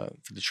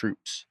the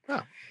troops.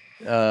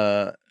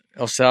 El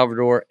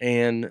Salvador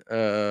and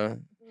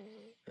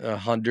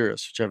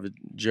Honduras, which I have a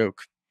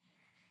joke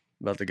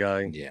about the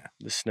guy. Yeah.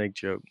 The snake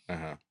joke.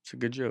 It's a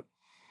good joke.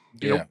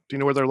 Do you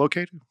know where they're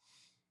located?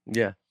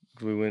 Yeah.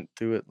 We went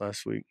through it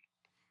last week.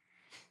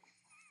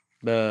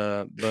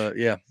 But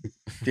yeah.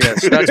 Yeah,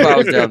 so that's why I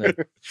was down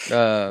there.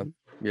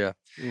 Yeah.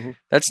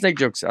 That snake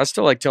joke, I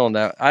still like telling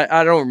that.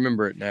 I don't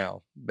remember it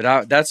now,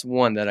 but that's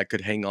one that I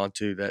could hang on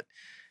to that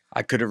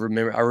I could have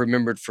remembered. I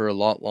remembered for a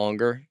lot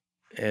longer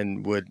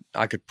and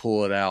I could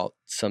pull it out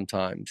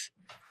sometimes.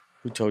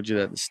 Who told you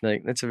that? The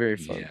snake? That's a very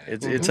fun. Yeah.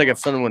 It's like a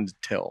fun one to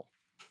tell.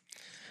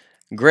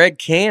 Greg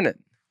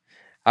Cannon.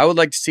 I would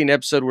like to see an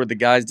episode where the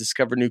guys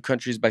discover new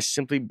countries by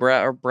simply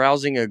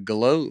browsing a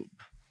globe.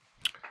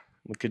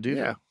 We could do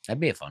that. That'd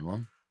be a fun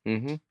one.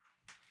 Mm-hmm.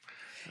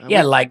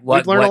 Yeah, like what?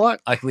 We've learned a lot.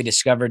 Like we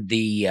discovered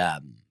the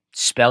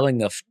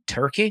spelling of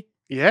Turkey.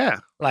 Yeah,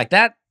 like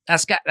that.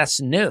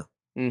 That's new.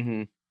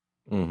 Mm-hmm.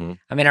 Mm-hmm.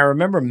 I mean, I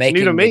remember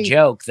making the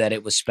joke that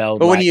it was spelled.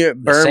 But like when you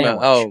Burma,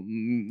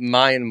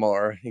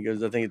 Myanmar, he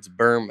goes, I think it's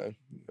Burma.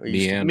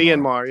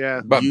 Myanmar, yeah.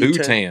 About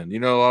Bhutan. You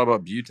know a lot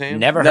about Bhutan?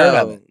 Never heard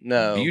of it.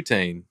 No,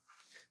 Bhutan.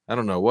 I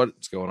don't know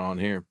what's going on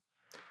here.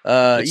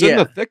 It's in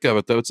the thick of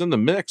it, though. It's in the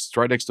mix. It's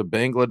right next to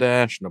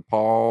Bangladesh,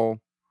 Nepal.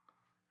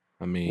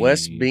 I mean,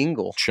 West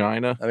Bengal,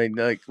 China. I mean,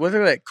 like what's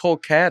that?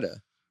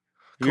 Kolkata.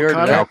 You heard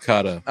of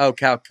Calcutta? Oh,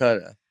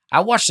 Calcutta. I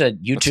watched a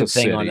YouTube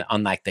thing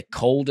on like the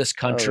coldest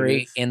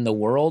country in the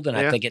world, and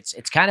I think it's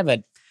kind of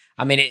a.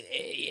 I mean,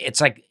 it's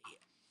like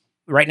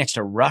right next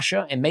to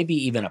Russia, and maybe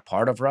even a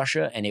part of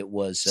Russia, and it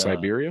was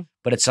Siberia.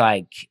 But it's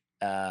like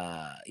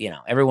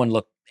everyone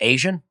looked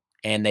Asian,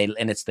 and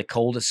it's the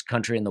coldest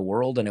country in the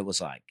world, and it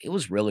was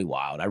really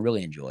wild. I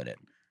really enjoyed it.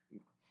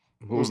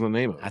 What was the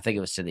name of it? I think it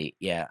was I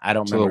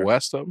don't remember. To the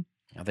west of them?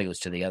 I think it was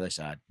to the other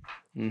side.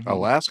 Mm-hmm.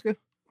 Alaska?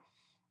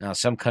 No,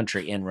 some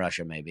country in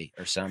Russia, maybe,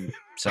 or some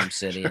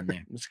city in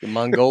there.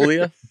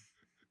 Mongolia.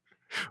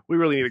 We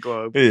really need a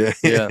globe. Yeah.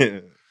 Yeah,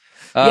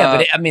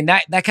 but I mean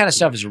that kind of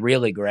stuff is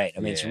really great.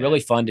 I mean, it's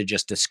really fun to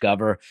just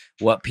discover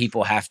what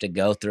people have to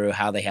go through,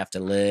 how they have to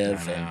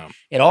live, and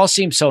it all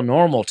seems so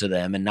normal to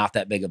them and not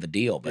that big of a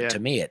deal. But to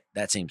me,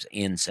 that seems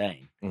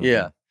insane.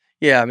 Mm-hmm.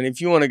 Yeah. I mean,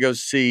 if you want to go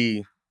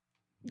see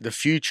the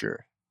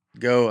future,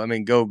 go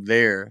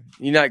there.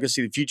 You're not going to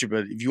see the future,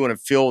 but if you want to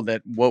feel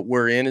that what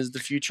we're in is the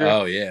future,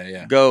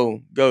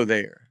 go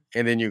there,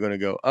 and then you're going to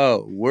go,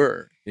 oh,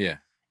 we're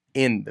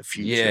in the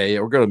future. Yeah.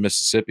 We're going to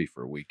Mississippi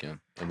for a weekend,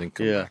 and then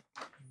come back.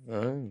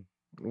 Oh.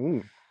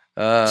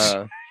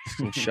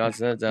 Some shots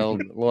that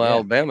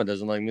Alabama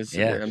doesn't like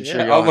Mississippi. Yeah. I'm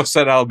sure I almost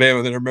said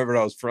Alabama, then remembered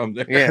I was from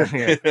there. Yeah.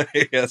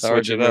 It's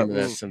hard to remember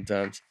that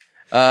sometimes.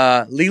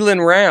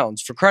 Leland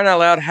Rounds, for crying out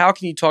loud, how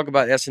can you talk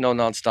about SNL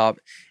nonstop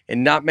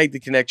and not make the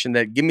connection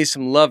that Give Me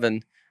Some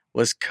Lovin'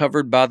 was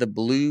covered by the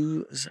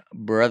Blues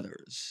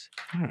Brothers?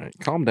 All right,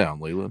 calm down,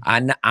 Leland.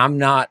 I'm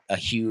not a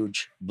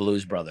huge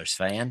Blues Brothers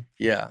fan.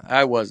 Yeah,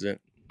 I wasn't.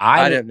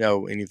 I didn't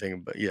know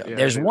anything, but yeah.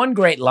 There's one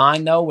great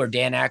line, though, where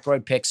Dan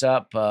Aykroyd picks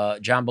up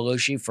John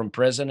Belushi from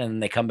prison,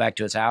 and they come back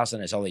to his house, and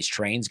there's all these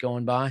trains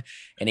going by.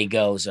 And he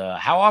goes,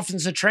 how often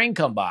does a train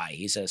come by?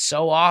 He says,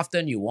 so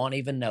often you won't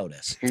even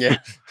notice. Yeah.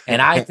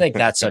 And I think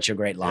that's such a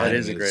great line. That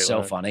is a great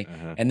so line. funny.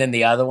 Uh-huh. And then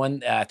the other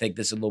one, I think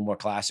this is a little more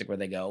classic, where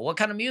they go, what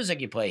kind of music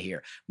you play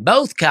here?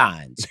 Both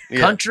kinds,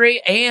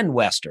 country and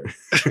Western.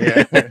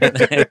 Yeah.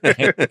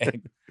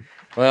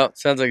 Well,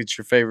 sounds like it's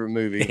your favorite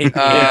movie.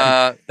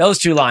 Those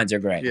two lines are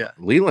great. Yeah.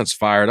 Leland's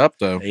fired up,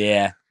 though.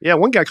 Yeah. Yeah,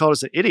 one guy called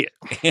us an idiot.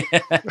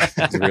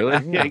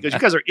 Really? Yeah, he goes, you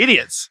guys are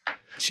idiots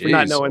for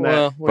not knowing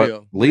that.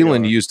 But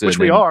Leland used it Which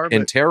we are, but-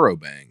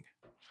 interrobang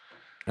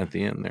at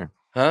the end there.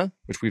 Huh?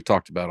 Which we've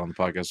talked about on the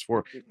podcast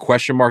before.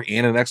 Question mark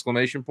and an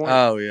exclamation point.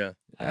 Oh, yeah.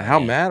 How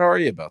mad are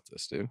you about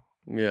this, dude?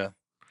 Yeah.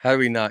 How do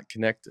we not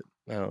connect it?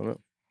 I don't know.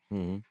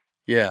 Mm-hmm.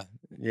 Yeah.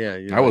 Yeah.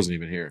 I wasn't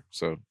even here,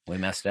 so. We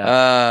messed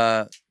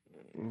up.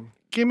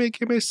 Give me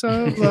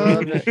some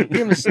love.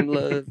 Give me some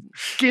love.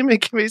 give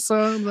me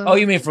some love. Oh,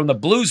 you mean from the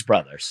Blues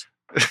Brothers?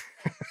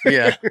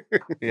 Yeah.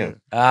 Yeah.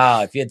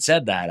 Oh, if you had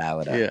said that, I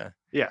would have.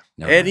 Yeah.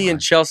 No, Eddie never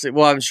and Chelsea.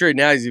 Well, I'm sure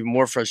now he's even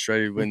more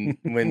frustrated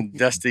when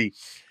Dusty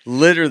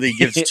literally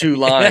gives two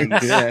lines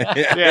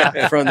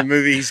Yeah. from the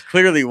movie. He's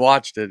clearly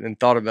watched it and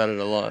thought about it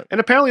a lot. And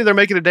apparently they're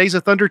making a Days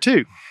of Thunder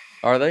too.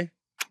 Are they?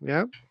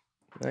 Yeah.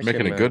 That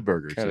Making came a good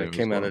burger, Kind too. of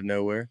came out of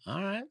nowhere.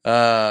 All right.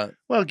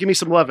 Well, Give Me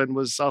Some Lovin'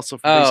 was also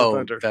from Days of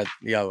Thunder. I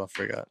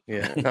forgot.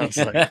 Yeah. I was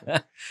like,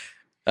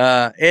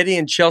 Eddie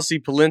and Chelsea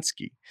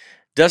Polinsky.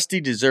 Dusty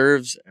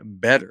deserves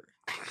better.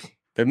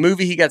 The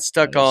movie he got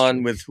stuck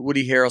on with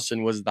Woody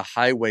Harrelson was The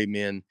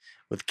Highwaymen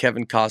with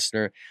Kevin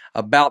Costner,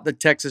 about the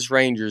Texas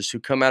Rangers who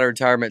come out of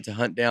retirement to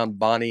hunt down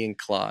Bonnie and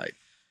Clyde.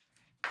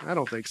 I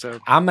don't think so.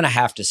 I'm going to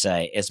have to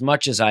say, as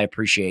much as I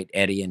appreciate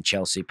Eddie and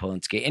Chelsea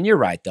Polinsky, and you're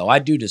right, though, I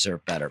do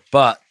deserve better,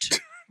 but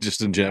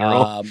just in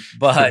general.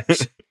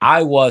 But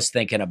I was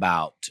thinking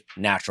about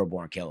Natural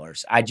Born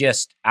Killers. I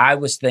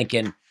was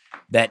thinking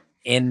that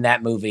in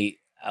that movie,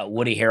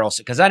 Woody Harrelson,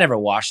 because I never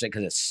watched it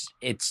because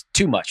it's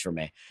too much for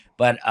me.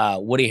 But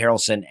Woody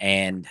Harrelson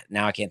and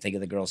now I can't think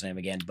of the girl's name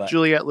again, but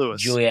Juliette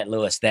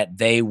Lewis, that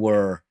they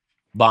were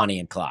Bonnie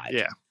and Clyde.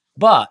 Yeah.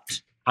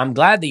 But I'm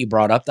glad that you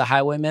brought up The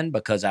Highwaymen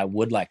because I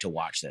would like to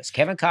watch this.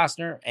 Kevin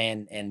Costner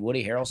and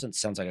Woody Harrelson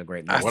sounds like a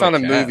great movie. I found a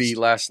movie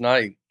last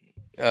night.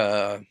 We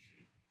know,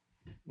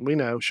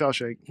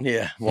 Shawshank.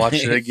 Yeah,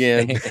 watched it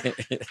again.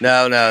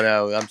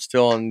 No. I'm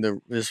still on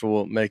this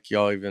will make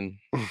y'all even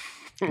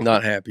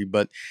not happy,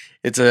 but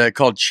it's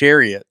called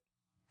Chariot,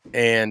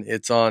 and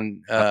it's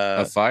on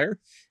a fire.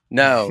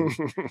 No,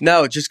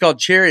 it's just called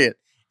Chariot,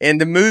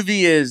 and the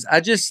movie is I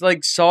just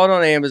saw it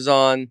on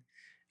Amazon.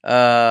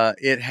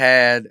 It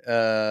had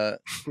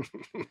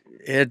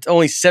it's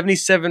only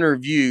 77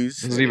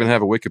 reviews. Doesn't even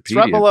have a Wikipedia. It's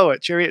right below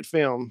it, Chariot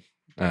Film.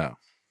 Oh,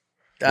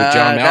 with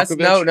John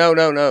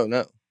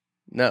Malkovich?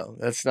 No,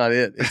 that's not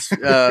it. It's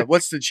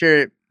what's the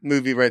Chariot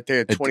movie right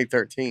there?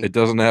 2013. It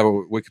doesn't have a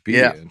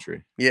Wikipedia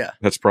entry. Yeah,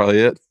 that's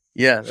probably it.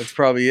 Yeah, that's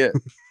probably it.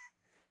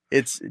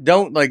 It's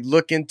don't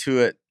look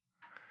into it.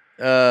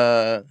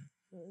 It's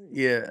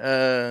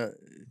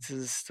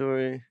a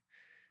story.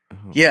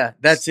 Yeah,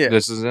 that's it.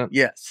 This is it?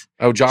 Yes.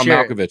 Oh, John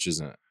Malkovich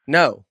is in it.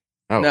 No.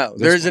 Oh, no.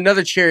 There's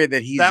another Chariot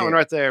that he's that in. one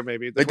right there,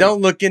 maybe. But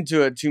don't look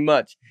into it too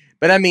much.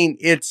 But I mean,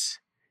 it's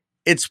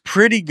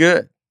pretty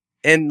good.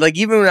 And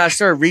even when I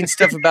started reading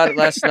stuff about it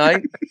last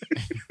night.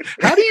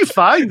 How do you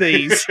find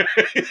these?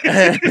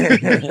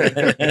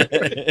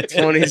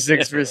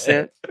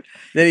 26%.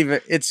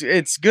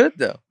 It's good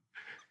though.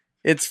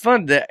 It's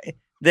fun.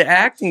 The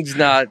acting's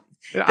not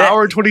an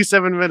hour and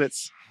 27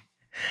 minutes.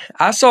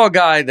 I saw a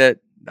guy that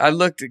I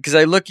looked because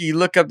you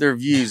look up the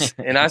reviews,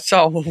 and I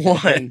saw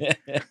one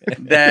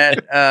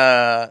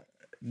that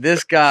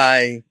this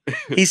guy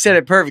he said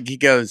it perfect. He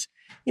goes,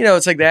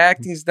 it's the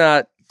acting's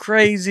not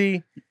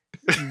crazy,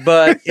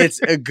 but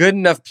it's a good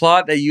enough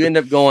plot that you end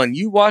up going.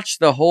 You watch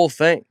the whole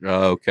thing.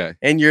 Oh, okay.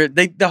 And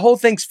the whole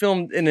thing's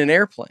filmed in an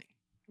airplane.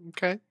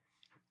 Okay.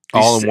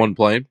 All in one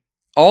plane.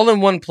 All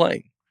in one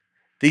plane.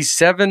 These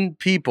 7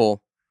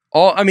 people.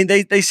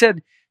 They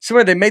said.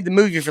 Somewhere they made the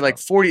movie for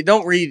 40.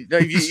 Don't read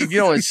if you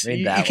don't.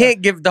 you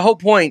can't give the whole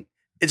point.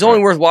 It's only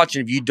worth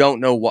watching if you don't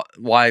know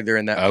why they're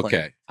in that. Okay,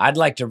 plane. I'd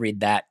like to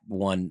read that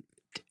one.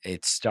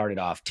 It started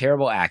off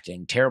terrible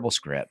acting, terrible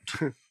script.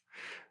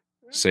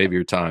 Save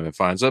your time and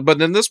find some. But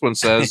then this one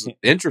says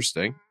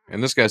interesting,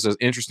 and this guy says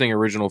interesting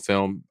original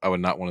film. I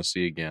would not want to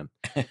see again.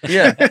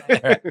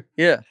 Yeah,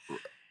 yeah.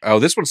 Oh,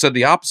 this one said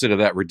the opposite of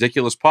that.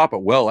 Ridiculous plot,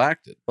 but well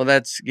acted. Well,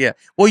 that's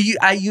Well, you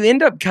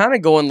end up kind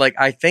of going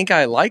I think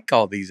I like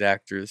all these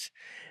actors.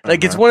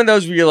 Like it's one of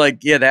those where you're like,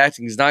 yeah, the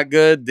acting is not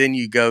good. Then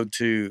you go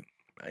to,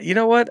 you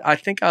know what? I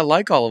think I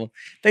like all of them.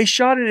 They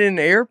shot it in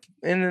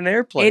an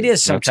airplane. It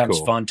is sometimes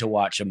fun to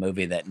watch a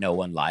movie that no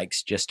one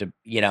likes, just to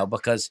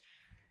because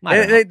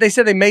they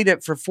said they made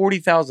it for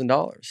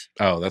 $40,000.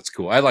 Oh, that's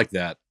cool. I like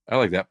that. I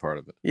like that part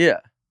of it. Yeah,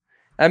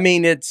 I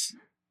mean it's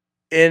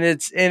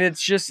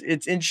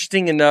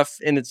interesting enough,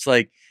 and it's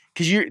like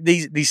because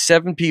these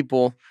 7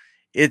 people,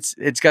 it's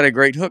got a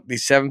great hook.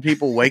 These 7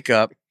 people wake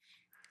up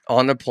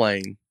on a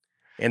plane,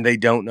 and they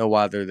don't know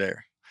why they're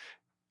there.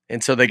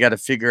 And so they got to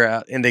figure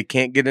out, and they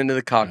can't get into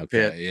the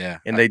cockpit. Okay, yeah.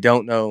 And they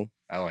don't know.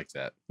 I like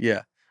that.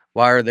 Yeah.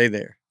 Why are they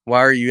there?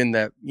 Why are you in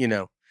that,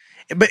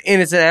 But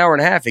it's an hour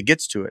and a half. It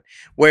gets to it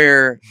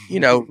where,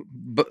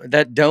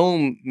 that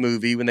Dome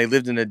movie, when they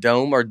lived in a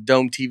dome, or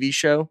Dome TV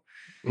show.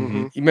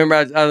 Mm-hmm. You remember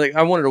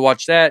I wanted to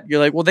watch that. You're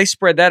like, well, they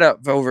spread that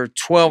up over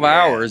 12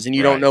 hours and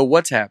you don't know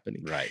what's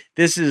happening. Right.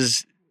 This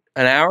is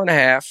an hour and a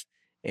half.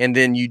 And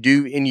then you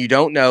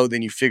don't know,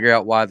 then you figure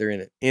out why they're in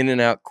it. In and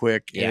out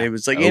quick. Yeah. And it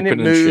was like, Open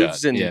and it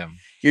moves and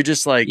you're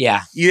just like,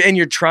 and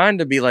you're trying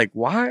to be like,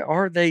 why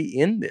are they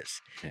in this?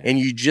 Yeah. And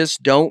you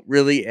just don't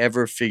really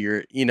ever figure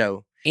it, you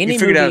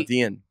figure it out at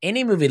the end.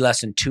 Any movie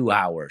less than 2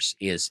 hours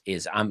is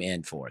I'm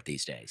in for it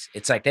these days.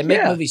 It's like they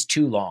make movies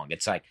too long.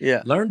 It's like,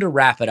 learn to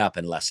wrap it up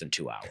in less than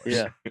 2 hours.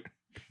 Yeah.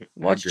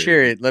 Watch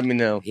Chariot. Let me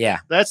know. Yeah.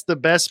 That's the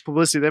best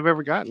publicity they've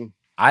ever gotten.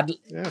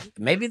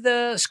 Maybe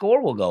the score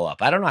will go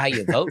up. I don't know how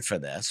you vote for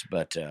this,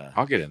 but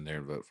I'll get in there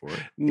and vote for it.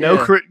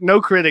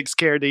 No critics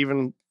cared to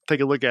even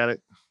take a look at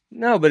it.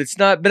 No, but it's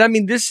not. But I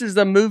mean, this is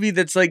a movie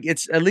that's like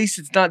at least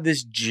it's not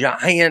this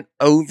giant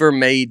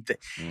overmade thing.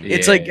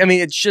 It's like I mean,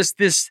 it's just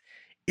this.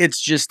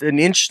 It's just an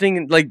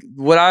interesting like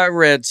what I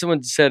read.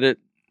 Someone said it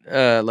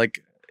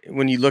like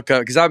when you look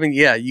up because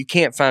you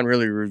can't find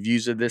really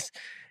reviews of this,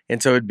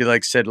 and so it'd be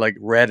like said like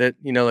Reddit,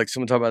 like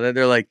someone talk about that.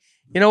 They're like,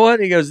 you know what?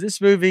 He goes, this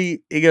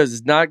movie,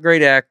 it's not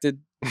great acted,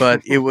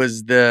 but but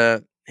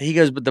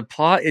the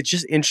plot, it's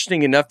just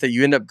interesting enough that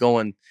you end up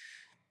going,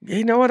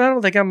 you know what? I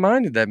don't think I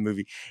minded that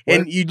movie.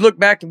 And you'd look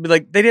back and be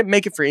like, they didn't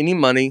make it for any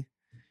money.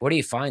 Where do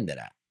you find it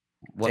at?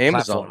 What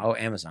Amazon. Platform? Oh,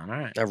 Amazon. All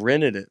right. I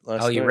rented it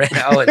last night. You rented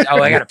it?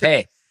 I got to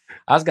pay.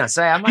 I was gonna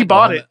say I might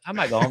bought it. I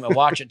might go home and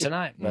watch it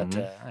tonight, but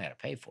I gotta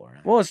pay for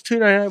it. Well, it's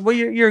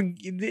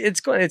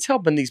 $2.99. Well, it's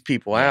helping these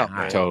people out.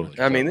 Man. Totally.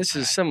 I mean, this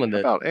is someone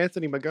that about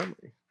Anthony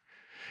Montgomery.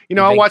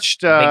 I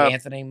watched big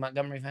Anthony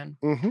Montgomery fan.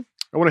 Mm-hmm.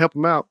 I want to help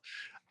him out.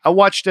 I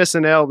watched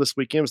SNL this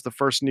weekend. It was the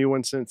first new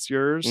one since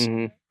yours.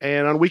 Mm-hmm.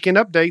 And on Weekend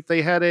Update,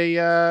 they had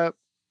a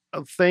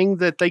thing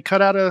that they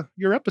cut out of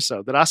your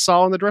episode that I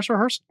saw in the dress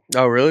rehearsal.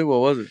 Oh, really? What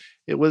was it?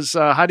 It was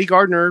Heidi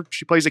Gardner.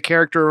 She plays a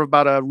character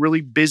about a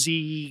really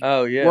busy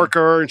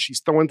worker, and she's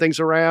throwing things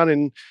around.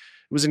 And it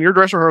was in your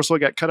dress rehearsal. It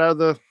got cut out of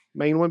the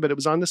main one, but it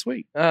was on this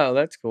week. Oh,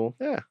 that's cool.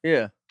 Yeah.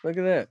 Yeah. Look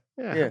at that.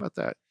 Yeah. How about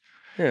that?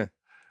 Yeah.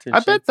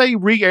 I bet they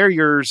re-air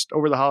yours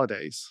over the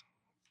holidays,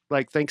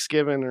 like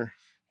Thanksgiving or.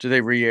 Do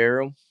they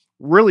re-air them?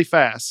 Really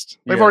fast.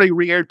 They've already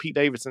re-aired Pete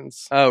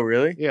Davidson's. Oh,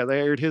 really? Yeah, they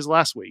aired his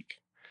last week.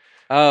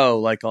 Oh,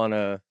 like on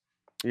a.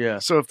 Yeah.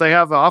 So if they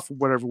have off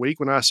whatever week,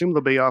 when I assume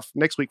they'll be off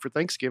next week for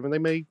Thanksgiving, they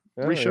may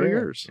re-show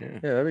yours. Yeah,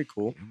 that'd be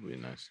cool. That'd be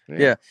nice.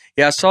 Yeah.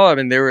 I saw. I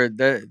mean,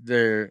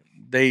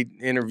 they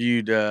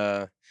interviewed.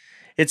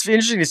 It's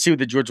interesting to see with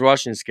the George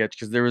Washington sketch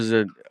because there was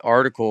an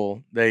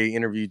article they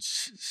interviewed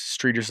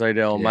Streeter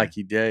Seidel and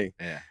Mikey Day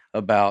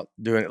about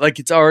doing it. Like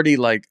it's already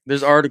like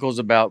there's articles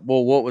about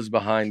what was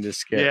behind this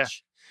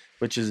sketch,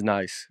 which is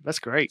nice. That's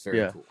great.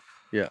 Very cool.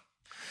 Yeah.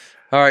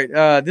 All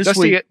right. This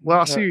Dusty, week.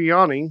 Well, I see you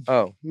yawning.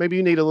 Oh, maybe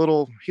you need a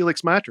little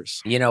Helix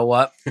mattress. You know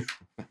what?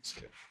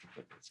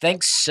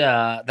 Thanks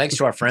to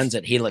our friends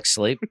at Helix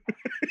Sleep.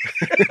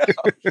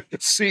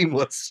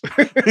 Seamless.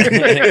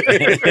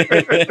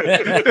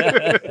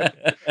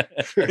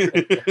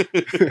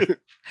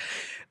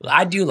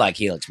 I do like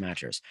Helix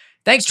mattress.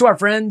 Thanks to our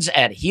friends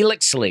at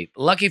Helix Sleep.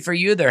 Lucky for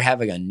you, they're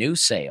having a new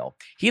sale.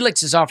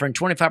 Helix is offering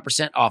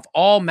 25% off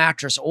all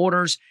mattress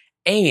orders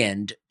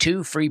and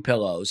 2 free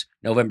pillows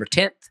November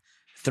 10th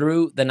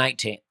through the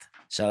 19th.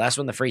 So that's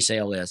when the free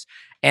sale is.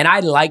 And I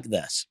like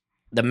this.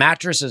 The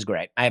mattress is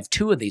great. I have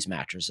 2 of these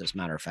mattresses, as a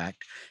matter of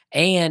fact.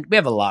 And we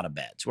have a lot of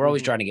beds. We're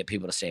always trying to get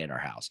people to stay in our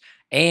house.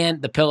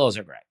 And the pillows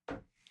are great.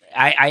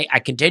 I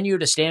continue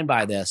to stand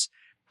by this.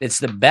 It's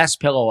the best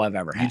pillow I've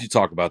ever had. You do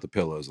talk about the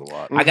pillows a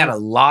lot. I got a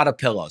lot of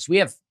pillows.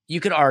 You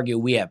could argue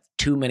we have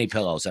too many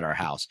pillows at our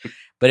house.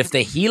 But if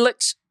the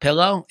Helix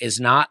pillow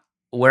is not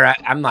where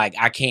I'm like,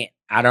 I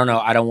don't know.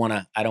 I don't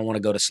want to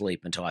go to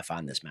sleep until I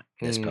find this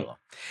pillow.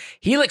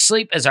 Helix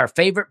Sleep is our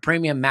favorite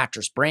premium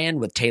mattress brand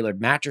with tailored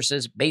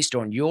mattresses based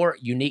on your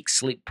unique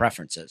sleep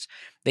preferences.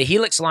 The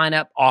Helix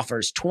lineup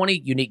offers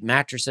 20 unique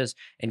mattresses,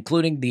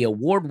 including the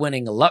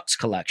award-winning Luxe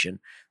Collection,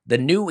 the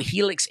new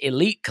Helix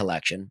Elite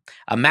Collection,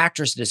 a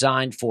mattress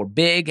designed for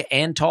big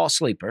and tall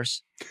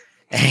sleepers,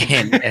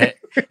 and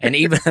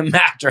even a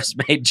mattress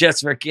made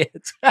just for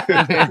kids.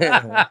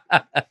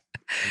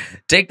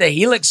 Take the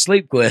Helix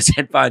Sleep Quiz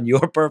and find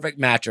your perfect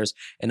mattress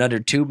in under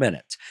 2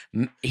 minutes.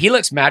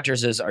 Helix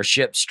mattresses are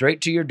shipped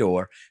straight to your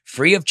door,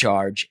 free of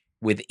charge,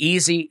 with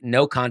easy,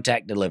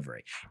 no-contact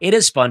delivery. It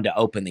is fun to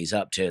open these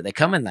up, too. They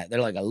come in they're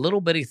like a little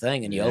bitty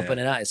thing, and you open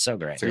it up. It's so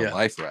great. It's like a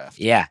life raft.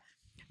 Yeah.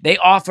 They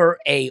offer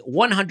a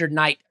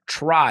 100-night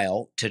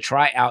trial to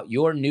try out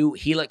your new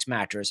Helix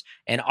mattress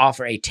and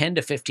offer a 10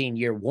 to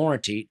 15-year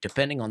warranty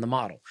depending on the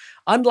model.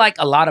 Unlike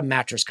a lot of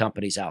mattress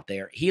companies out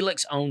there,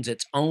 Helix owns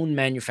its own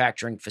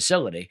manufacturing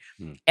facility.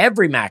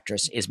 Every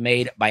mattress is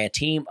made by a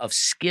team of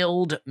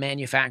skilled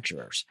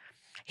manufacturers.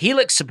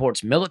 Helix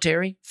supports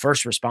military,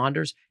 first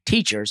responders,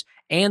 teachers,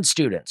 and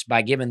students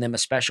by giving them a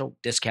special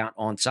discount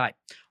on site.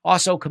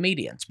 Also,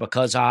 comedians,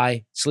 because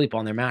I sleep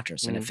on their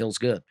mattress and it feels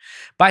good.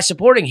 By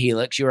supporting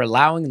Helix, you're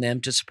allowing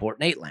them to support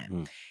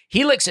Nateland.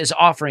 Helix is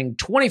offering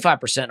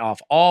 25%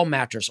 off all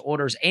mattress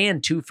orders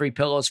and 2 free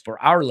pillows for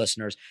our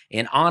listeners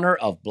in honor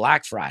of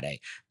Black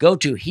Friday. Go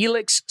to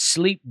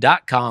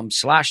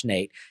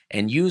helixsleep.com/Nate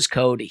and use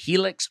code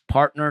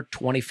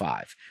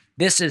HelixPartner25.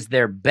 This is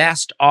their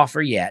best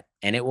offer yet,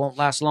 and it won't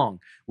last long.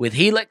 With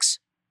Helix,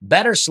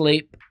 better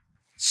sleep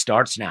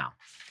starts now.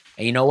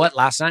 And you know what?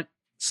 Last night,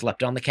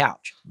 slept on the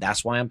couch.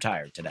 That's why I'm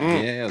tired today.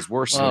 Yeah, it's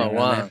worse. Oh,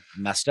 wow.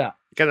 Messed up.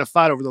 Got in a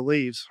fight over the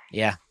leaves.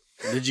 Yeah.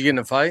 Did you get in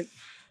a fight?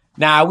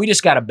 Nah, we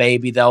just got a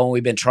baby though, and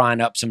we've been trying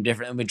some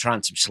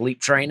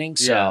sleep training.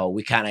 So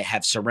we kind of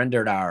have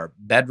surrendered our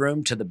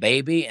bedroom to the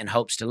baby in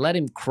hopes to let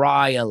him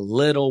cry a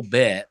little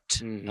bit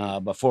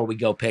before we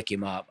go pick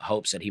him up.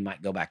 Hopes that he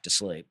might go back to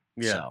sleep.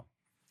 Yeah. So,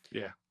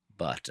 yeah.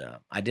 But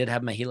I did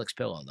have my Helix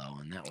pillow though,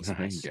 and that was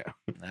nice.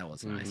 That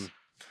was nice.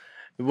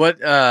 What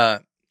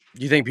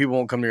do you think people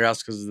won't come to your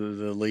house because of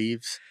the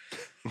leaves?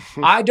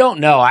 I don't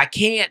know. I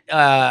can't.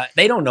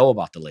 They don't know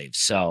about the leaves,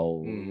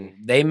 so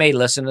they may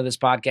listen to this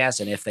podcast,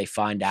 and if they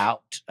find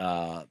out,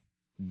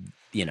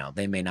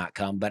 they may not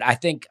come. But I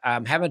think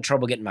I'm having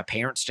trouble getting my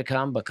parents to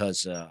come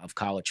because of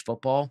college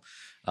football.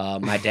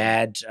 My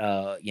dad,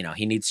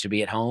 he needs to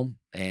be at home,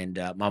 and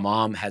my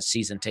mom has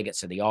season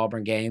tickets to the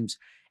Auburn games,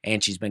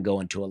 and she's been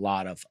going to a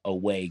lot of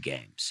away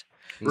games.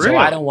 Really? So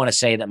I don't want to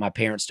say that my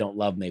parents don't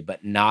love me,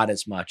 but not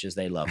as much as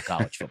they love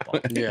college football.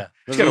 Yeah.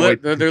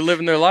 They're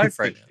living their life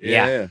right now.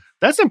 Yeah.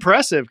 That's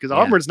impressive because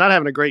Auburn's not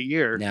having a great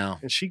year. No.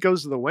 And she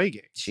goes to the away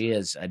games. She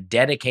is a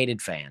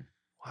dedicated fan.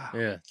 Wow.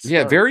 Yeah.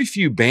 Yeah, very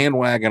few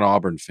bandwagon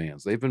Auburn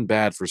fans. They've been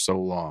bad for so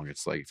long.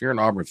 It's like if you're an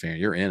Auburn fan,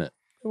 you're in it.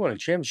 They won a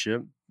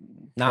championship.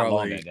 Not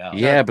long ago.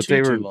 Yeah, but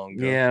they were long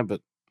ago. Yeah, but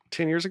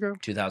 10 years ago?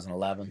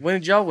 2011. When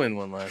did y'all win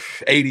one last?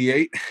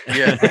 88.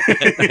 Yeah.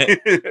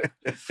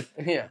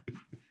 Yeah.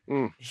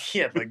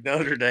 Yeah, like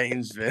Notre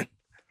Dame's been.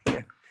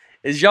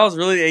 Is y'all's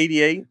really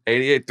 88?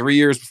 88, 3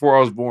 years before I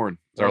was born.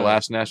 It's our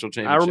last national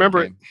championship. I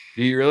remember game.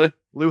 Do you really?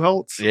 Lou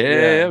Holtz.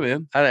 Yeah,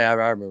 man. I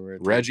remember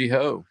it. Reggie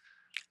Ho.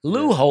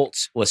 Lou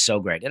Holtz was so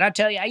great. Did I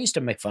tell you, I used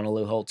to make fun of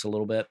Lou Holtz a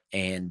little bit,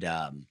 and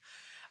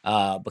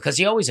because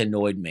he always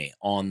annoyed me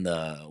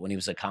when he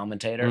was a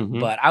commentator.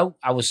 But I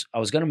was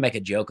going to make a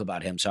joke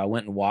about him, so I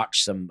went and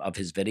watched some of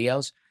his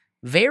videos.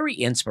 Very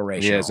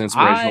inspirational. Yeah, it's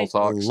inspirational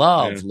talks. I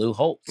love Lou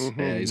Holtz.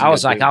 Yeah, I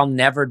was like, I'll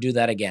never do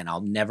that again.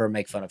 I'll never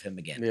make fun of him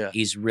again. Yeah.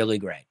 He's really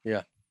great.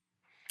 Yeah.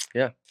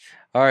 Yeah.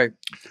 All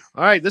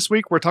right. This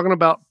week we're talking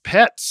about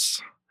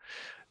pets.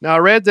 Now, I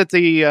read that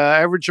the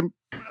average, or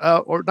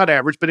not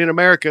average, but in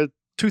America,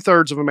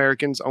 2/3 of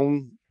Americans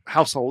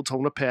households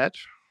own a pet.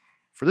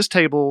 For this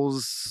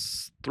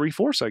table's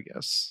 3/4, I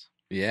guess.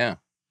 Yeah.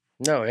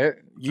 No,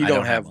 you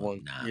don't have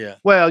one. No. Yeah.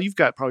 Well, you've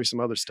got probably some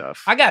other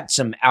stuff. I got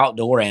some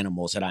outdoor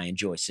animals that I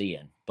enjoy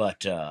seeing,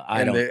 but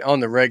I don't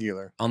on the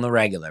regular. On the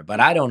regular, but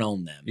I don't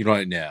own them. You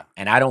don't, yeah.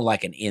 And I don't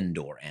like an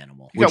indoor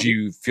animal. Would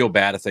you feel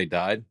bad if they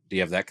died? Do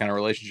you have that kind of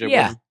relationship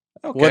Yeah. with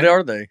them? Okay. What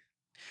are they?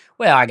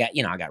 Well, I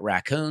got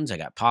raccoons, I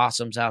got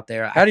possums out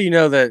there. How do you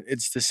know that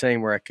it's the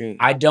same raccoon?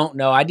 I don't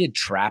know. I did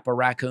trap a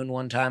raccoon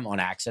one time on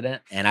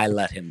accident, and I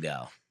let him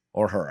go.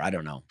 Or her, I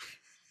don't know.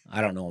 I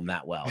don't know him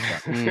that well.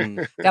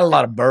 But got a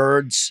lot of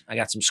birds. I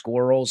got some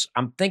squirrels.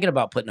 I'm thinking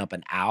about putting up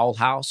an owl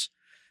house,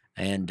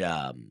 and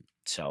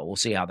so we'll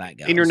see how that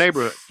goes. In your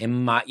neighborhood?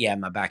 In my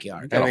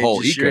backyard. Got a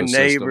whole your ecosystem.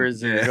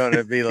 neighbors are going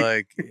to be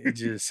like,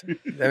 because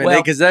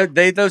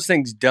those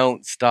things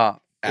don't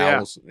stop.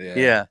 Owls.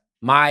 Yeah.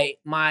 My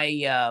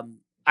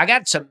I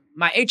got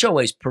my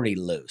HOA is pretty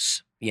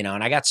loose,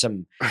 and I got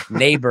some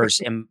neighbors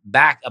in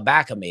back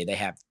of me. They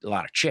have a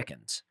lot of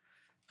chickens.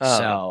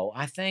 So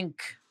I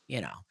think,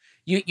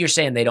 you're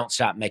saying they don't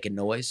stop making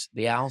noise,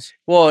 the owls?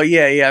 Well,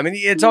 yeah. I mean,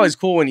 it's always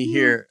cool when you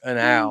hear an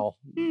owl.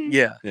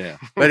 Yeah. Yeah.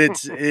 But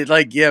but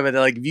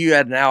if you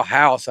had an owl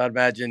house, I'd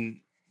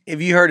imagine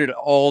if you heard it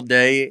all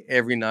day,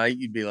 every night,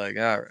 you'd be like,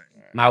 all right.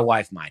 My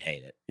wife might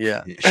hate it.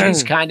 Yeah.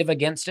 She's kind of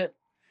against it.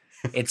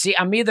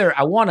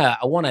 I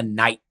want a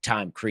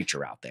nighttime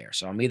creature out there.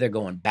 So I'm either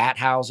going bat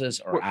houses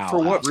or owl For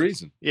what houses.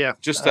 reason? Yeah.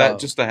 Just to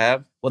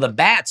have? Well, the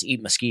bats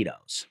eat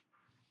mosquitoes.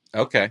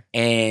 Okay.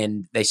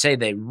 And they say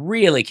they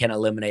really can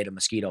eliminate a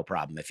mosquito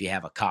problem if you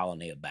have a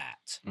colony of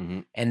bats. Mm-hmm.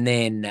 And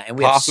then and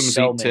we possums have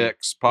so eat many,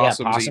 ticks.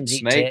 Possums eat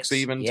snakes ticks,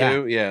 even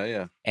too.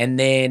 Yeah. And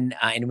then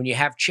and when you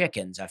have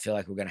chickens, I feel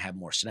like we're going to have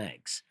more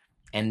snakes.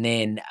 And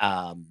then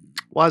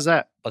why is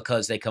that?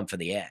 Because they come for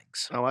the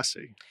eggs. Oh, I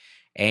see.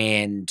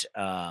 And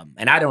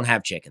I don't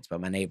have chickens,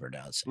 but my neighbor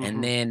does. Mm-hmm.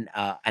 And then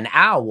an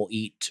owl will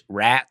eat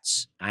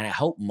rats, and I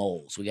hope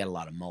moles. We got a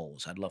lot of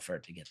moles. I'd love for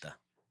it to get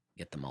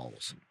the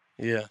moles.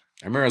 Yeah,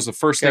 I remember it was the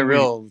first thing.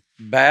 Real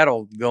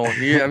battle going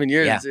here. I mean,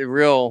 it's a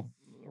real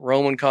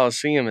Roman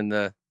Coliseum in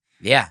the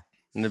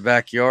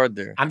backyard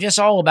there. I'm just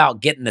all about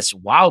getting this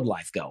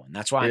wildlife going.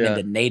 That's why I'm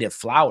into native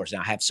flowers now.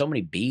 I have so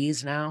many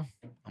bees now.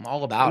 I'm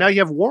all about now it. You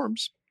have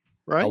worms,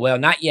 right? Oh, well,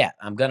 not yet.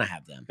 I'm gonna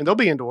have them, and they'll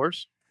be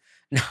indoors.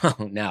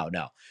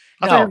 No.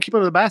 I thought you were keeping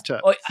them in the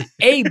bathtub.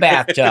 A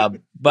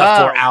bathtub,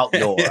 but for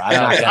outdoor.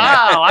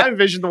 I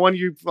envisioned the one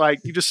you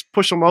just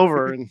push them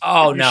over and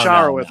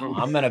shower with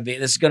them.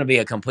 This is gonna be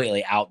a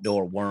completely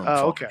outdoor worm.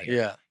 Oh,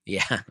 okay.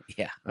 Yeah. All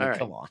right.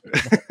 Come on.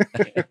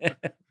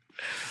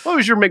 What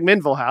was your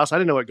McMinnville house? I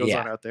didn't know what goes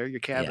on out there.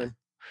 Your cabin.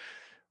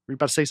 Were you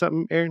about to say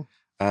something, Aaron?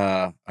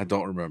 I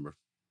don't remember.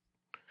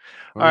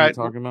 What are you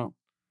talking about?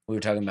 We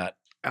were talking about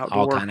outdoor,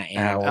 all kind of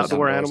animals,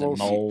 outdoor animals,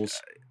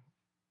 moles.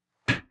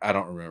 I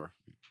don't remember.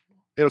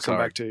 It'll come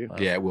back to you.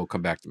 Yeah, it will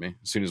come back to me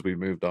as soon as we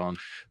moved on.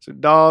 So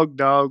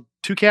dog,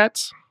 2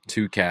 cats?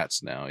 2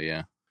 cats now,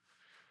 yeah.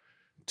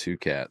 2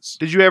 cats.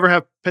 Did you ever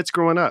have pets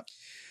growing up?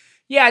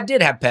 Yeah, I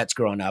did have pets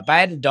growing up. I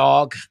had a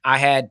dog. I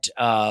had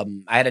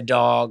a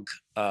dog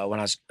when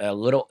I was a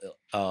little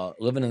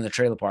living in the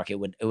trailer park. It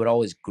would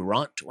always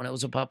grunt when it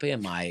was a puppy,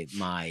 and my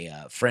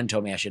friend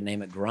told me I should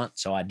name it Grunt,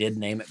 so I did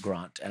name it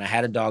Grunt. And I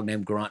had a dog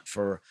named Grunt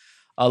for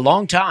a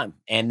long time,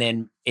 and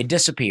then it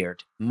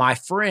disappeared. My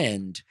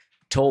friend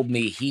told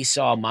me he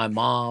saw my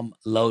mom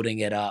loading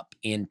it up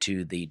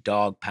into the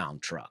dog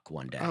pound truck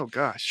one day. Oh,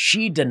 gosh.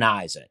 She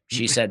denies it.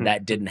 She said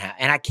that didn't happen.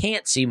 And I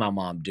can't see my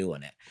mom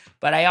doing it.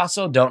 But I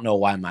also don't know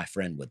why my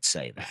friend would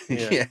say that.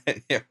 Yeah.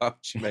 Why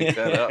would you make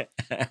that up?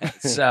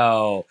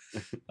 So,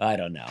 I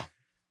don't know.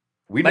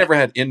 We never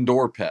had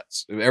indoor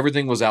pets.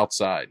 Everything was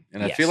outside.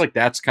 And I feel like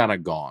that's kind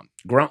of gone.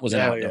 Grunt was an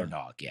outdoor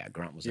dog. Yeah,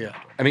 Grunt was an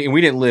outdoor dog. I mean, we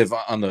didn't live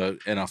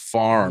in a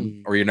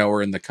farm or,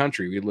 or in the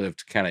country. We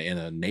lived kind of in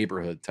a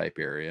neighborhood type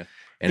area.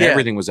 And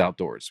everything was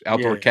outdoors.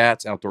 Outdoor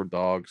cats, outdoor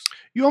dogs.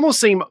 You almost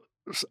seem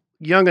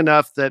young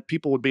enough that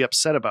people would be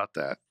upset about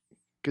that.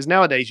 Because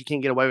nowadays you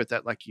can't get away with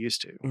that like you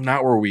used to.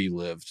 Not where we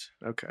lived.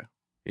 Okay.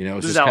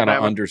 It's just kind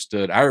of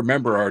understood. I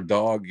remember our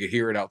dog, you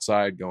hear it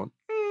outside going,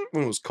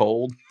 when it was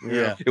cold.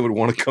 Yeah. It would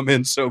want to come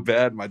in so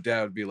bad. My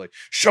dad would be like,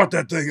 shut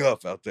that thing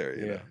up out there.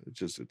 You know,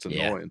 it's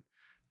annoying.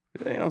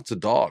 It's a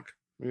dog.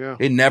 Yeah.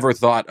 It never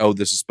thought,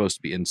 this is supposed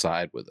to be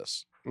inside with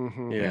us.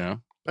 Mm-hmm. Yeah.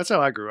 That's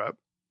how I grew up.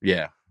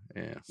 Yeah.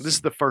 Yeah. This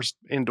is the first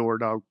indoor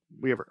dog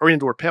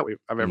indoor pet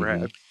I've ever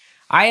had.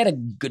 I had a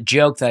good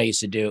joke that I used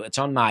to do. It's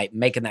on my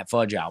Making That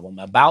Fudge album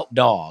about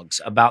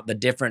dogs, about the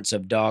difference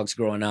of dogs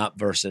growing up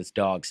versus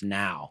dogs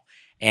now.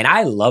 And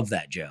I love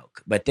that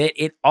joke. But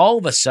it all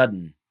of a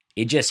sudden,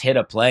 it just hit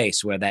a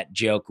place where that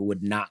joke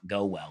would not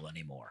go well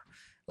anymore.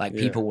 Like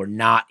people were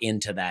not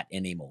into that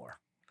anymore.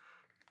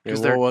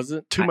 Because what was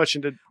it? Too much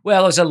into.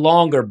 Well, it was a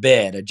longer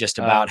bit just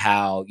about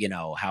how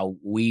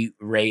we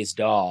raise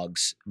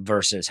dogs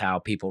versus how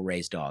people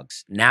raise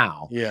dogs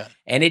now. Yeah.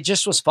 And it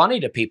just was funny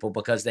to people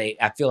because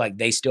I feel like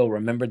they still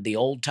remembered the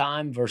old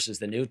time versus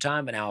the new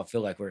time. And now I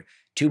feel like we're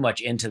too much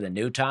into the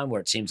new time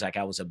where it seems like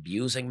I was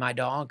abusing my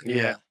dog.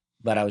 Yeah.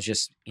 But I was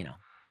just,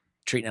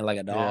 treating it like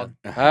a dog.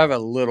 Yeah. I have a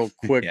little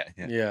quick,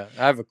 I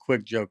have a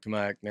quick joke to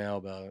make now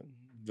about it,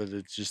 but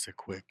it's just a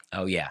quick.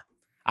 Oh, yeah.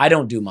 I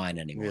don't do mine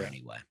anymore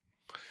anyway.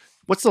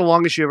 What's the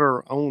longest you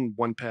ever owned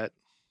one pet?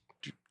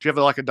 Do you have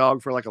a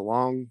dog for a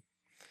long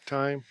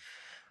time?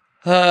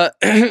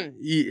 Yeah,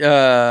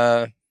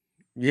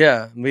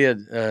 we had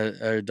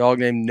a dog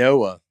named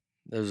Noah.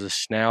 That was a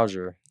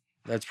Schnauzer.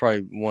 That's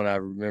probably one I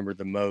remember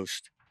the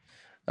most.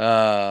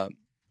 And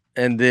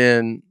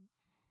then,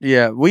 we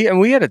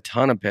had a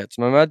ton of pets.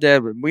 My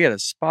dad, we had a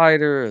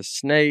spider, a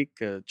snake,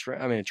 a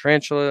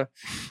tarantula.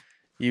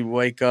 You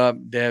wake up,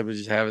 Dad would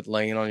just have it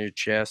laying on your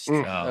chest.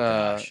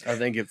 I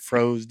think it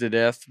froze to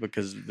death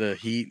because the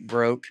heat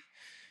broke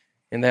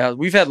in the house.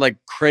 We've had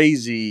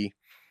crazy,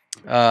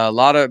 a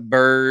lot of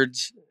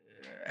birds.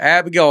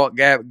 Abigail's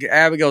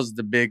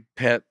the big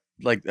pet,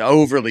 the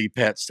overly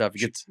pet stuff.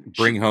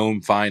 Bring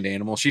home, find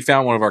animals. She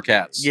found one of our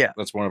cats. Yeah.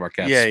 That's one of our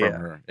cats from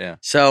her. Yeah.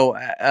 So,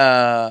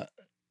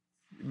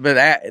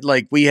 but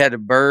we had a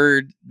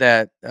bird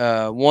that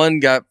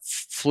one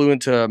flew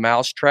into a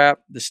mouse trap,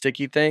 the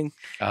sticky thing,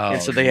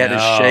 and so they had to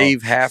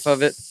shave half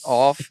of it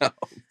off.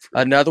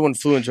 Another one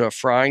flew into a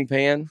frying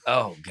pan.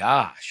 Oh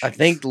gosh! I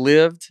think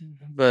lived,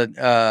 but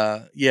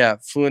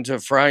flew into a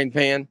frying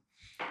pan.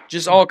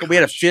 We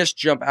had a fish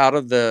jump out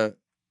of the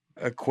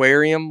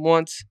aquarium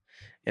once,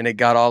 and it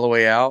got all the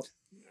way out,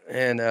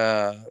 and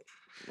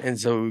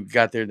so we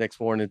got there next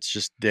morning. It's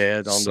just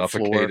dead on the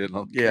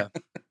floor. Yeah.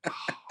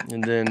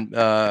 And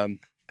then,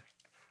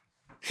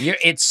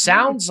 It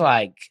sounds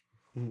like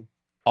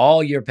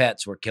all your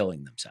pets were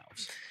killing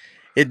themselves.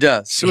 It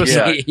does.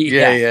 Suicide.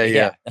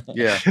 Yeah.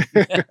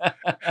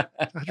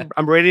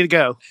 I'm ready to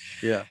go.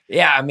 Yeah.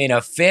 Yeah. I mean,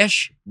 a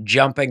fish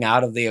jumping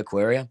out of the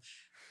aquarium.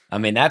 I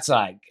mean, that's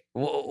like,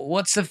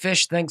 what's the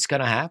fish think's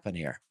going to happen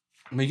here?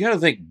 I mean, you got to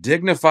think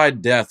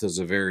dignified death is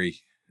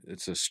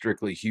it's a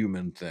strictly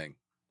human thing.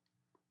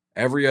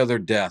 Every other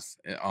death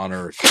on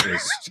Earth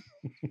is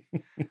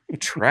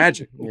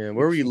tragic. Yeah.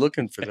 Where were you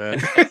looking for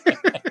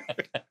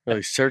that?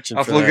 Really searching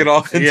I'll for look that. it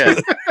off. Yeah.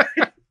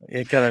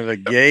 Yeah, kind of a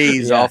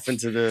gaze off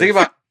into the. Think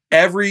about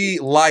every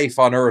life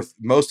on Earth.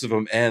 Most of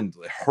them end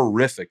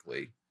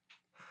horrifically,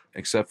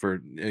 except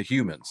for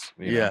humans.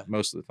 You know,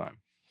 most of the time.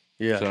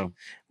 Yeah. So,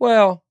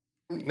 well,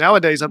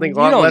 nowadays I think a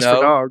lot less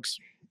for dogs.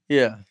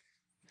 Yeah.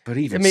 But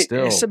even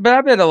still, but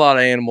I bet a lot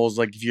of animals,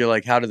 like if you're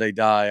like, how do they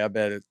die? I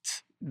bet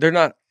they're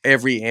not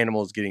every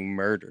animal is getting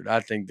murdered. I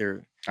think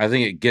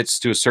it gets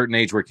to a certain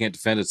age where it can't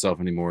defend itself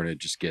anymore, and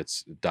it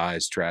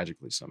dies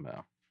tragically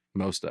somehow.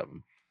 Most of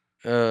them.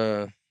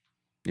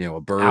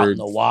 A bird out in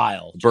the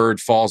wild. A bird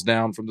falls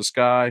down from the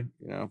sky,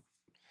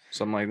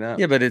 something like that.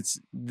 Yeah, but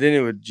then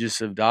it would just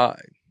have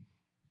died.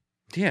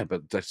 Yeah,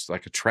 but that's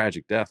like a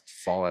tragic death,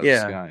 fall out of the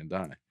sky and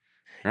die.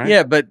 Right?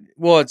 Yeah, but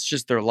it's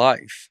just their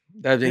life.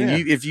 I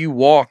mean, if you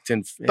walked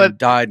and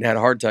died and had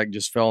a heart attack and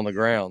just fell on the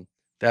ground,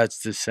 that's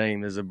the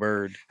same as a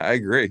bird. I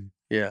agree.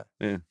 Yeah.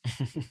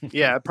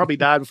 Yeah, it probably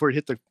died before it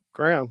hit the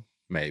ground.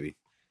 Maybe.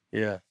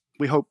 Yeah.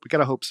 We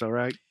gotta hope so,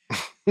 right?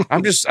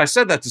 I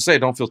said that to say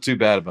don't feel too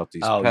bad about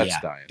these pets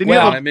dying.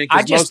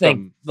 I just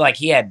think like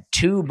he had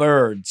 2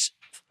 birds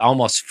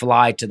almost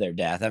fly to their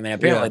death. I mean,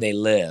 apparently they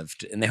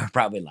lived and they were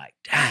probably like,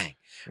 dang.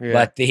 Yeah.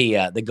 But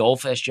the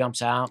goldfish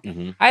jumps out.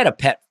 Mm-hmm. I had a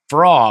pet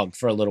frog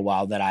for a little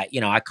while that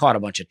I caught a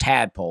bunch of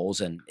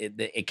tadpoles and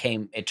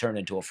it turned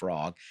into a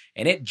frog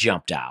and it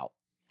jumped out.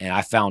 And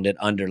I found it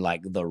under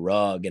like the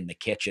rug in the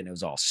kitchen. It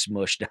was all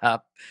smushed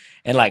up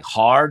and like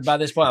hard by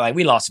this point. Like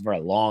we lost it for a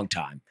long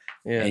time.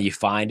 Yeah. And you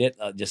find it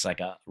just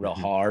like a real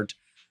hard.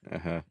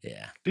 Uh-huh.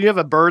 Yeah. Do you have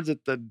a bird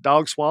that the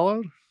dog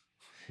swallowed?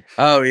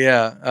 Oh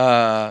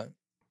yeah.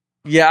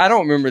 Yeah, I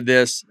don't remember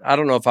this. I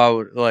don't know if I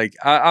would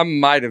I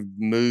might have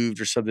moved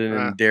or something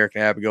and Derek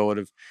and Abigail would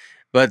have.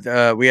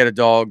 But we had a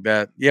dog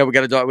we had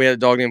a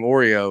dog named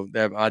Oreo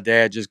that my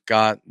dad just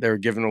got. They were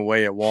giving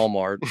away at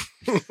Walmart.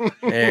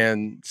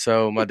 And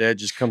so my dad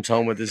just comes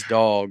home with this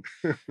dog.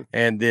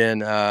 And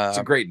then it's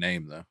a great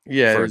name though.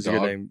 Yeah, it was a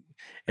good name.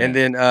 And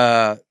then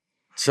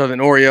so then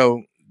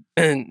Oreo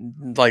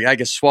I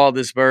guess swallowed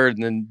this bird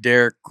and then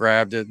Derek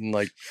grabbed it and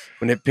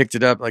when it picked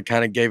it up,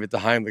 kind of gave it the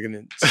Heimlich and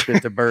then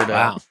spit the bird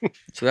out.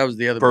 So that was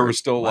the other bird. Was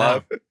still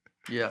alive. Wow.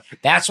 Yeah.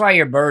 That's why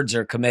your birds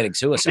are committing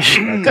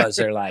suicide because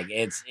they're like,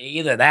 it's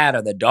either that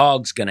or the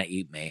dog's going to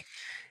eat me.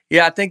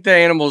 Yeah, I think the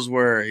animals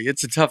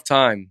it's a tough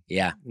time.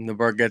 Yeah. In the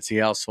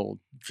Bargatze household.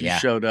 If you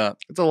showed up.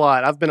 It's a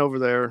lot. I've been over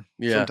there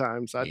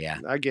sometimes. I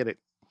get it.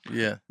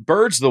 Yeah.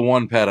 Bird's the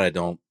one pet I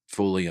don't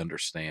fully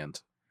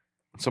understand.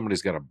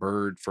 Somebody's got a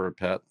bird for a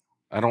pet.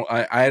 I don't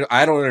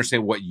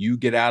understand what you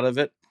get out of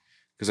it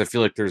because I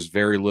feel like there's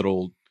very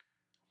little,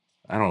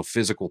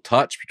 physical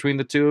touch between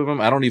the two of them.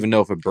 I don't even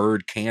know if a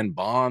bird can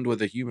bond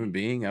with a human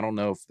being. I don't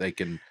know if they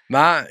can.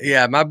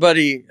 My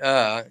buddy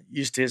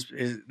used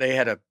to they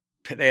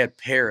had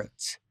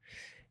parrots,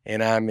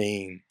 and I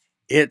mean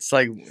it's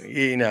like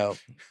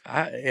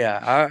I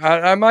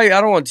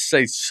don't want to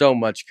say so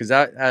much because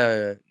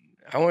I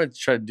want to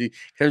try to do.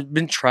 I've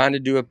been trying to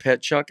do a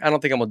pet chunk. I don't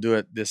think I'm gonna do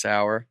it this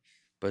hour.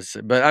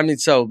 But I mean,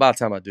 so by the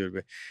time I do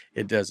it,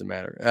 it doesn't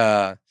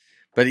matter.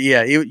 But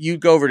yeah, you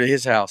go over to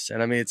his house,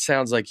 and I mean, it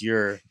sounds like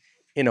you're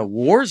in a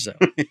war zone.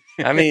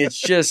 I mean, it's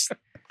just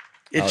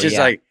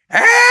like,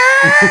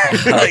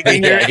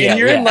 and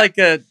you're in like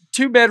a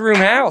 2-bedroom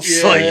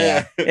house,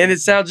 and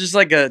it sounds just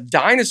like a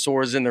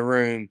dinosaur's in the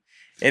room.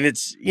 And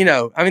it's,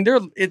 I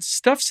mean,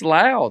 stuff's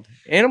loud.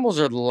 Animals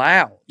are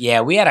loud. Yeah,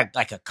 we had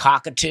a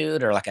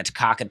cockatoot or like a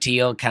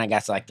cockatiel, kind of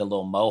got like the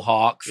little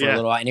mohawk for a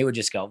little while, and it would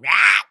just go,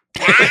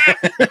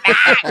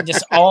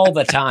 just all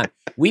the time.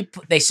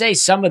 They say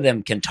some of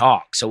them can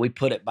talk, so we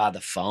put it by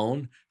the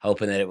phone,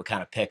 hoping that it would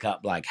kind of pick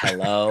up like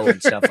hello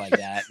and stuff like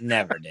that.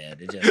 Never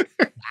did. It just.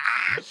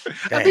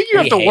 I think you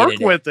have to work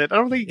with it. I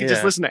don't think you can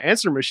just listen to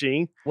Answer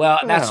Machine. Well,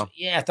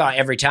 I thought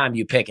every time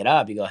you pick it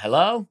up, you go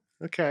hello.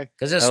 Okay.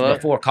 Because this is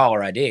before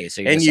caller ID,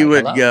 so you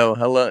would go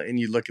hello, and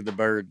you look at the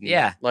bird.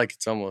 And like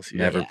it's almost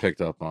never picked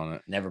up on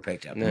it. Never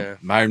picked up. Yeah.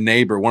 My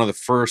neighbor, one of the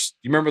first.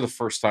 You remember the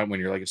first time when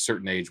you're like a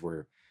certain age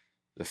where.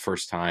 The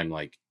first time,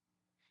 it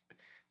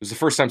was the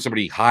first time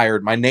somebody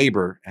hired. My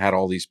neighbor had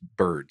all these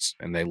birds,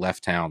 and they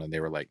left town, and they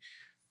were like,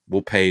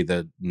 "We'll pay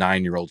the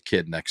 9-year-old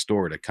kid next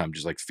door to come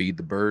just feed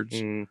the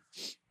birds." Mm.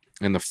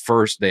 And the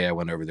first day I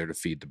went over there to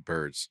feed the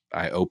birds,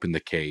 I opened the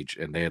cage,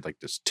 and they had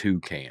this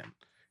toucan,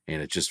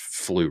 and it just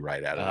flew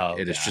right out of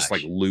it. It is just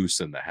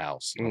loose in the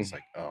house. And I was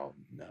like, "Oh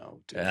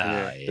no, dude.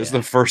 This is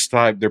the first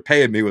time they're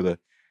paying me with a."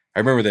 I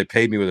remember they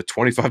paid me with a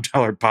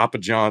 $25 Papa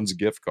John's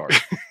gift card.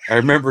 I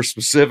remember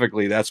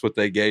specifically that's what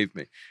they gave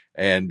me.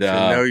 And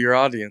know your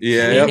audience.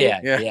 Yeah.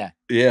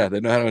 They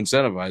know how to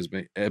incentivize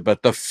me.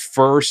 But the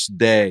first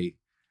day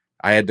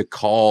I had to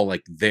call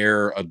like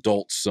their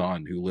adult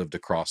son who lived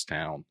across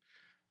town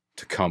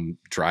to come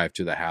drive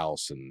to the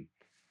house and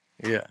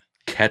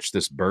catch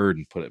this bird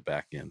and put it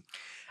back in.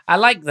 I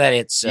like that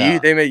it's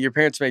your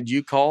parents made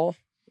you call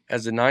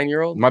as a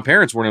 9-year-old? My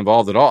parents weren't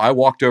involved at all. I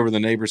walked over to the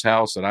neighbor's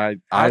house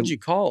and how'd you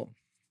call?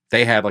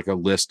 They had like a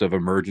list of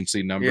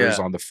emergency numbers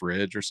on the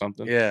fridge or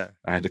something. Yeah.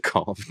 I had to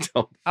call them and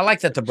tell them. I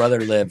like that the brother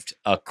lived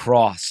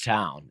across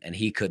town and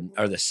he couldn't,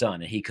 or the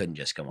son, and he couldn't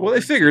just come over. Well,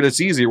 they figured it's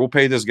easier. We'll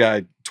pay this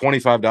guy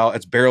 $25.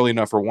 It's barely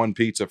enough for one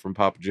pizza from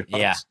Papa John's.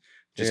 Yeah.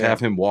 Just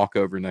have him walk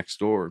over next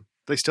door.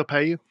 They still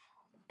pay you?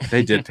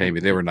 They did pay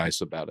me. They were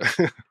nice about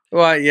it.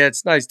 Well, yeah,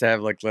 it's nice to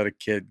have let a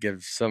kid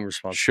give some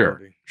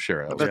responsibility.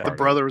 Sure. I bet the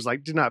brother was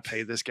like, "Do not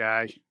pay this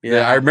guy."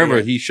 Yeah, I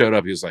remember he showed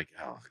up. He was like,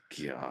 "Oh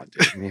God,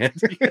 dude, man!"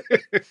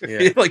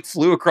 He like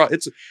flew across.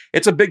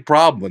 It's a big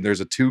problem when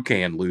there's a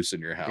toucan loose in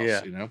your house.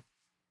 Yeah. You know.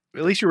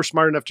 At least you were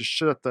smart enough to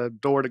shut the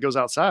door that goes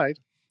outside.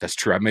 That's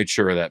true. I made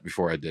sure of that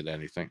before I did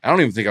anything. I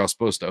don't even think I was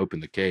supposed to open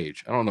the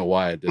cage. I don't know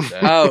why I did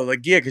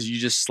that. Because you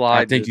just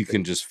slide. I think you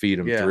can just feed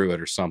them through it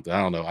or something. I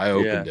don't know. I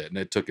opened it and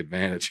it took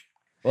advantage.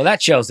 Well,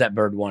 that shows that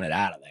bird wanted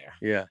out of there.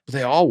 Yeah. But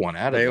they all want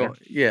out of there.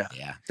 Yeah.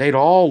 They'd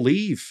all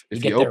leave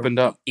if you opened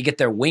up. You get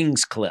their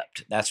wings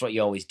clipped. That's what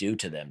you always do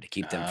to them to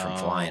keep them from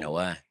flying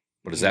away.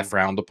 But is that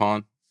frowned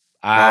upon?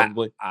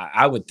 Probably.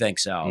 I would think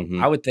so.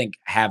 Mm-hmm. I would think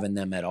having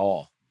them at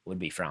all would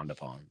be frowned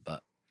upon.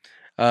 But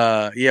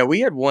we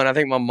had one. I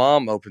think my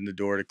mom opened the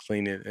door to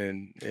clean it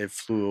and it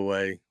flew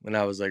away when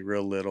I was like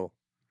real little.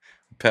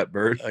 Pet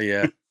bird? Oh,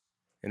 yeah.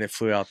 And it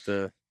flew out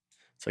it's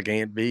like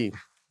Aunt B.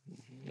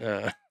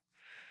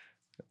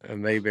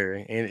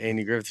 Mayberry,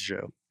 Andy Griffith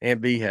show.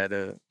 Aunt B I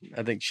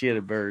think she had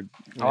a bird.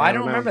 I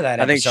don't remember that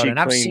episode, and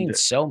I've seen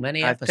so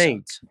many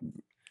episodes.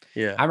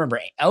 Yeah. I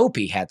remember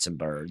Opie had some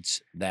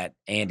birds that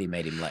Andy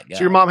made him let go.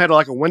 So your mom had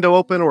like a window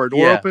open or a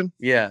door open?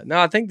 Yeah. No,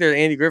 I think that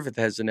Andy Griffith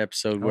has an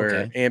episode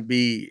where Aunt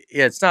B,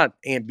 it's not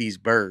Aunt B's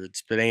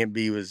birds, but Aunt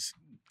B was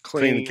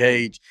cleaning the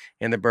cage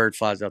and the bird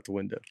flies out the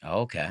window.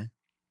 Oh, okay.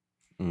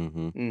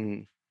 Mm-hmm.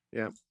 Mm-hmm.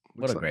 Yeah.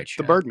 What a great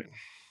show. The Birdman.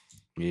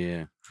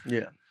 Yeah.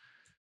 Yeah.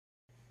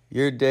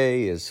 Your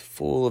day is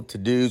full of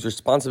to-dos,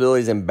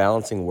 responsibilities, and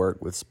balancing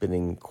work with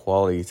spending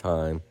quality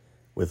time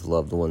with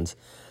loved ones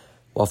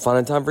while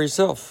finding time for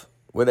yourself.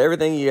 With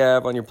everything you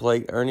have on your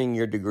plate, earning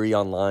your degree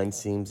online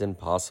seems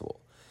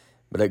impossible.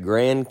 But at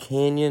Grand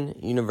Canyon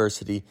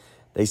University,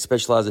 they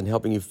specialize in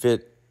helping you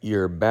fit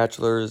your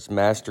bachelor's,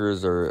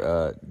 master's,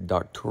 or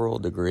doctoral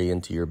degree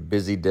into your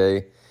busy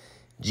day.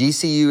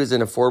 GCU is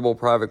an affordable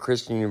private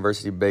Christian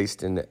university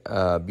based in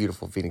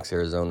beautiful Phoenix,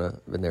 Arizona.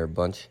 Been there a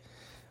bunch.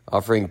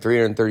 Offering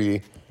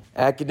 330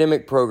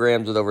 academic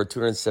programs with over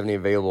 270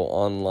 available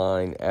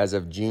online as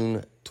of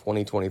June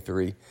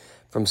 2023.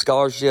 From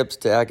scholarships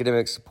to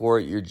academic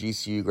support, your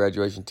GCU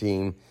graduation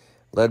team,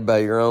 led by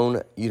your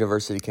own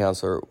university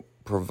counselor,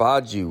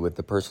 provides you with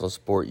the personal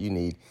support you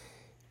need.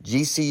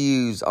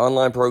 GCU's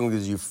online program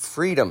gives you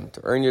freedom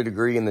to earn your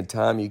degree in the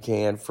time you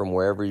can from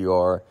wherever you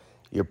are.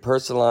 Your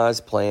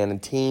personalized plan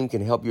and team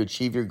can help you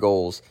achieve your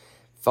goals.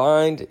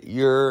 Find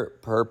your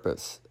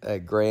purpose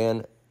at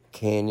Grand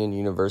Canyon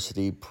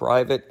University,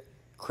 private,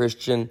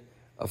 Christian,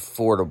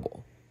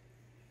 affordable.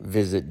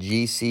 Visit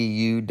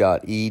gcu.edu.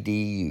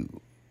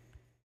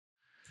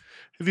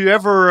 Have you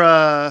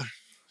ever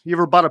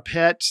bought a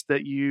pet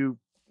that you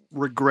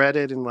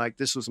regretted and like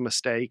this was a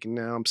mistake and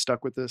now I'm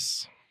stuck with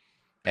this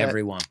pet?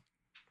 Everyone.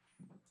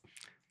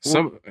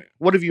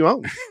 What have you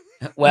owned?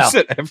 Well, you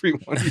said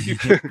everyone.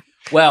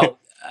 Well,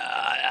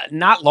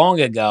 not long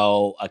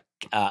ago,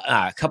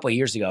 a couple of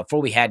years ago,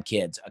 before we had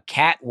kids, a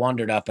cat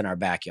wandered up in our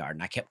backyard,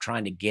 and I kept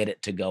trying to get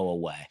it to go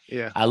away.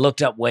 Yeah, I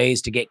looked up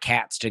ways to get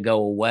cats to go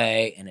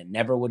away, and it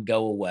never would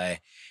go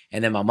away.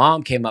 And then my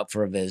mom came up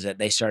for a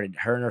visit. Her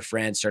and her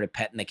friends started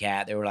petting the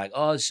cat. They were like,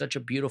 "Oh, it's such a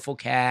beautiful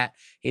cat.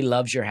 He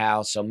loves your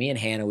house." So me and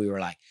Hannah, we were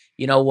like,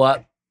 "You know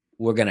what?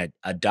 We're gonna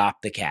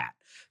adopt the cat."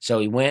 So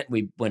we went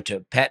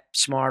to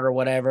PetSmart or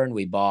whatever, and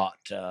we bought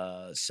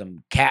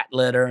some cat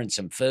litter and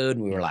some food,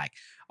 and we were like,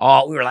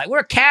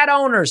 we're cat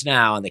owners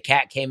now. And the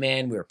cat came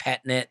in, we were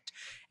petting it.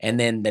 And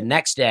then the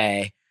next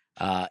day,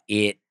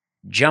 it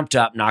jumped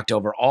up, knocked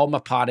over all my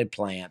potted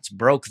plants,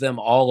 broke them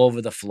all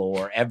over the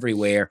floor,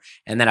 everywhere.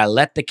 And then I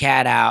let the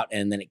cat out,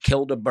 and then it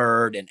killed a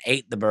bird and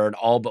ate the bird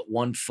all but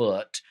 1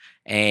 foot.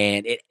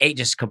 And it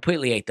just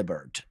completely ate the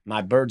bird,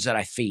 my birds that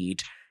I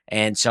feed.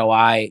 And so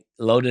I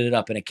loaded it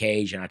up in a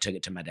cage and I took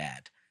it to my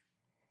dad.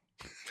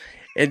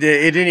 It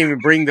didn't even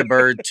bring the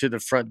bird to the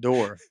front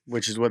door,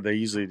 which is what they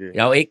usually do.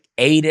 It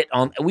ate it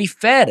we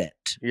fed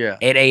it. Yeah.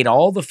 It ate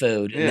all the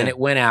food and then it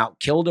went out,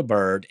 killed a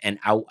bird, and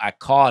I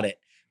caught it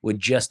with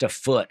just a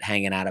foot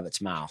hanging out of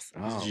its mouth.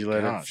 Oh, did you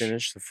let it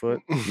finish the foot?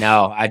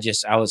 No, I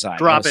was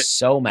like, I was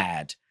so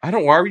mad.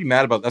 Why were you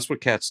mad about that's what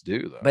cats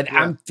do though. But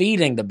I'm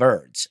feeding the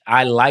birds.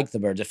 I like the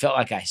birds. It felt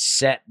like I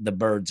set the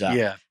birds up.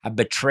 Yeah. I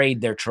betrayed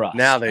their trust.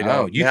 Now they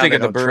don't. You think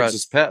of the birds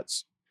as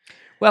pets.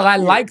 Well, I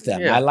like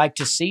them. I like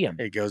to see them.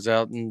 He goes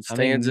out and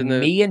stands in the.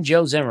 Me and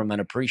Joe Zimmerman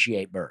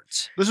appreciate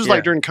birds. This was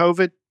like during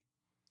COVID.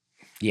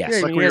 Yes, yeah,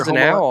 like he has an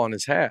owl on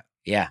his hat.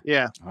 Yeah.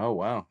 Oh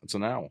wow, it's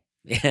an owl.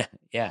 Yeah.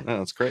 No,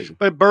 that's crazy.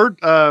 But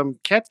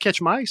cats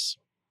catch mice.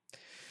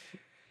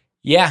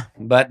 Yeah,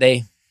 but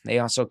they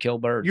also kill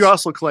birds. You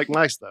also collect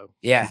mice, though.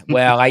 Yeah.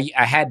 Well, I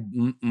had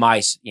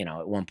mice,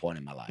 at one point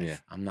in my life. Yeah.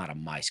 I'm not a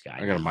mice guy.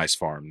 I got a mice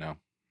farm now.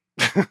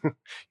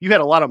 You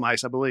had a lot of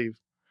mice, I believe.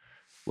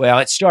 Well,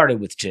 it started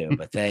with 2,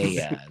 but they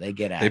get at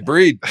it. They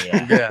breed.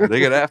 Yeah. They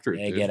get after it.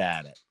 They get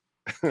at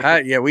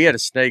it. We had a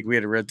snake. We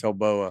had a red-tailed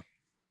boa,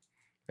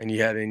 and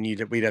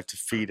we'd have to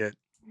feed it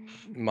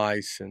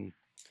mice and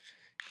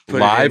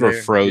live or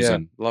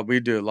frozen. Yeah, we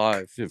do it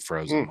live.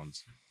 Frozen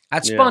ones.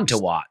 That's fun to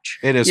watch.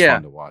 It is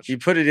fun to watch. You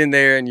put it in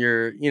there, and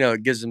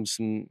it gives him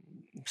some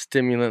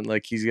stimulant.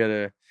 Like he's got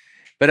a,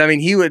 but I mean,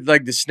 he would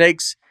like the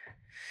snakes.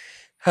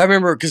 I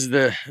remember because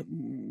the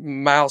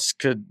mouse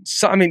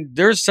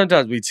there's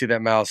sometimes we'd see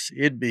that mouse.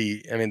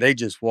 They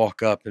just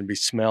walk up and be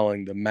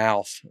smelling the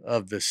mouth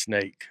of the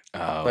snake.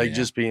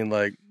 Just being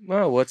like,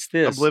 oh, what's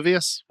this?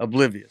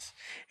 Oblivious.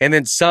 And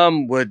then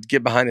some would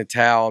get behind a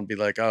towel and be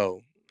like,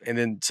 oh. And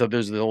then, so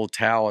there's the old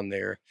towel in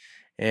there.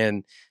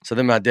 And so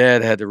then my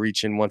dad had to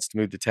reach in once to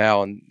move the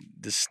towel, and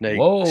the snake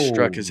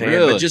struck his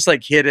hand, but just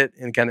like hit it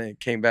and kind of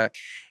came back.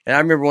 And I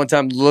remember one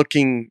time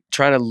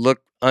trying to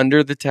look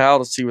under the towel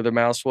to see where the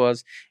mouse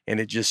was, and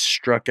it just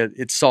struck it.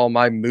 It saw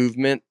my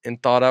movement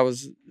and thought I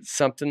was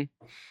something.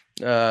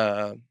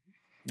 It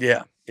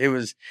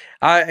was,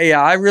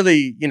 I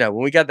really,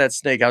 when we got that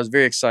snake, I was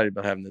very excited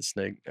about having this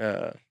snake.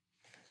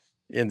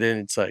 And then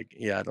it's like,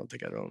 I don't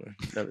think I'd own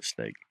another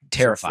snake.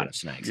 Terrified of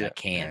snakes. I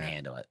can't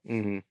handle it.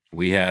 Mm-hmm.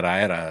 I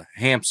had a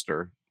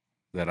hamster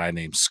that I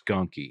named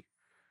Skunky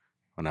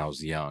when I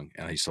was young,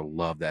 and I used to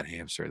love that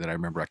hamster. Then I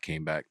remember I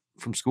came back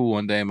from school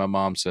one day, and my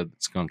mom said that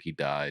Skunky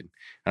died.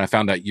 And I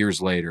found out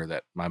years later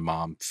that my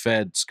mom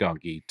fed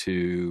Skunky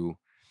to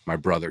my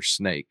brother's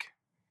snake,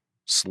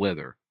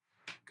 Slither,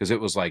 because it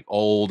was like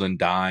old and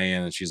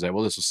dying. And she's like,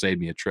 well, this will save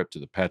me a trip to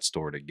the pet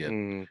store to get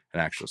an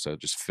actual. So I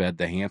just fed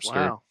the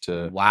hamster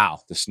to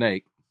the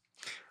snake.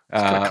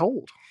 It's kind of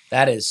cold.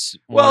 That is.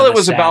 It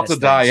was about to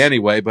die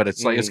anyway, but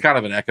it's like, it's kind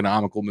of an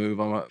economical move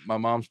on my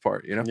mom's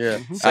part, Yeah.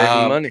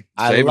 Saving money.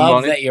 I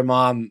love that your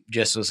mom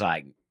just was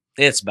like,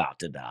 it's about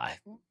to die.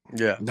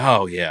 Yeah.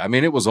 No, yeah. I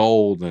mean, it was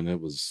old and it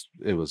was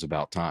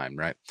about time,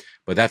 right?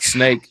 But that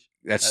snake,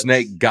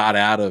 snake got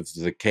out of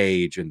the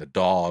cage, and the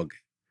dog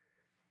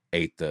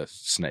ate the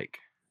snake.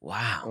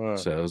 Wow.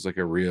 So it was like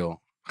a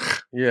real,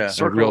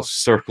 real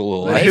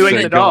circle of life. Who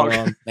ate the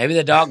dog? Maybe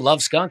the dog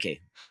loves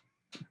Skunky.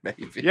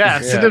 Maybe.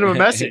 Send him a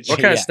message. What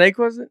kind of snake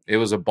was it? It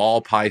was a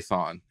ball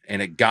python,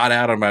 and it got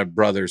out of my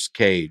brother's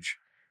cage,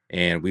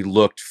 and we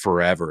looked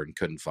forever and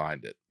couldn't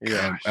find it.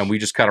 Yeah. And we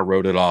just kind of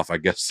wrote it off. I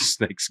guess the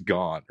snake's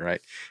gone,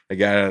 right? It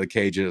got out of the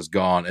cage and it's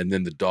gone, and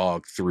then the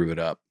dog threw it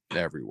up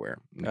everywhere.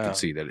 You could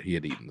see that he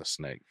had eaten the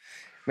snake.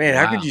 Man,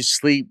 how could you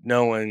sleep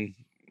knowing?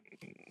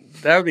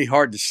 That would be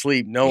hard to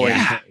sleep knowing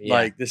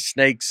like the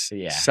snake's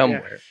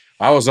somewhere.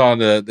 I was on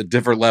the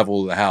different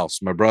level of the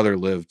house. My brother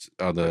lived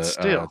on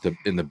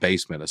in the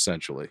basement,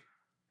 essentially.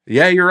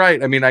 Yeah, you're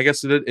right. I mean, I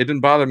guess it didn't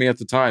bother me at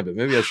the time, but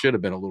maybe I should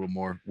have been a little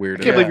more weirded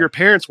out. I can't believe your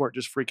parents weren't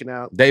just freaking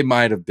out. They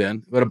might have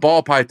been, but a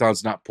ball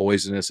python's not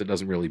poisonous. It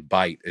doesn't really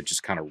bite. It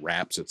just kind of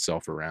wraps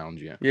itself around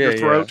you. Your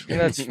throat. Yeah,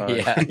 that's fine.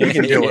 You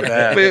can deal with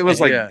that. But it was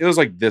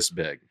like this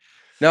big.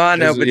 No, I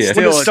know, but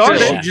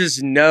still, you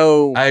just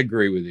know. I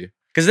agree with you.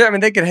 Because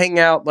they could hang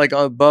out like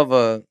above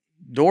a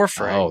door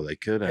frame. Oh, they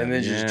could have. And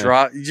then just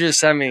drop.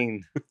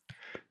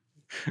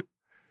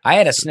 I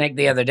had a snake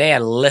the other day. I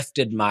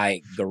lifted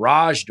my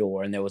garage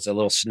door, and there was a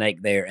little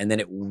snake there, and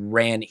then it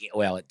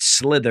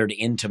slithered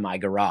into my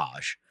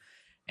garage,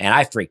 and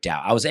I freaked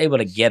out. I was able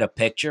to get a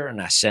picture,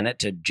 and I sent it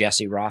to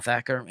Jesse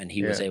Rothacker, and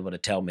he was able to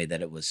tell me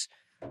that it was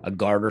a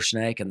garter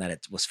snake and that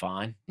it was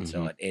fine. Mm-hmm.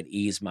 So it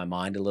eased my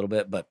mind a little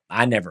bit, but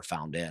I never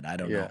found it. I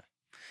don't know.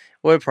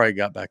 Well, it probably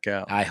got back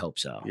out. I hope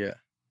so. Yeah.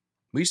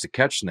 We used to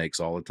catch snakes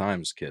all the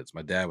time as kids.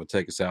 My dad would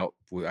take us out.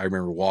 I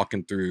remember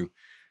walking through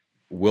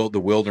the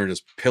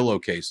wilderness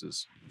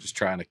pillowcases, just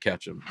trying to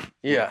catch them.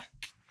 Yeah.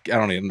 I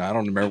don't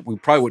remember. We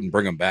probably wouldn't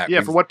bring them back.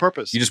 Yeah. For what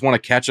purpose? You just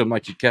want to catch them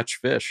like you catch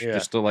fish,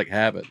 just to like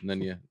have it, and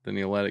then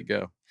you let it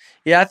go.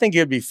 Yeah, I think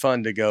it'd be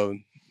fun to go.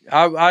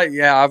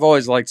 I've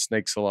always liked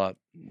snakes a lot,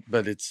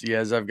 but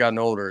as I've gotten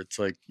older, it's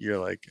like you're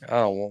like,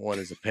 I don't want one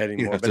as a pet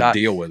anymore. You have to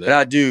deal with it. But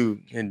I do,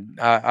 and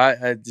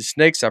I the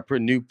snakes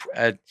when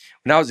I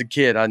was a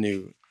kid, I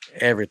knew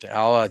everything.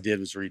 All I did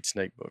was read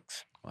snake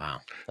books.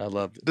 Wow, I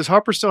loved it. Does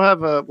Harper still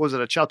have was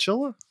it a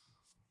chinchilla,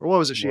 or what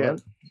was it she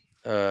had?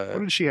 What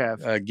did she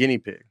have? A guinea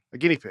pig. A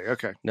guinea pig.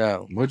 Okay.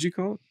 No. What'd you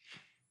call it?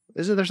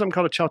 Isn't there something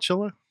called a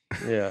chinchilla?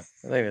 Yeah,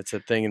 I think that's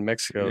a thing in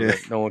Mexico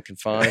that no one can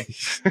find.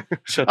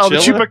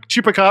 The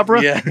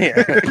chupacabra.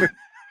 Yeah.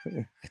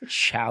 A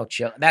chow.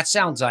 That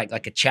sounds like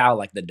a chow,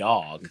 like the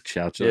dog.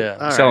 Chow.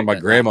 Yeah. You sound like my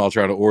grandma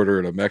trying to order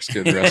at a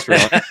Mexican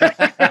restaurant.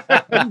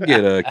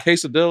 Get a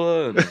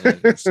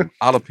quesadilla and some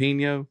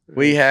jalapeno.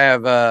 We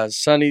have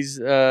Sonny's.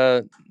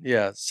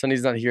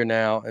 Sonny's not here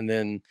now, and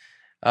then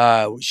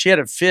she had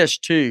a fish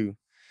too,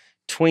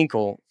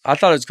 Twinkle. I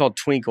thought it was called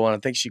Twinkle, and I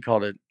think she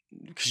called it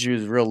because she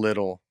was real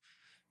little,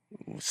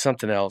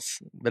 something else.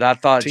 But I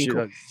thought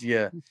Tinkle.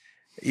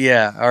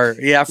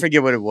 I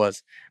forget what it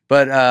was.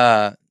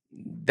 But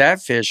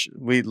that fish,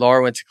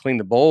 Laura went to clean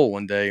the bowl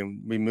one day,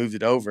 and we moved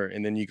it over,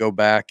 and then you go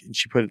back, and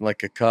she put it in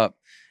like a cup,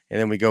 and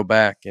then we go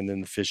back, and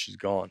then the fish is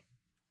gone.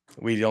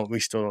 We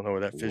still don't know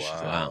where that fish is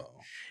at.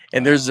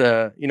 And there's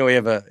we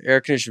have a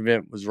air conditioning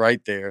vent was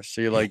right there.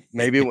 So you're like,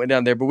 maybe it went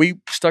down there, but we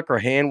stuck our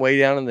hand way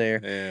down in there.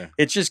 Yeah.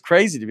 It's just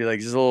crazy to be like,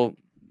 just a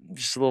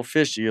little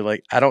fish. You're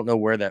like, I don't know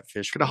where that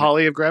fish Could a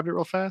Holly have grabbed it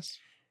real fast?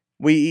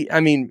 We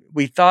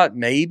thought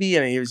maybe,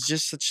 it was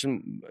just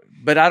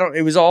but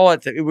it was all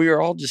we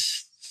were all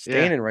just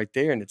standing right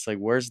there. And it's like,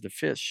 where's the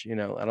fish? I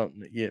don't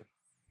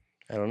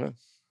know.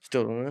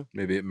 Still don't know.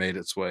 Maybe it made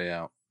its way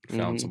out,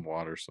 found some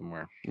water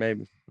somewhere.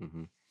 Maybe.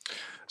 Mm-hmm.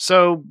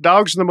 So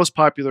dogs are the most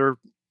popular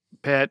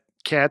pet.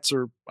 Cats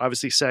are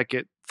obviously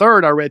second.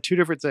 Third, I read two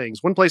different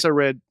things. One place I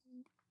read,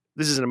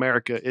 this is in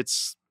America,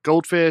 it's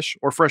goldfish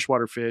or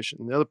freshwater fish.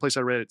 And the other place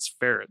I read, it's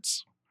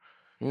ferrets.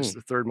 It's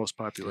the third most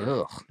popular.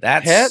 Ugh,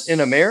 that's pet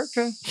in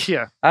America?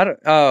 Yeah. I don't.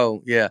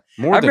 Oh, yeah.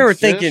 More I remember fish?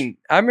 thinking.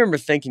 I remember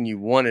thinking you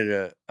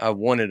wanted I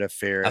wanted a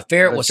ferret. A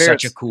ferret But was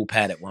ferrets- such a cool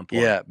pet at one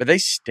point. Yeah, but they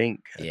stink.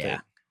 I Yeah.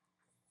 think.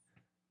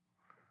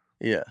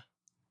 Yeah.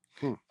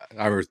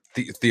 I remember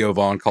Theo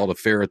Vaughn called a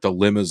ferret the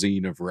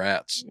limousine of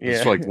rats.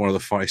 It's Yeah. like one of the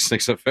funniest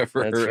things I've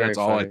ever That's heard. very That's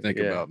all I funny, think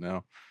yeah. about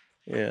now.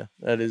 Yeah,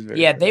 that is very.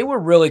 Yeah, funny. they were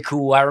really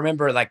cool. I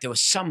remember there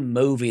was some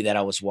movie that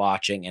I was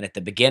watching, and at the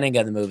beginning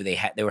of the movie,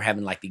 they were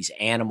having like these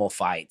animal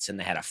fights, and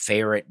they had a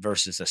ferret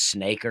versus a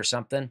snake or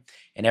something,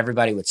 and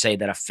everybody would say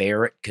that a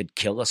ferret could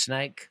kill a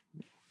snake,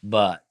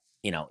 but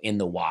in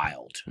the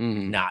wild,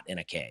 not in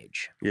a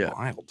cage. Yeah.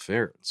 Wild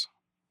ferrets.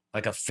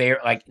 Like a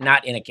ferret, like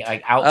not in a cage,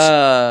 like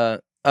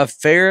outside. A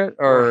ferret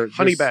or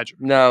honey badger.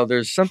 No,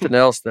 there's something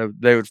else that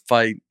they would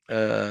fight.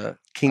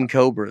 King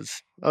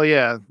cobras. Oh,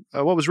 yeah.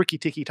 What was Ricky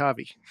Tikki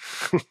Tavi?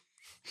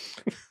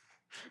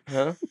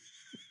 Huh?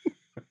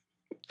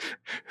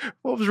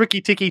 What was Ricky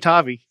Tikki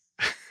Tavi?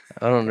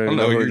 I don't know, I don't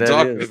know who what you're that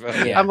talking is.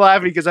 about. Yeah. I'm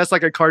laughing because that's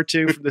like a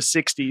cartoon from the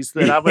 60s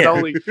that I would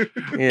only.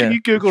 Yeah, Can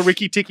you Google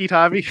Ricky Tikki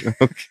Tavi?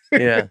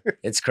 yeah.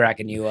 It's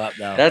cracking you up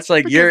though. That's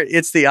like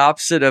it's the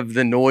opposite of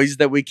the noise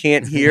that we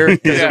can't hear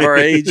because of Yeah. our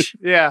age.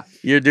 Yeah.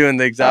 You're doing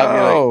the exact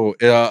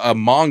A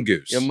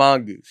mongoose. a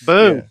mongoose.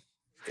 Boom.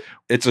 Yeah.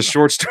 It's a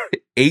short story,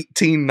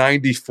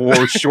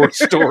 1894 short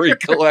story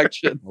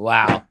collection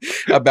Wow.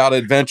 about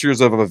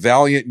adventures of a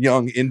valiant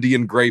young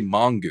Indian gray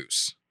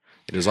mongoose.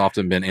 It has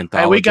often been anthologized.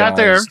 Hey, we got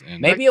there.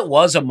 and- Maybe it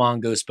was a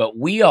mongoose, but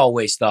we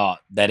always thought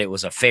that it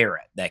was a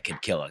ferret that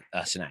could kill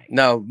a snake.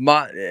 No,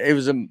 it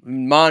was a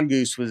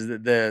mongoose was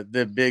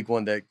the big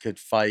one that could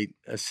fight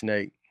a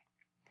snake.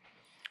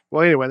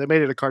 Well, anyway, they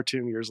made it a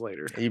cartoon years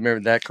later. You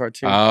remember that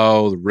cartoon?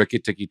 Oh, the Ricky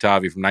Tikki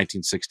Tavi from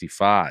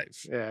 1965.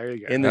 Yeah, there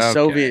you go. In the Okay,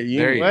 Soviet there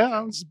Union. you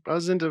Well, I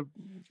was into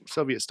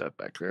Soviet stuff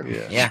back there.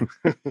 Yeah. Yeah.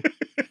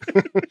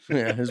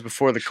 Yeah, it was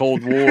before the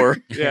Cold War.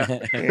 Yeah.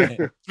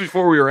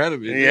 Before we were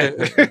enemies. Yeah.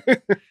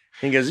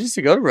 He goes, I used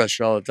to go to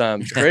Russia all the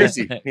time. It's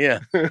crazy. Yeah.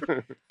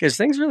 Because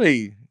things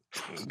really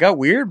got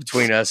weird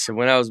between us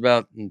when I was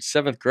about in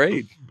 7th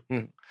grade.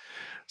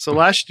 So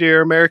last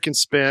year, Americans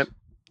spent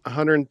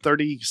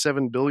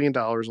 $137 billion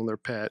on their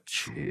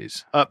pets,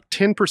 Jeez. up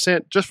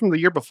 10% just from the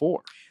year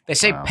before. They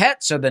say Wow.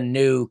 pets are the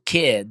new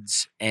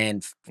kids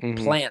and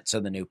Mhm. plants are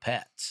the new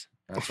pets.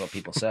 That's what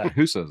people say.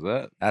 Who says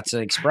that? That's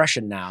an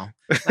expression now.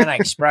 Not an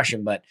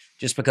expression, but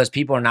just because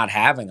people are not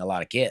having a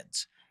lot of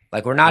kids.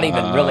 Like we're not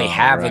even really Oh,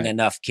 having right.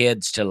 enough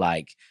kids to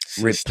like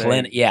Sustain.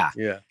 replenish. Yeah.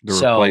 Yeah. The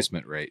So-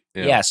 replacement rate.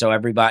 Yeah. So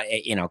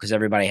everybody, because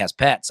everybody has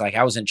pets. Like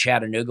I was in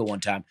Chattanooga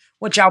one time,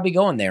 which I'll be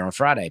going there on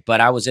Friday,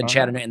 but I was in Oh.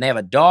 Chattanooga and they have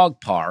a dog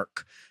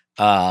park.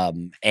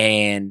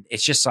 And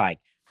it's just like,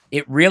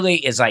 it really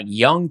is like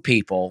young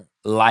people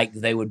like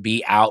they would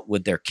be out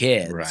with their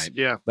kids. Right.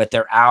 Yeah. But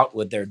they're out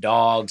with their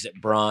dogs at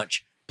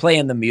brunch,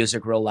 playing the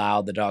music real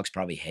loud. The dogs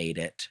probably hate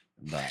it.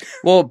 But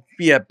Well,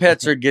 yeah,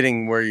 pets are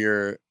getting where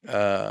you're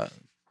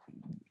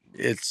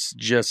it's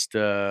just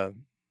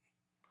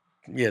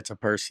it's a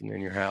person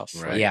in your house.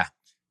 Right. yeah.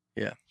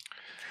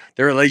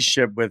 The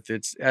relationship with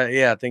it's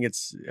I think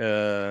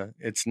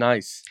it's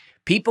nice.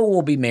 People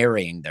will be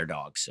marrying their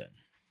dogs soon.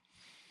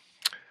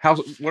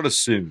 What a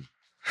soon.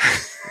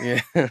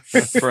 Yeah.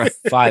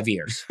 5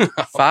 years.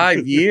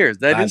 5 years.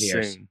 That 5 is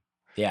years. soon.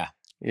 Yeah.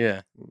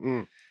 Yeah.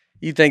 Mm.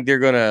 You think they're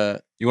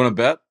gonna You want to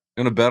bet?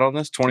 You want to bet on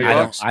this?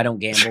 $20? I don't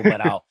gamble,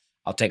 but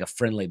I'll take a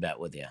friendly bet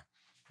with you.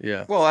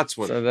 Yeah. Well, that's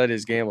what. So that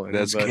is gambling.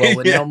 That's well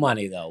with no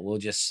money though. We'll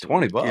just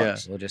 $20. Yeah.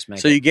 We'll just make.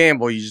 So you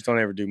gamble, you just don't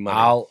ever do money.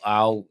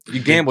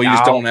 You gamble, you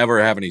just don't ever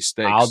have any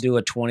stakes. I'll do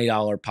a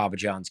 $20 Papa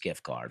John's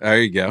gift card.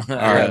 There you go. All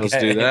right, let's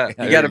do that.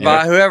 You got to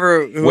buy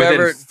whoever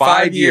Within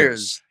 5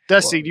 years.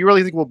 Dusty, do you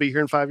really think we'll be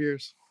here in 5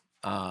 years?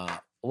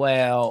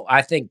 Well,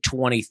 I think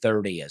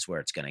 2030 is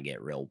where it's going to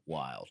get real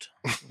wild.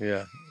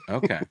 Yeah.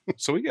 Okay.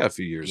 So we got a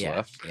few years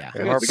left. Yeah.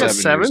 We got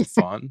 7 years of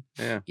fun.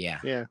 Yeah.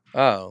 Yeah.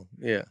 Oh,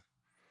 yeah.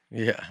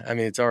 Yeah. I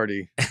mean, it's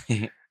already,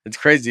 it's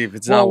crazy if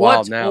it's not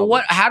wild now.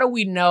 Well, how do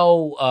we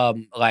know,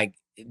 like,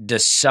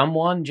 does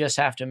someone just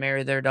have to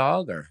marry their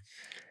dog or?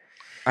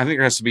 I think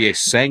there has to be a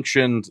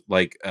sanctioned,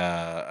 like,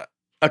 a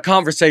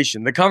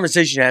conversation. The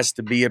conversation has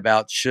to be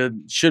about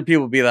should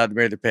people be allowed to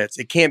marry their pets?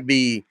 It can't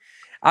be.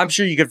 I'm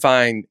sure you could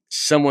find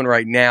someone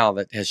right now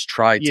that has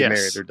tried to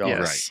marry their dog. Yes.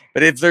 Right.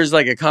 But if there's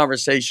like a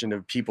conversation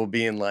of people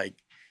being like,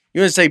 you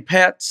want to say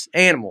pets,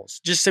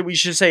 animals, just say we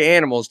should say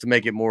animals to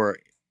make it more.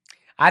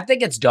 I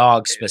think it's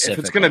dog specific. If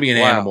it's going to be an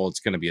animal, it's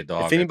going to be a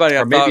dog. If anybody,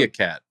 or maybe a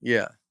cat.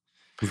 Yeah.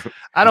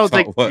 I don't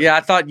think. Yeah,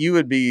 I thought you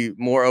would be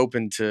more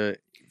open for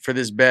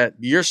this bet.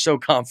 You're so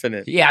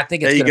confident. Yeah, I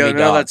think it's going to be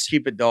no, dogs. Let's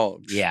keep it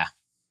dogs. Yeah.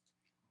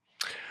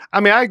 I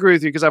mean, I agree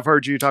with you because I've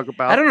heard you talk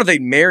about. I don't know if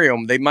they'd marry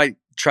them. They might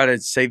try to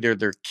say they're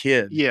their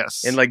kid.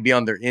 Yes. And like be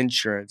on their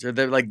insurance or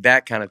they're like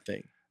that kind of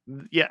thing.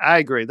 Yeah, I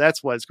agree.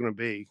 That's what it's going to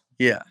be.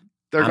 Yeah.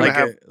 They're going to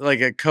have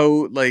a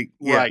code,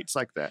 rights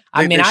like that.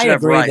 I mean, I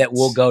agree that rights.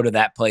 we'll go to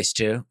that place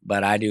too,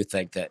 but I do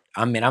think that,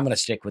 I'm going to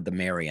stick with the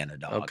marrying a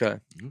dog. Okay.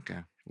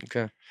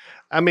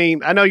 I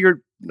mean, I know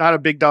you're not a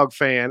big dog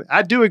fan.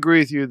 I do agree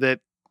with you that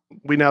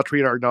we now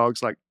treat our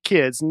dogs like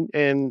kids.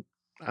 And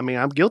I mean,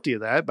 I'm guilty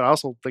of that, but I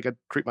also think I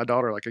treat my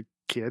daughter like a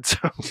kid.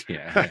 So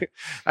yeah,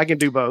 I can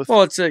do both.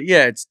 Well, it's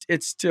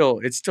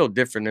still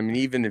different. I mean,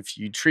 even if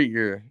you treat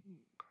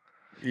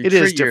it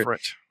is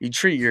different. You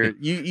treat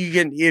you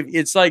get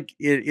it's like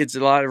it's a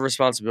lot of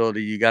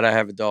responsibility. You got to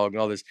have a dog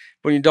and all this.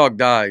 When your dog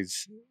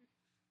dies,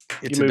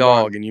 it's a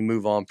dog and you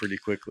move on pretty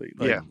quickly.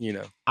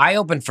 I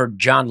opened for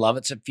John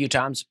Lovitz a few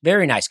times.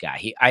 Very nice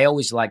guy. I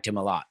always liked him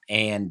a lot.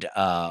 And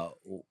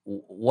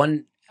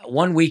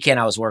one weekend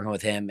I was working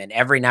with him, and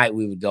every night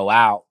we would go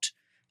out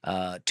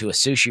to a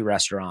sushi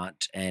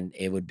restaurant, and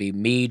it would be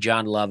me,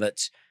 John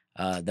Lovitz,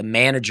 the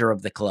manager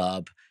of the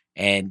club,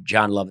 and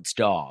John Lovitz's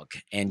dog.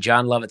 And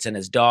John Lovitz and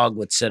his dog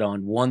would sit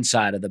on one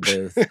side of the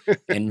booth,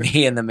 and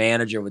me and the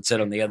manager would sit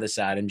on the other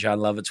side, and John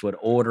Lovitz would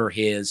order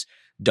his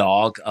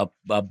dog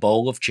a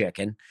bowl of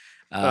chicken,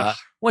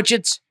 which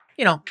it's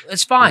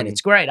fine.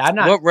 It's great.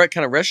 What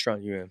kind of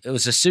restaurant you in? It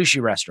was a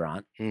sushi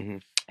restaurant, mm-hmm.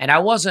 and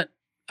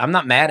I'm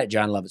not mad at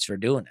John Lovitz for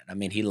doing it. I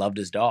mean, he loved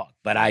his dog,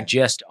 but I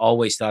just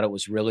always thought it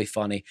was really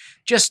funny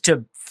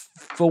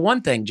for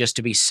one thing, just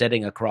to be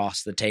sitting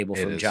across the table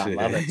from John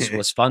Lovitz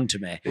was fun to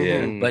me.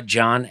 Yeah. But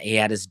John, he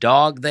had his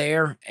dog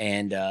there,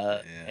 and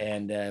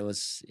it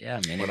was,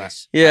 I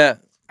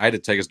had to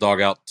take his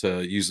dog out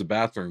to use the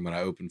bathroom when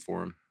I opened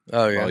for him.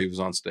 Oh yeah, while he was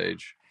on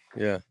stage.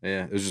 Yeah.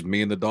 It was just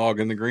me and the dog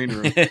in the green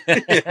room.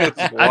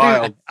 It's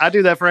wild. I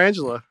do that for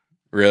Angela.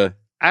 Really?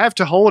 I have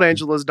to hold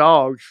Angela's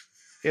dog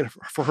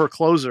for her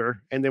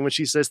closer, and then when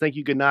she says "thank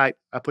you, good night,"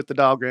 I put the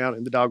dog down,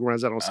 and the dog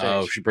runs out on stage.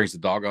 Oh, she brings the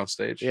dog on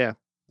stage. Yeah.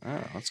 Oh,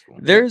 that's cool.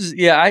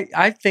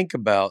 I think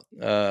about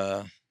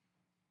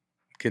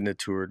getting a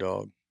tour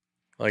dog,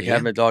 like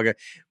having a dog. I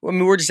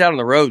mean, we're just out on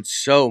the road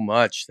so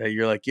much that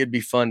you're like, it'd be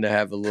fun to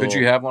have a little. Could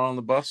you have one on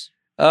the bus?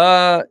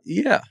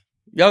 Yeah.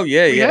 Oh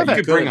yeah, You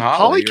could bring Holly.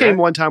 Holly came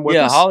one time with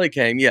us. Yeah, Holly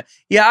came. Yeah.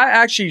 I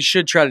actually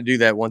should try to do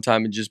that one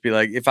time and just be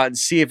like, if I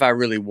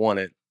really want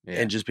it,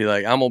 and just be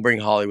like, I'm gonna bring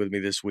Holly with me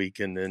this week,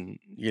 and then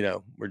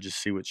we'll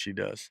just see what she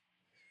does.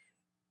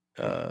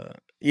 But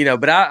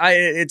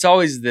it's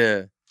always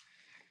I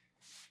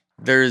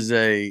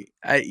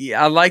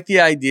like the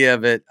idea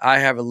of it. I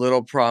have a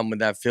little problem with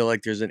that. I feel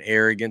like there's an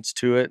arrogance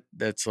to it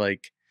that's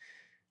like,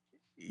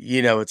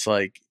 it's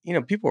like,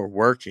 people are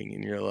working,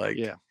 and you're like,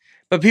 yeah.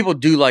 But people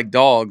do like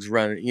dogs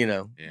running,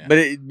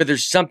 But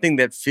there's something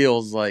that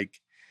feels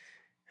like,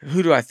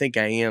 who do I think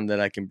I am that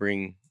I can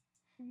bring?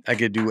 I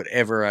could do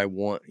whatever I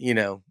want.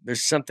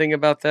 There's something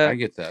about that. I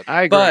get that.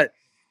 I agree. But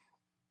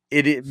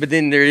but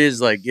then there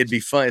is like, it'd be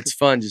fun. It's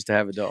fun just to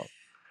have a dog.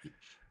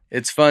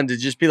 It's fun to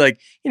just be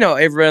like,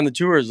 everybody on the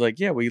tour is like,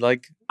 yeah, we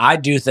like. I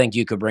do think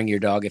you could bring your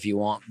dog if you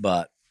want,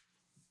 but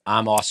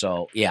I'm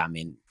also,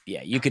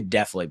 you could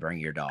definitely bring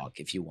your dog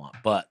if you want.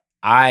 But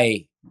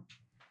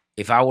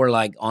if I were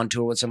like on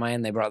tour with somebody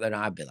and they brought their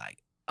dog, I'd be like,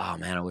 oh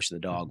man, I wish the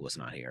dog was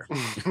not here. Yeah.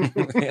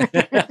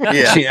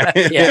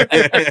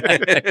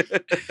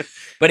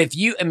 But it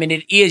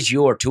is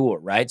your tour,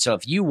 right? So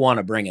if you want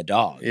to bring a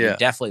dog, you're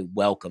definitely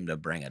welcome to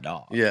bring a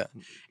dog. Yeah.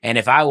 And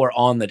if I were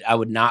I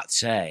would not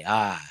say,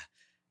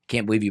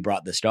 can't believe you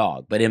brought this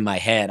dog. But in my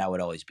head, I would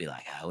always be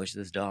like, I wish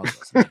this dog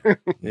wasn't here.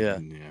 Yeah.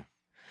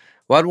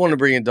 Well, I'd want to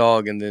bring a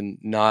dog and then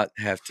not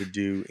have to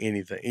do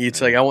anything.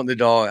 It's like, I want the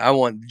dog. I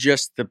want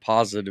just the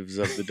positives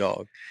of the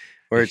dog,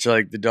 where it's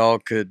like the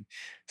dog could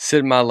sit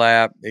in my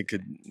lap. It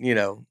could,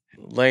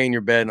 lay in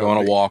your bed, go on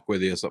a walk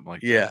with you, or something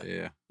like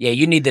that. Yeah.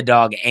 You need the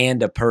dog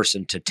and a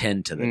person to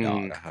tend to the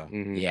dog.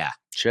 Mm-hmm. Yeah.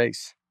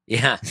 Chase.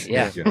 Yeah.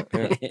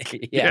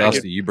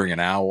 Dusty, you bring an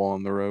owl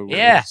on the road.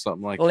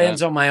 Something like that.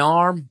 Lands on my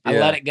arm. I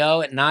let it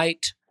go at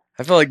night.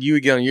 I feel like you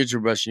would get on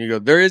YouTube Bus and you go,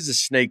 there is a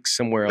snake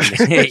somewhere on this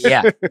bus.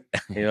 Yeah.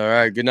 You know, all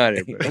right, good night,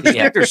 everybody. I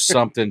think there's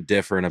something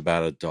different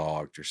about a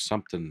dog. There's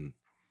something,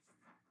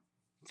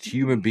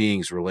 human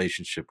beings'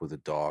 relationship with a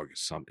dog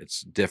is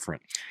it's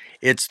different.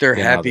 It's they're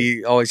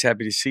always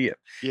happy to see you.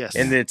 Yes.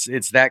 And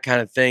it's that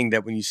kind of thing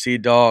that when you see a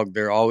dog,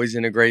 they're always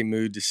in a great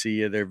mood to see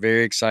you. They're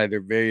very excited.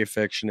 They're very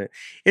affectionate.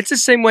 It's the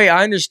same way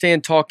I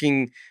understand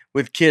talking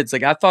with kids.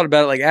 Like I thought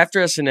about it, like after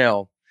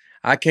SNL,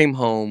 I came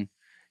home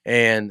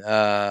and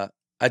I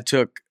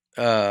took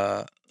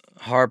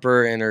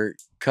Harper and her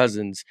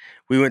cousins.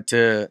 We went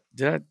to,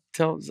 I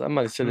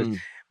might have said this.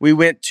 We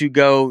went to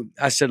go,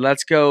 I said,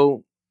 let's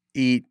go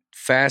eat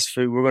fast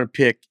food. We're going to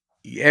pick,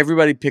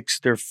 everybody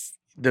picks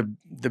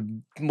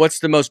what's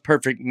the most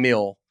perfect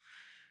meal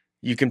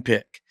you can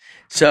pick.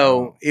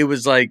 So it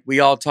was like, we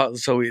all talked.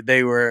 So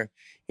they were,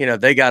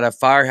 they got a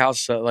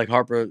Firehouse, like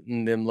Harper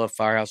and them love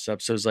Firehouse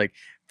subs. So it was like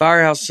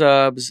Firehouse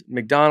subs,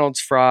 McDonald's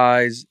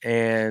fries,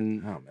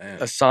 and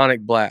a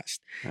Sonic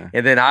Blast.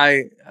 And then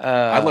I'd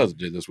love to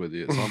do this with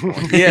you at some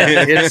point.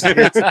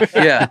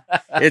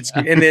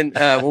 And then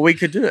we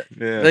could do it.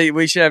 Yeah.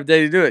 We should have a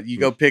day to do it. You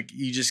go pick.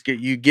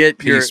 You get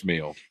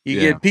piecemeal.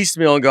 Get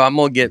piecemeal and go. I'm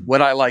gonna get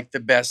what I like the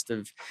best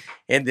of,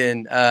 and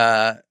then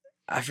I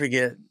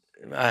forget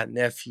my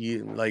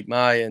nephew, like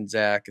Maya and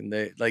Zach, and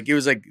they like it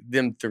was like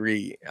them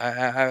three.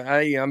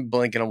 I'm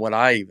blanking on what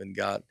I even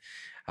got.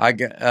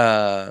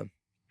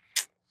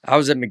 I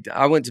was at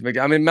I went to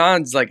McDonald's. I mean,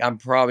 mine's like I'm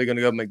probably going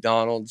to go to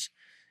McDonald's,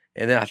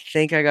 and then I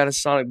think I got a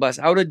Sonic Blast.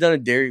 I would have done a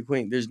Dairy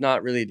Queen. There's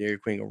not really a Dairy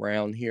Queen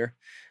around here,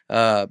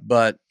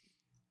 but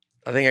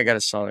I think I got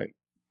a Sonic.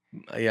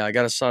 Yeah, I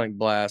got a Sonic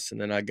Blast, and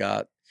then I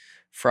got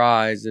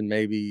fries and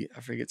maybe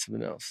I forget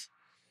something else.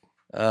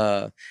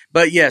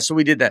 But yeah, so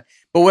we did that.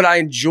 But what I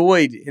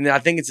enjoyed, and I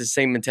think it's the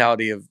same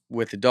mentality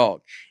with the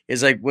dog,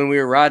 is like when we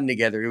were riding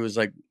together, it was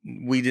like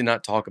we did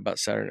not talk about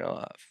Saturday Night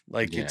Live.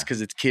 Like it's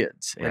because it's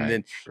kids, and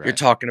then you're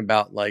talking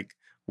about like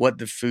what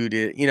the food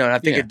is, and I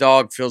think a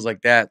dog feels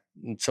like that.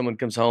 And someone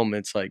comes home, and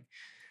it's like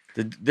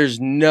there's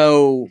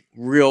no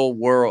real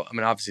world. I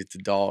mean, obviously it's a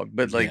dog,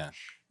 but like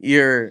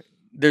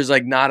there's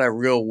like not a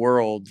real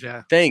world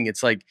thing.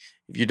 It's like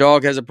if your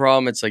dog has a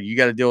problem, it's like you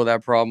got to deal with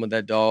that problem with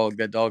that dog.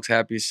 That dog's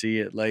happy to see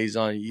it, lays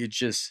on you.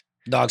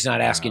 Dog's not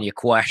asking you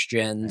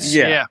questions.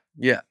 Yeah.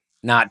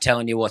 Not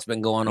telling you what's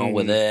been going on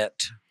with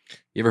it.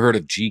 You ever heard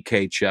of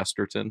G.K.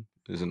 Chesterton?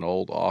 He's an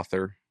old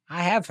author.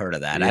 I have heard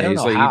of that. I don't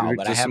know how,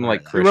 but I have heard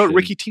of that. He wrote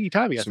Ricky Teeny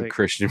Tommy, I think.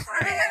 Christian.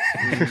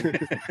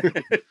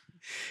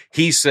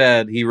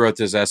 He wrote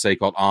this essay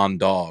called On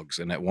Dogs,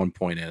 and at one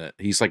point in it,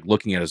 he's like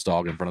looking at his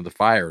dog in front of the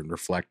fire and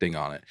reflecting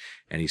on it.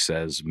 And he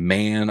says,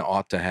 man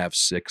ought to have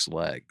 6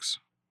 legs.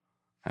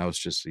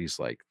 He's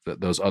like,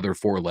 those other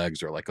 4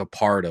 legs are like a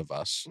part of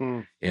us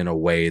in a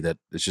way that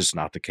it's just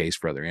not the case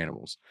for other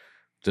animals.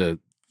 The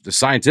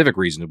scientific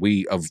reason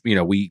we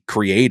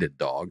created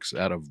dogs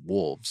out of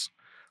wolves.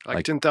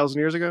 Like 10,000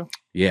 years ago?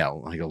 Yeah,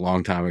 like a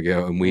long time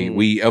ago. And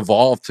we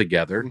evolved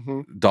together.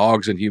 Mm-hmm.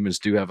 Dogs and humans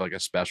do have like a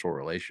special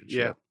relationship.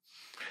 Yeah.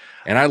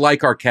 And I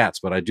like our cats,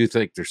 but I do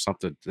think there's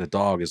something, the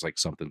dog is like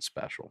something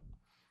special,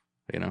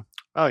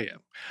 Oh, yeah.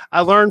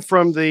 I learned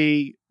from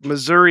the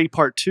Missouri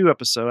Part 2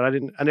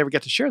 episode, I never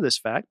got to share this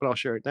fact, but I'll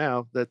share it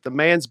now, that the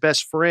man's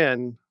best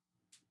friend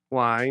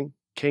line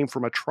came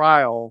from a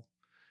trial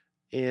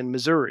in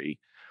Missouri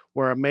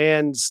where a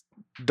man's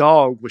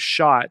dog was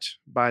shot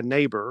by a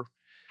neighbor.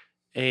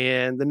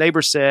 And the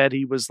neighbor said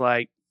he was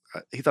like,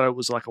 he thought it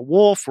was like a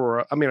wolf or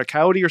a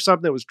coyote or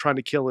something that was trying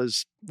to kill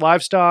his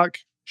livestock,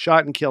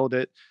 shot and killed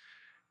it.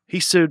 He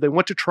sued. They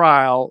went to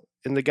trial,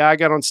 and the guy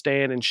got on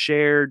stand and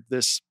shared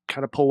this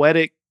kind of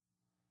poetic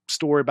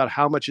story about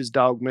how much his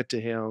dog meant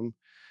to him,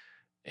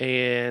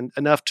 and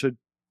enough to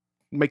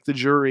make the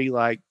jury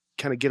like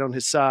kind of get on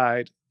his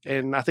side.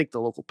 And I think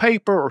the local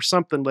paper or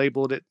something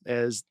labeled it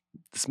as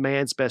this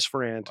man's best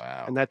friend.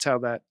 Wow. And that's how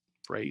that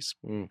phrase.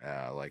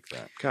 I like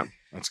that.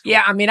 That's cool.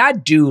 Yeah, I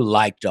do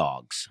like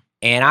dogs.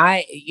 And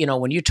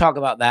when you talk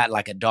about that,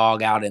 like a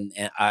dog out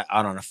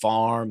out on a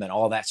farm and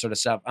all that sort of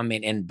stuff,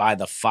 and by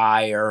the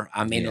fire,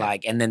 and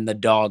then the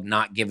dog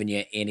not giving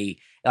you any,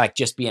 like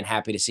just being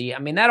happy to see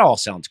you. that all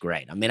sounds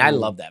great. I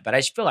love that, but I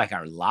just feel like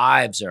our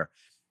lives are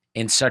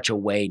in such a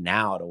way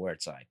now to where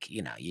it's like,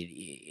 you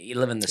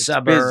live in the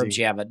suburbs,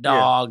 busy. You have a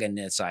dog, and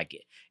it's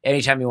like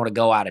anytime you want to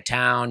go out of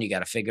town, you got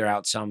to figure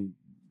out some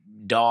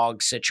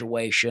dog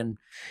situation.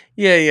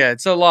 Yeah,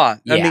 it's a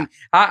lot. Yeah.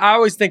 I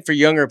always think for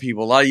younger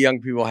people, a lot of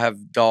young people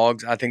have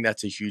dogs. I think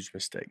that's a huge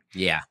mistake.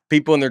 Yeah.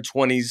 People in their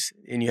 20s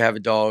and you have a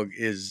dog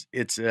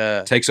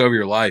takes over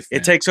your life.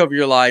 It takes over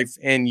your life,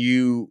 and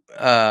it's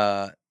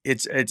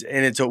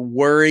a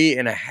worry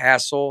and a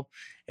hassle.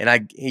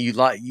 And you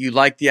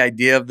like the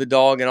idea of the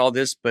dog and all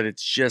this, but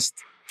it's just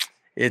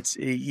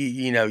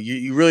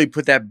you really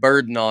put that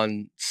burden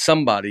on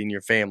somebody in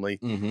your family.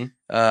 Mm-hmm.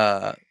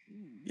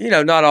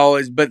 Not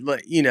always, but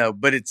but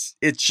it's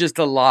just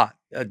a lot.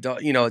 A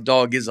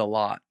dog is a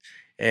lot.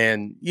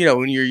 And,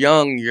 when you're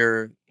young,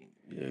 you're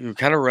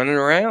kind of running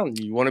around.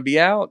 You want to be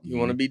out. You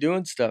want to be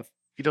doing stuff.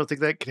 You don't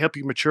think that can help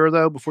you mature,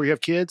 though, before you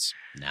have kids?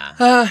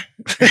 Nah.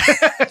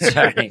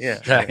 Sorry.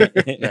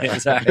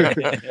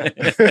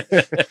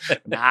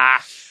 Nah.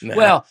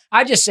 Well,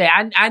 I just say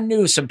I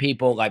knew some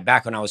people, like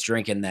back when I was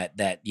drinking, that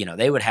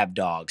they would have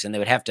dogs and they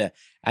would have to.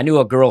 I knew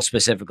a girl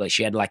specifically.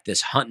 She had like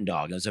this hunting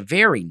dog. It was a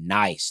very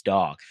nice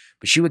dog,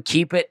 but she would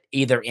keep it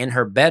either in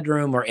her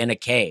bedroom or in a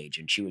cage.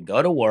 And she would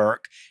go to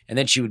work and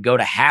then she would go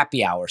to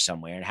happy hour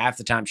somewhere. And half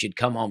the time she'd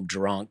come home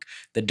drunk.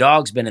 The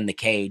dog's been in the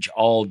cage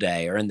all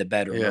day or in the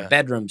bedroom. Her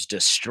bedroom's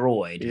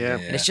destroyed. Yeah.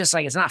 And it's just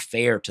like, it's not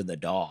fair to the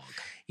dog.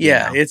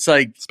 Yeah. It's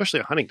like,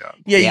 especially a hunting dog.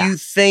 Yeah. You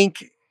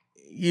think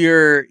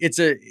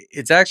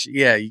it's actually,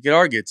 you could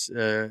argue it's,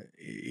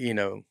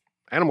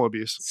 animal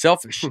abuse.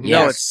 Selfish. Yes.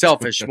 No, it's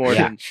selfish more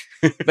than,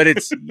 but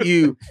it's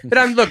you.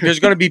 But look, there's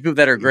going to be people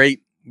that are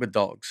great with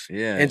dogs.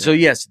 Yeah. And so,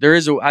 yes,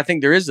 I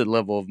think there is a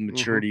level of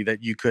maturity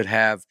that you could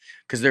have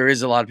because there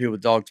is a lot of people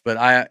with dogs. But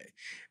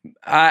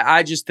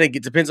I just think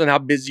it depends on how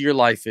busy your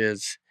life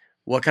is,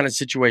 what kind of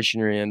situation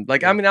you're in.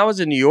 Like, I mean, I was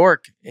in New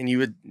York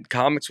and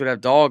comics would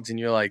have dogs and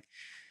you're like,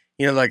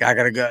 I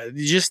got to go.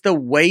 Just the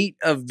weight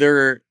of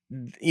their,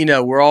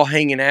 we're all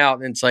hanging out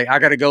and it's like, I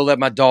got to go let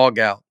my dog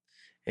out.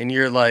 And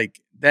you're like,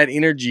 that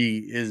energy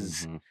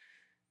is,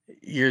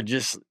 you're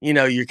just,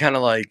 you're kind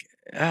of like,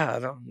 I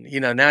don't,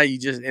 now you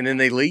just, and then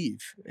they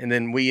leave. And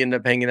then we end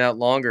up hanging out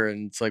longer.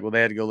 And it's like, well, they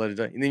had to go let it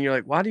die. And then you're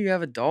like, why do you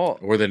have a dog?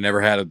 Or they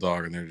never had a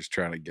dog and they're just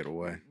trying to get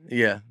away.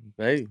 Yeah.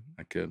 Hey,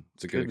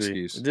 it's a good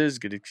excuse. It is a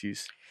good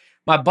excuse.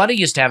 My buddy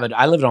used to have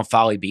I lived on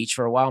Folly Beach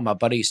for a while. My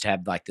buddy used to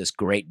have like this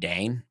Great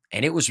Dane.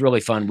 And it was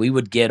really fun. We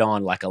would get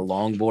on like a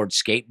longboard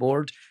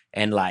skateboard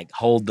and like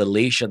hold the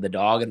leash of the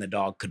dog and the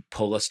dog could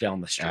pull us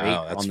down the street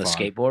on the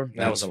skateboard.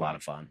 That was a lot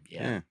of fun.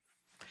 Yeah.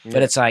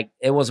 But it's like,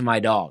 it wasn't my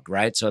dog,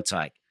 right? So it's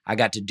like, I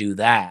got to do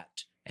that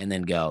and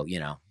then go,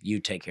 you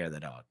take care of the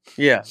dog.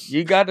 Yeah.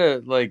 You got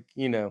to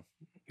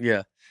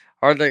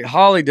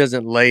Holly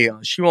doesn't lay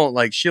on, she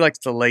likes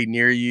to lay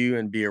near you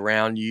and be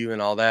around you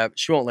and all that.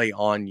 She won't lay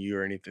on you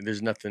or anything.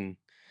 There's nothing,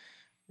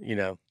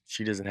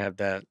 she doesn't have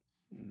that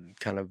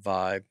kind of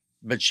vibe,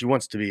 but she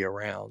wants to be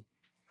around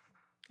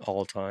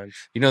all times.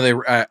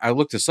 I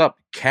looked this up.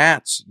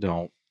 Cats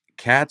don't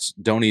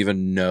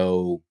even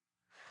know.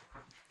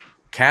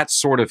 Cats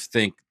sort of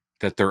think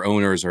that their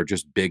owners are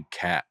just big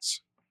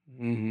cats.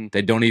 Mm-hmm.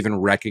 They don't even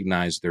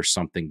recognize there's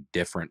something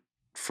different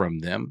from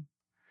them.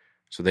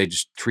 So they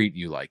just treat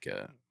you like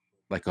a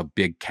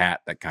big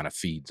cat that kind of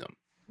feeds them.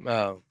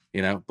 Oh.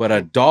 But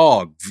a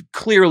dog,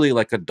 clearly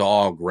like a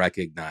dog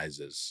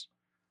recognizes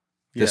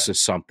this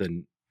is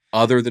something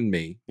other than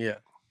me. Yeah.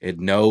 It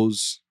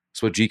knows.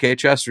 That's what G.K.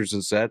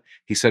 Chesterton said.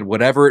 He said,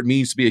 whatever it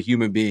means to be a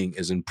human being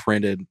is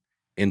imprinted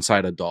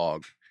inside a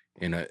dog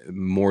in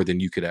more than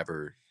you could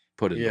ever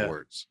put into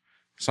words.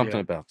 Something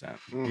about that.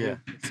 Yeah,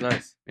 it's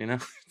nice.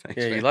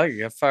 Thanks, you like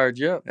it. I fired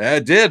you up. I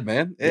did,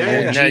 man.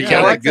 Yeah. Now you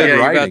got like good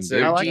writing,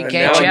 dude. I like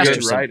G.K.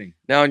 Chesterton.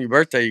 Now on your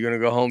birthday, you're going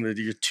to go home to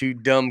your two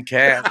dumb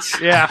cats.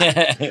 Yeah.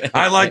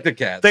 I like the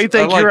cats. They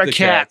think you're a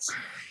cat.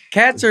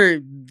 Cats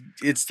are,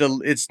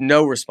 it's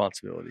no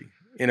responsibility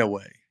in a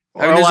way.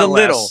 I mean, there's a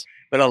little,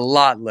 but a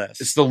lot less.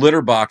 It's the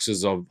litter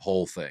boxes of the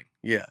whole thing.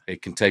 Yeah.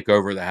 It can take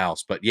over the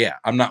house. But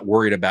I'm not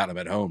worried about them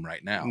at home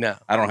right now. No.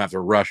 I don't have to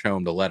rush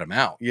home to let them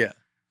out. Yeah.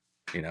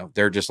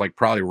 They're just like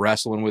probably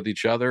wrestling with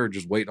each other or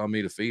just waiting on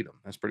me to feed them.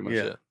 That's pretty much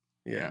it.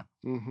 Yeah.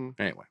 Mm-hmm.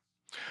 Anyway.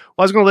 Well,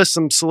 I was going to list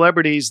some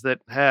celebrities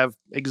that have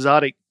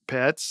exotic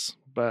pets,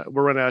 but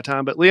we're running out of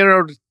time. But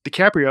Leonardo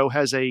DiCaprio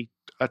has a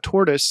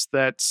tortoise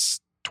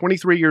that's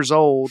 23 years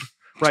old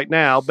right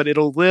now, but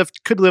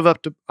could live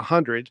up to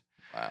 100.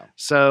 Wow.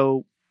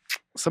 So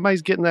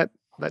somebody's getting that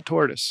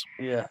tortoise.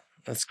 Yeah,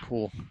 that's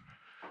cool.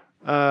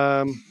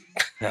 I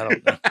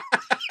don't know.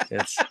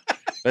 It's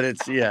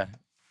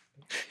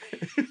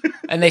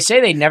And they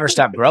say they never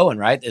stop growing,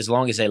 right? As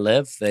long as they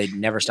live, they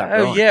never stop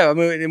growing. Yeah, I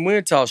mean, and we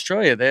went to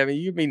Australia.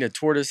 You mean a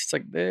tortoise? It's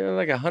like they're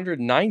like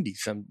 190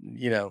 some.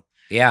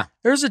 Yeah,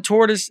 there's a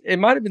tortoise. It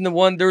might have been the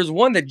one. There was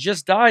one that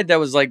just died. That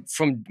was like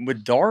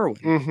with Darwin.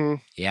 Mm-hmm.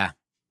 Yeah.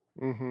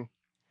 Mm-hmm.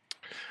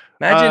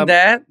 Imagine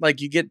that. Like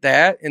you get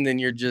that, and then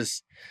you're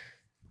just,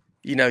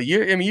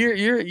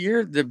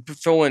 you're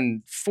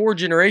throwing 4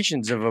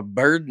 generations of a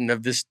burden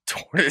of this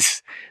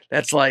tortoise.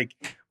 That's like,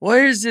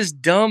 where's this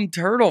dumb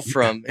turtle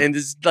from? And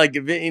it's like,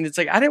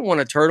 I didn't want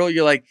a turtle.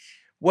 You're like,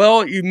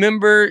 well, you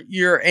remember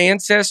your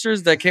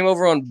ancestors that came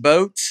over on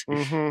boats?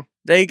 Mm-hmm.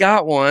 They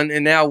got one,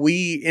 and now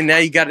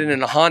you got it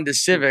in a Honda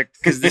Civic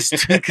because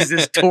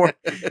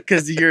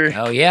you're.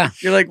 Oh yeah.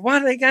 You're like, why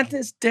do they got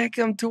this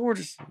deckham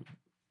tortoise? A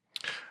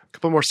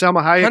couple more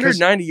Salma Hayek.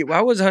 190.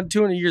 Why was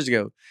 200 years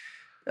ago?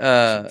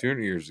 200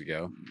 years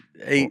ago.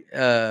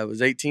 Was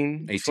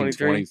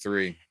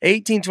 1823.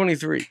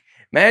 1823.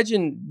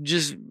 Imagine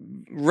just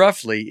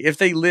roughly if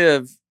they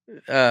live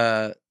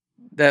that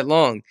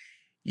long.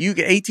 You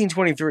get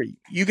 1823.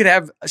 You could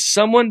have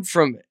someone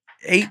from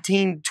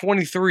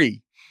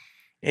 1823,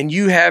 and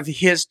you have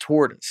his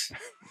tortoise.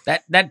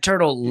 That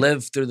turtle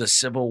lived through the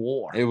Civil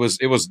War. It was.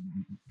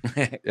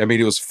 I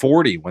mean, it was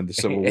 40 when the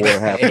Civil War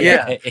happened.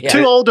 Yeah.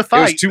 Too old to fight.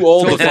 It was too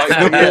old to fight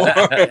the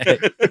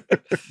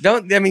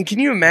war. Can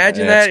you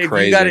imagine that?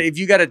 If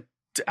you got to,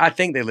 I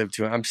think they lived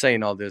to it. I'm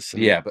saying all this.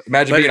 But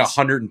imagine being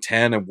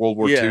 110 and World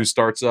War II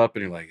starts up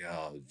and you're like,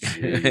 oh,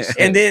 jeez.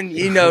 And then,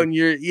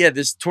 and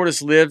this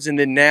tortoise lives, and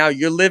then now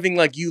you're living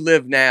like you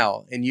live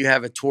now, and you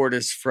have a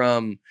tortoise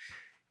from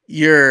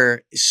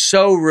your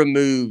so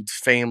removed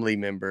family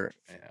member.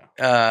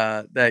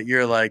 That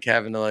you're like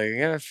having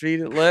to feed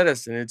it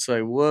lettuce, and it's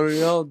like, what are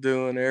y'all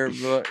doing,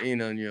 everybody?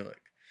 And you're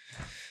like,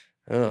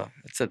 oh,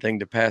 that's a thing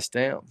to pass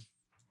down.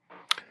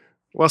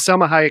 Well,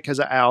 Selma Hayek has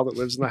an owl that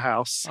lives in the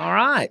house. All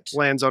right,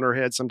 lands on her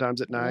head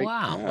sometimes at night.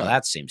 Wow, well,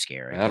 that seems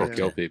scary. That'll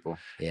kill people.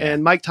 Yeah.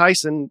 And Mike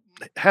Tyson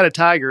had a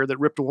tiger that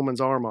ripped a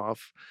woman's arm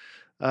off.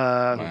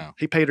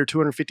 He paid her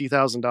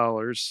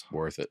 $250,000.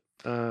 Worth it.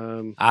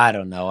 I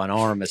don't know. An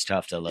arm is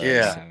tough to lose.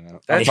 Yeah,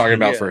 I'm talking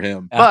about for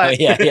him. But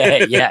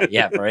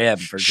yeah, for him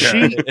for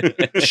sure.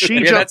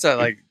 It's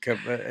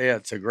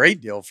a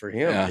great deal for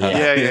him.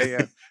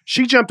 Yeah.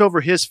 She jumped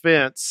over his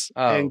fence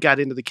and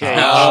got into the cage.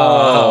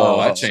 Oh,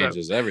 that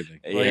changes everything.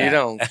 Well, you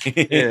don't.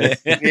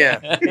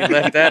 Yeah, you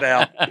left that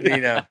out.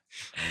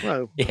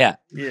 Well, yeah.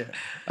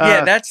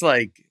 That's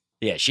like.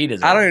 Yeah, she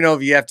does. I don't even know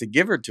if you have to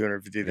give her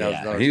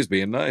 $250,000. He was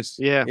being nice.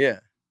 Yeah.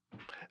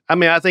 I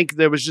mean, I think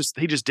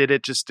he just did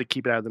it just to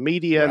keep it out of the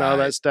media and all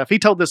that stuff. He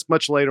told this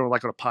much later,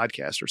 like on a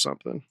podcast or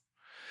something.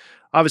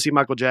 Obviously,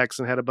 Michael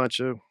Jackson had a bunch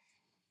of,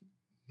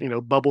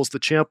 Bubbles the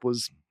chimp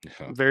was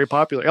very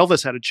popular.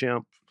 Elvis had a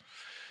chimp.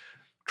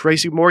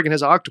 Tracy Morgan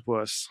has an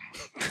octopus.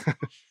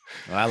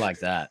 Well, I like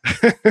that.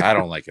 I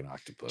don't like an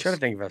octopus. I'm trying to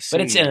think if I've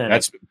but it's in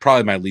that's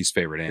probably my least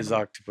favorite animal. His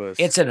octopus.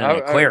 It's in an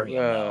aquarium.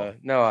 Though.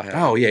 No, I haven't.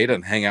 Oh yeah, he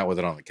doesn't hang out with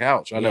it on the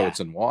couch. I know it's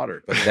in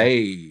water, but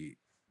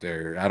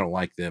they're I don't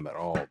like them at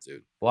all,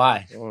 dude.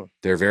 Why?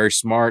 They're very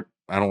smart.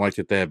 I don't like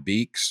that they have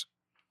beaks.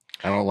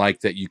 I don't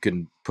like that you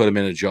can put them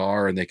in a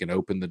jar and they can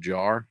open the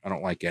jar. I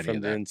don't like any From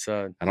of that. the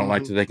inside. I don't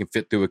like that they can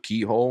fit through a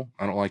keyhole.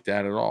 I don't like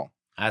that at all.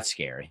 That's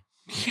scary.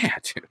 Yeah,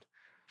 dude.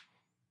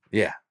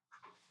 Yeah.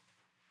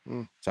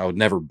 So I would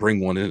never bring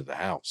one into the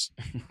house.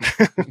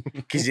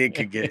 Because you'd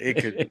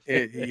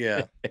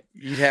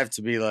have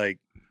to be like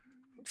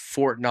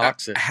Fort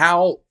Knox.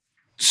 How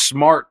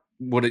smart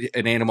would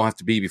an animal have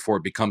to be before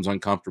it becomes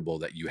uncomfortable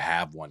that you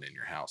have one in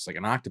your house? Like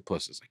an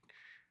octopus is like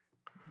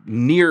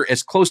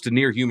as close to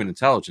near human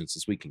intelligence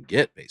as we can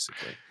get,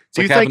 basically. It's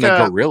like having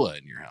a gorilla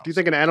in your house. Do you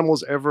think an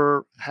animal's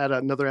ever had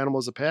another animal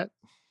as a pet?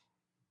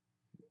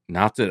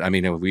 Not that,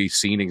 have we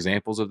seen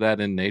examples of that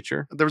in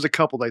nature? There was a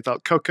couple they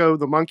thought. Coco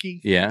the monkey.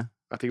 Yeah.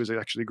 I think it was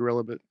actually a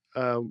gorilla, but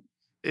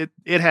it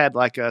had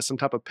like some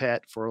type of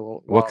pet for a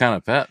little while. What kind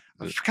of pet?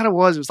 It kind of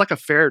was. It was like a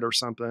ferret or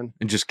something.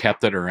 And just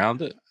kept it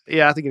around it?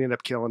 Yeah, I think he ended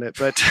up killing it,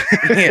 but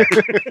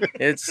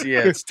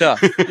it's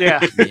tough. Yeah.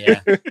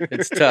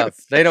 It's tough.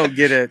 They don't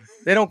get it.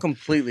 They don't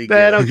completely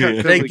get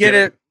it. They get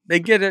it.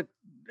 They get it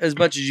as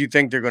much as you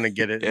think they're going to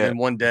get it. Yeah. And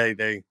one day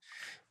they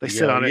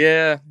sit on it.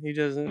 Yeah, he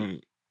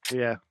doesn't.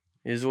 Yeah.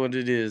 Is what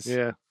it is.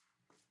 Yeah.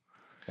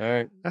 All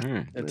right.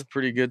 That's a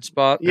pretty good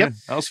spot. Yep.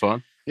 That was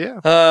fun.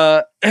 Yeah.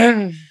 All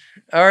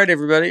right,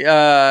 everybody.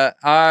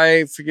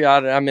 I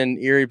forgot I'm in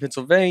Erie,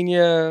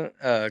 Pennsylvania,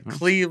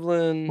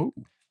 Cleveland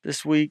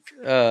this week.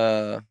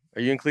 Are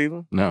you in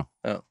Cleveland? No.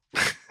 Oh.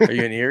 Are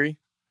you in Erie?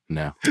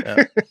 No.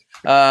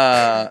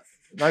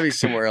 Might be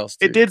somewhere else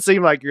too. It did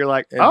seem like you're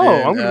like, I'm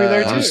going to be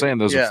there too. I'm just saying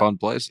those are fun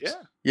places.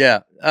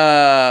 Yeah.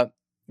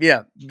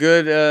 Yeah.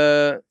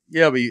 Good.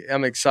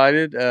 I'm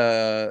excited.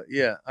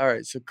 Yeah. All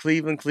right. So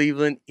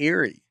Cleveland,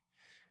 Erie.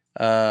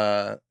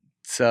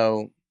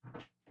 So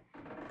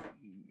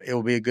it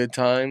will be a good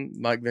time.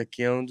 Mike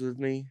Vecchione's with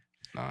me.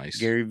 Nice.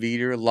 Gary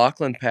Veter,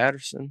 Lachlan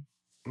Patterson.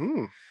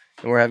 And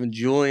we're having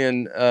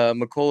Julian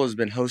McCullough has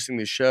been hosting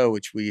the show,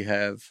 which we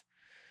have.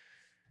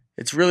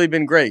 It's really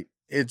been great.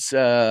 It's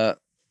it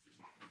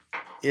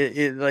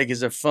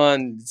is a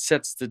fun, it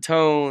sets the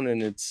tone,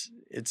 and it's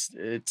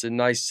a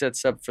nice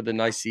sets up for the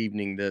nice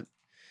evening that,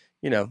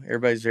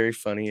 everybody's very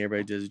funny.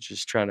 Everybody does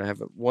just trying to have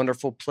a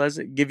wonderful,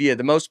 give you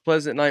the most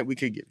pleasant night we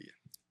could give you.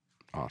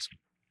 Awesome.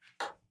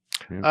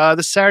 Yeah.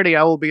 This Saturday,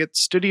 I will be at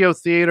Studio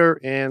Theater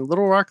in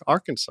Little Rock,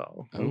 Arkansas.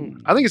 I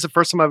think it's the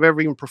first time I've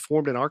ever even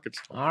performed in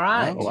Arkansas. All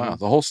right. Oh, wow.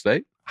 The whole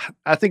state?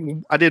 I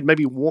think I did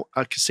maybe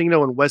a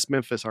casino in West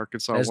Memphis,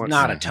 Arkansas. There's once.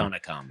 not a ton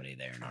of comedy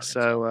there in Arkansas.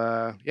 So,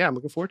 I'm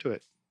looking forward to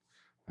it.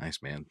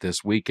 Nice, man.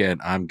 This weekend,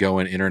 I'm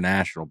going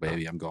international,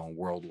 baby. I'm going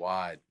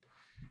worldwide.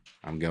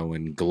 I'm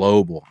going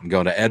global. I'm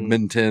going to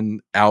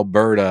Edmonton,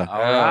 Alberta,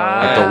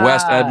 at the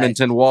West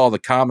Edmonton Wall, the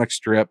comic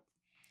strip.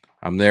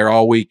 I'm there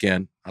all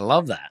weekend. I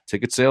love that.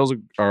 Ticket sales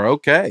are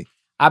okay.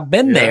 I've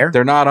been there.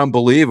 They're not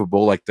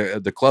unbelievable. Like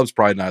the club's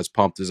probably not as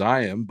pumped as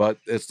I am, but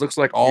it looks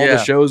like all the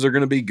shows are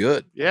going to be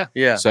good. Yeah.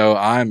 Yeah. So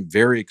I'm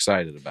very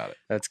excited about it.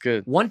 That's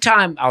good. One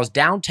time I was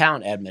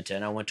downtown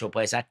Edmonton. I went to a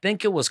place, I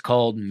think it was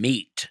called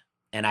Meat,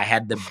 and I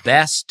had the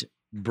best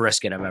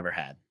brisket I've ever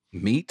had.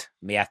 Meat?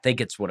 I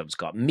think it's what it was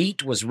called.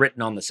 Meat was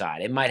written on the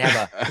side. It might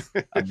have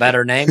a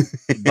better name,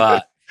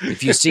 but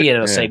if you see it,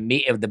 it'll say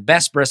meat. It was the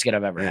best brisket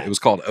I've ever had. It was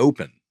called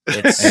Open.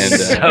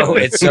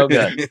 It's so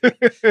good.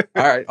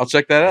 All right, I'll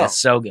check that out. It's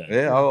so good.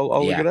 Yeah,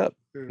 I'll look it up.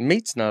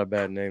 Meat's not a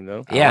bad name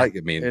though. Yeah, I like it.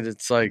 I mean,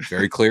 it's like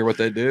very clear what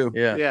they do.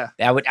 Yeah.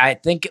 I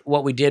think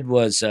what we did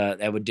was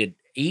did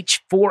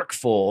each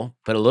forkful,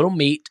 put a little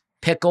meat,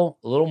 pickle,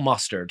 a little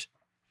mustard,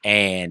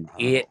 and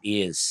it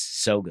is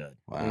so good.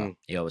 Wow.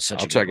 It was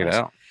such. I'll check it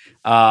out.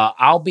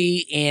 I'll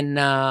be in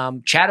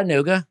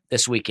Chattanooga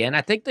this weekend.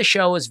 I think the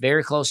show is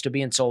very close to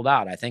being sold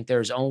out. I think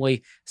there's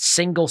only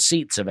single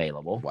seats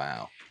available.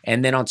 Wow.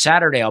 And then on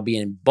Saturday, I'll be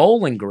in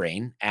Bowling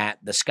Green at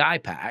the Sky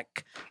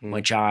Pack,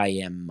 which I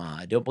am.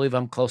 I don't believe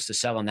I'm close to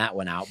selling that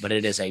one out, but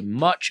it is a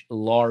much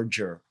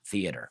larger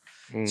theater.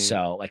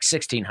 So like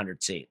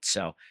 1,600 seats.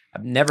 So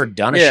I've never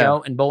done a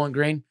show in Bowling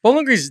Green.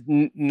 Bowling Green's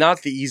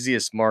not the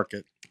easiest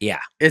market.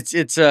 Yeah. I'm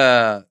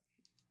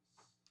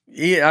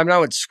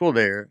not at school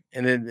there,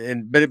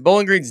 but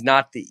Bowling Green's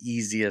not the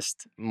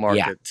easiest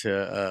market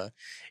to.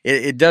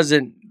 It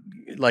doesn't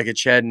like a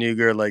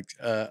Chattanooga or like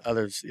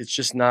others. It's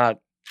just not.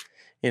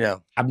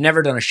 I've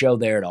never done a show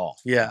there at all.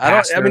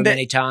 Yeah,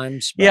 many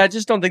times. But. Yeah, I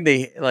just don't think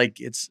they like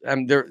it's.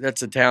 There.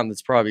 That's a town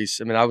that's probably.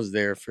 I was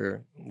there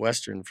for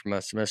Western for my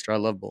semester. I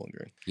love Bowling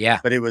Green.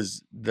 Yeah, but it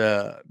was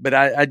But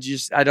I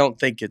don't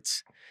think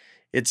it's.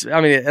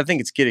 I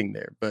think it's getting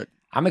there, but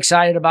I'm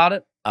excited about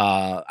it.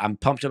 I'm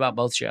pumped about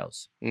both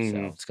shows,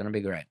 so it's gonna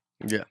be great.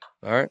 Yeah.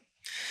 All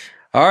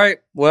right.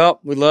 Well,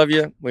 we love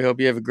you. We hope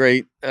you have a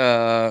great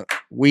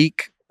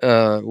week.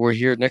 We're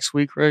here next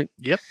week, right?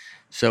 Yep.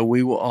 So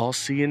we will all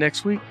see you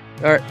next week.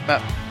 All right.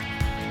 Bye.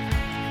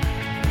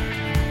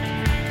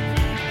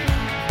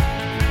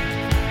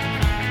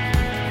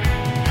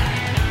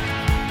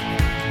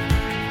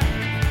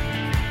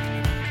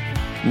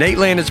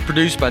 Nateland is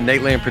produced by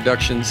Nateland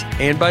Productions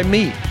and by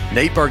me,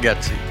 Nate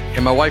Bargatze,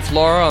 and my wife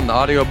Laura on the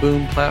Audio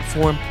Boom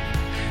platform.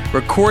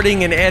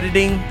 Recording and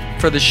editing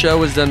for the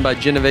show is done by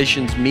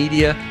Genovations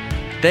Media.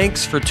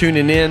 Thanks for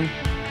tuning in.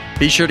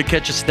 Be sure to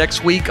catch us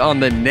next week on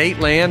the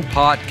Nateland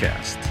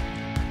Podcast.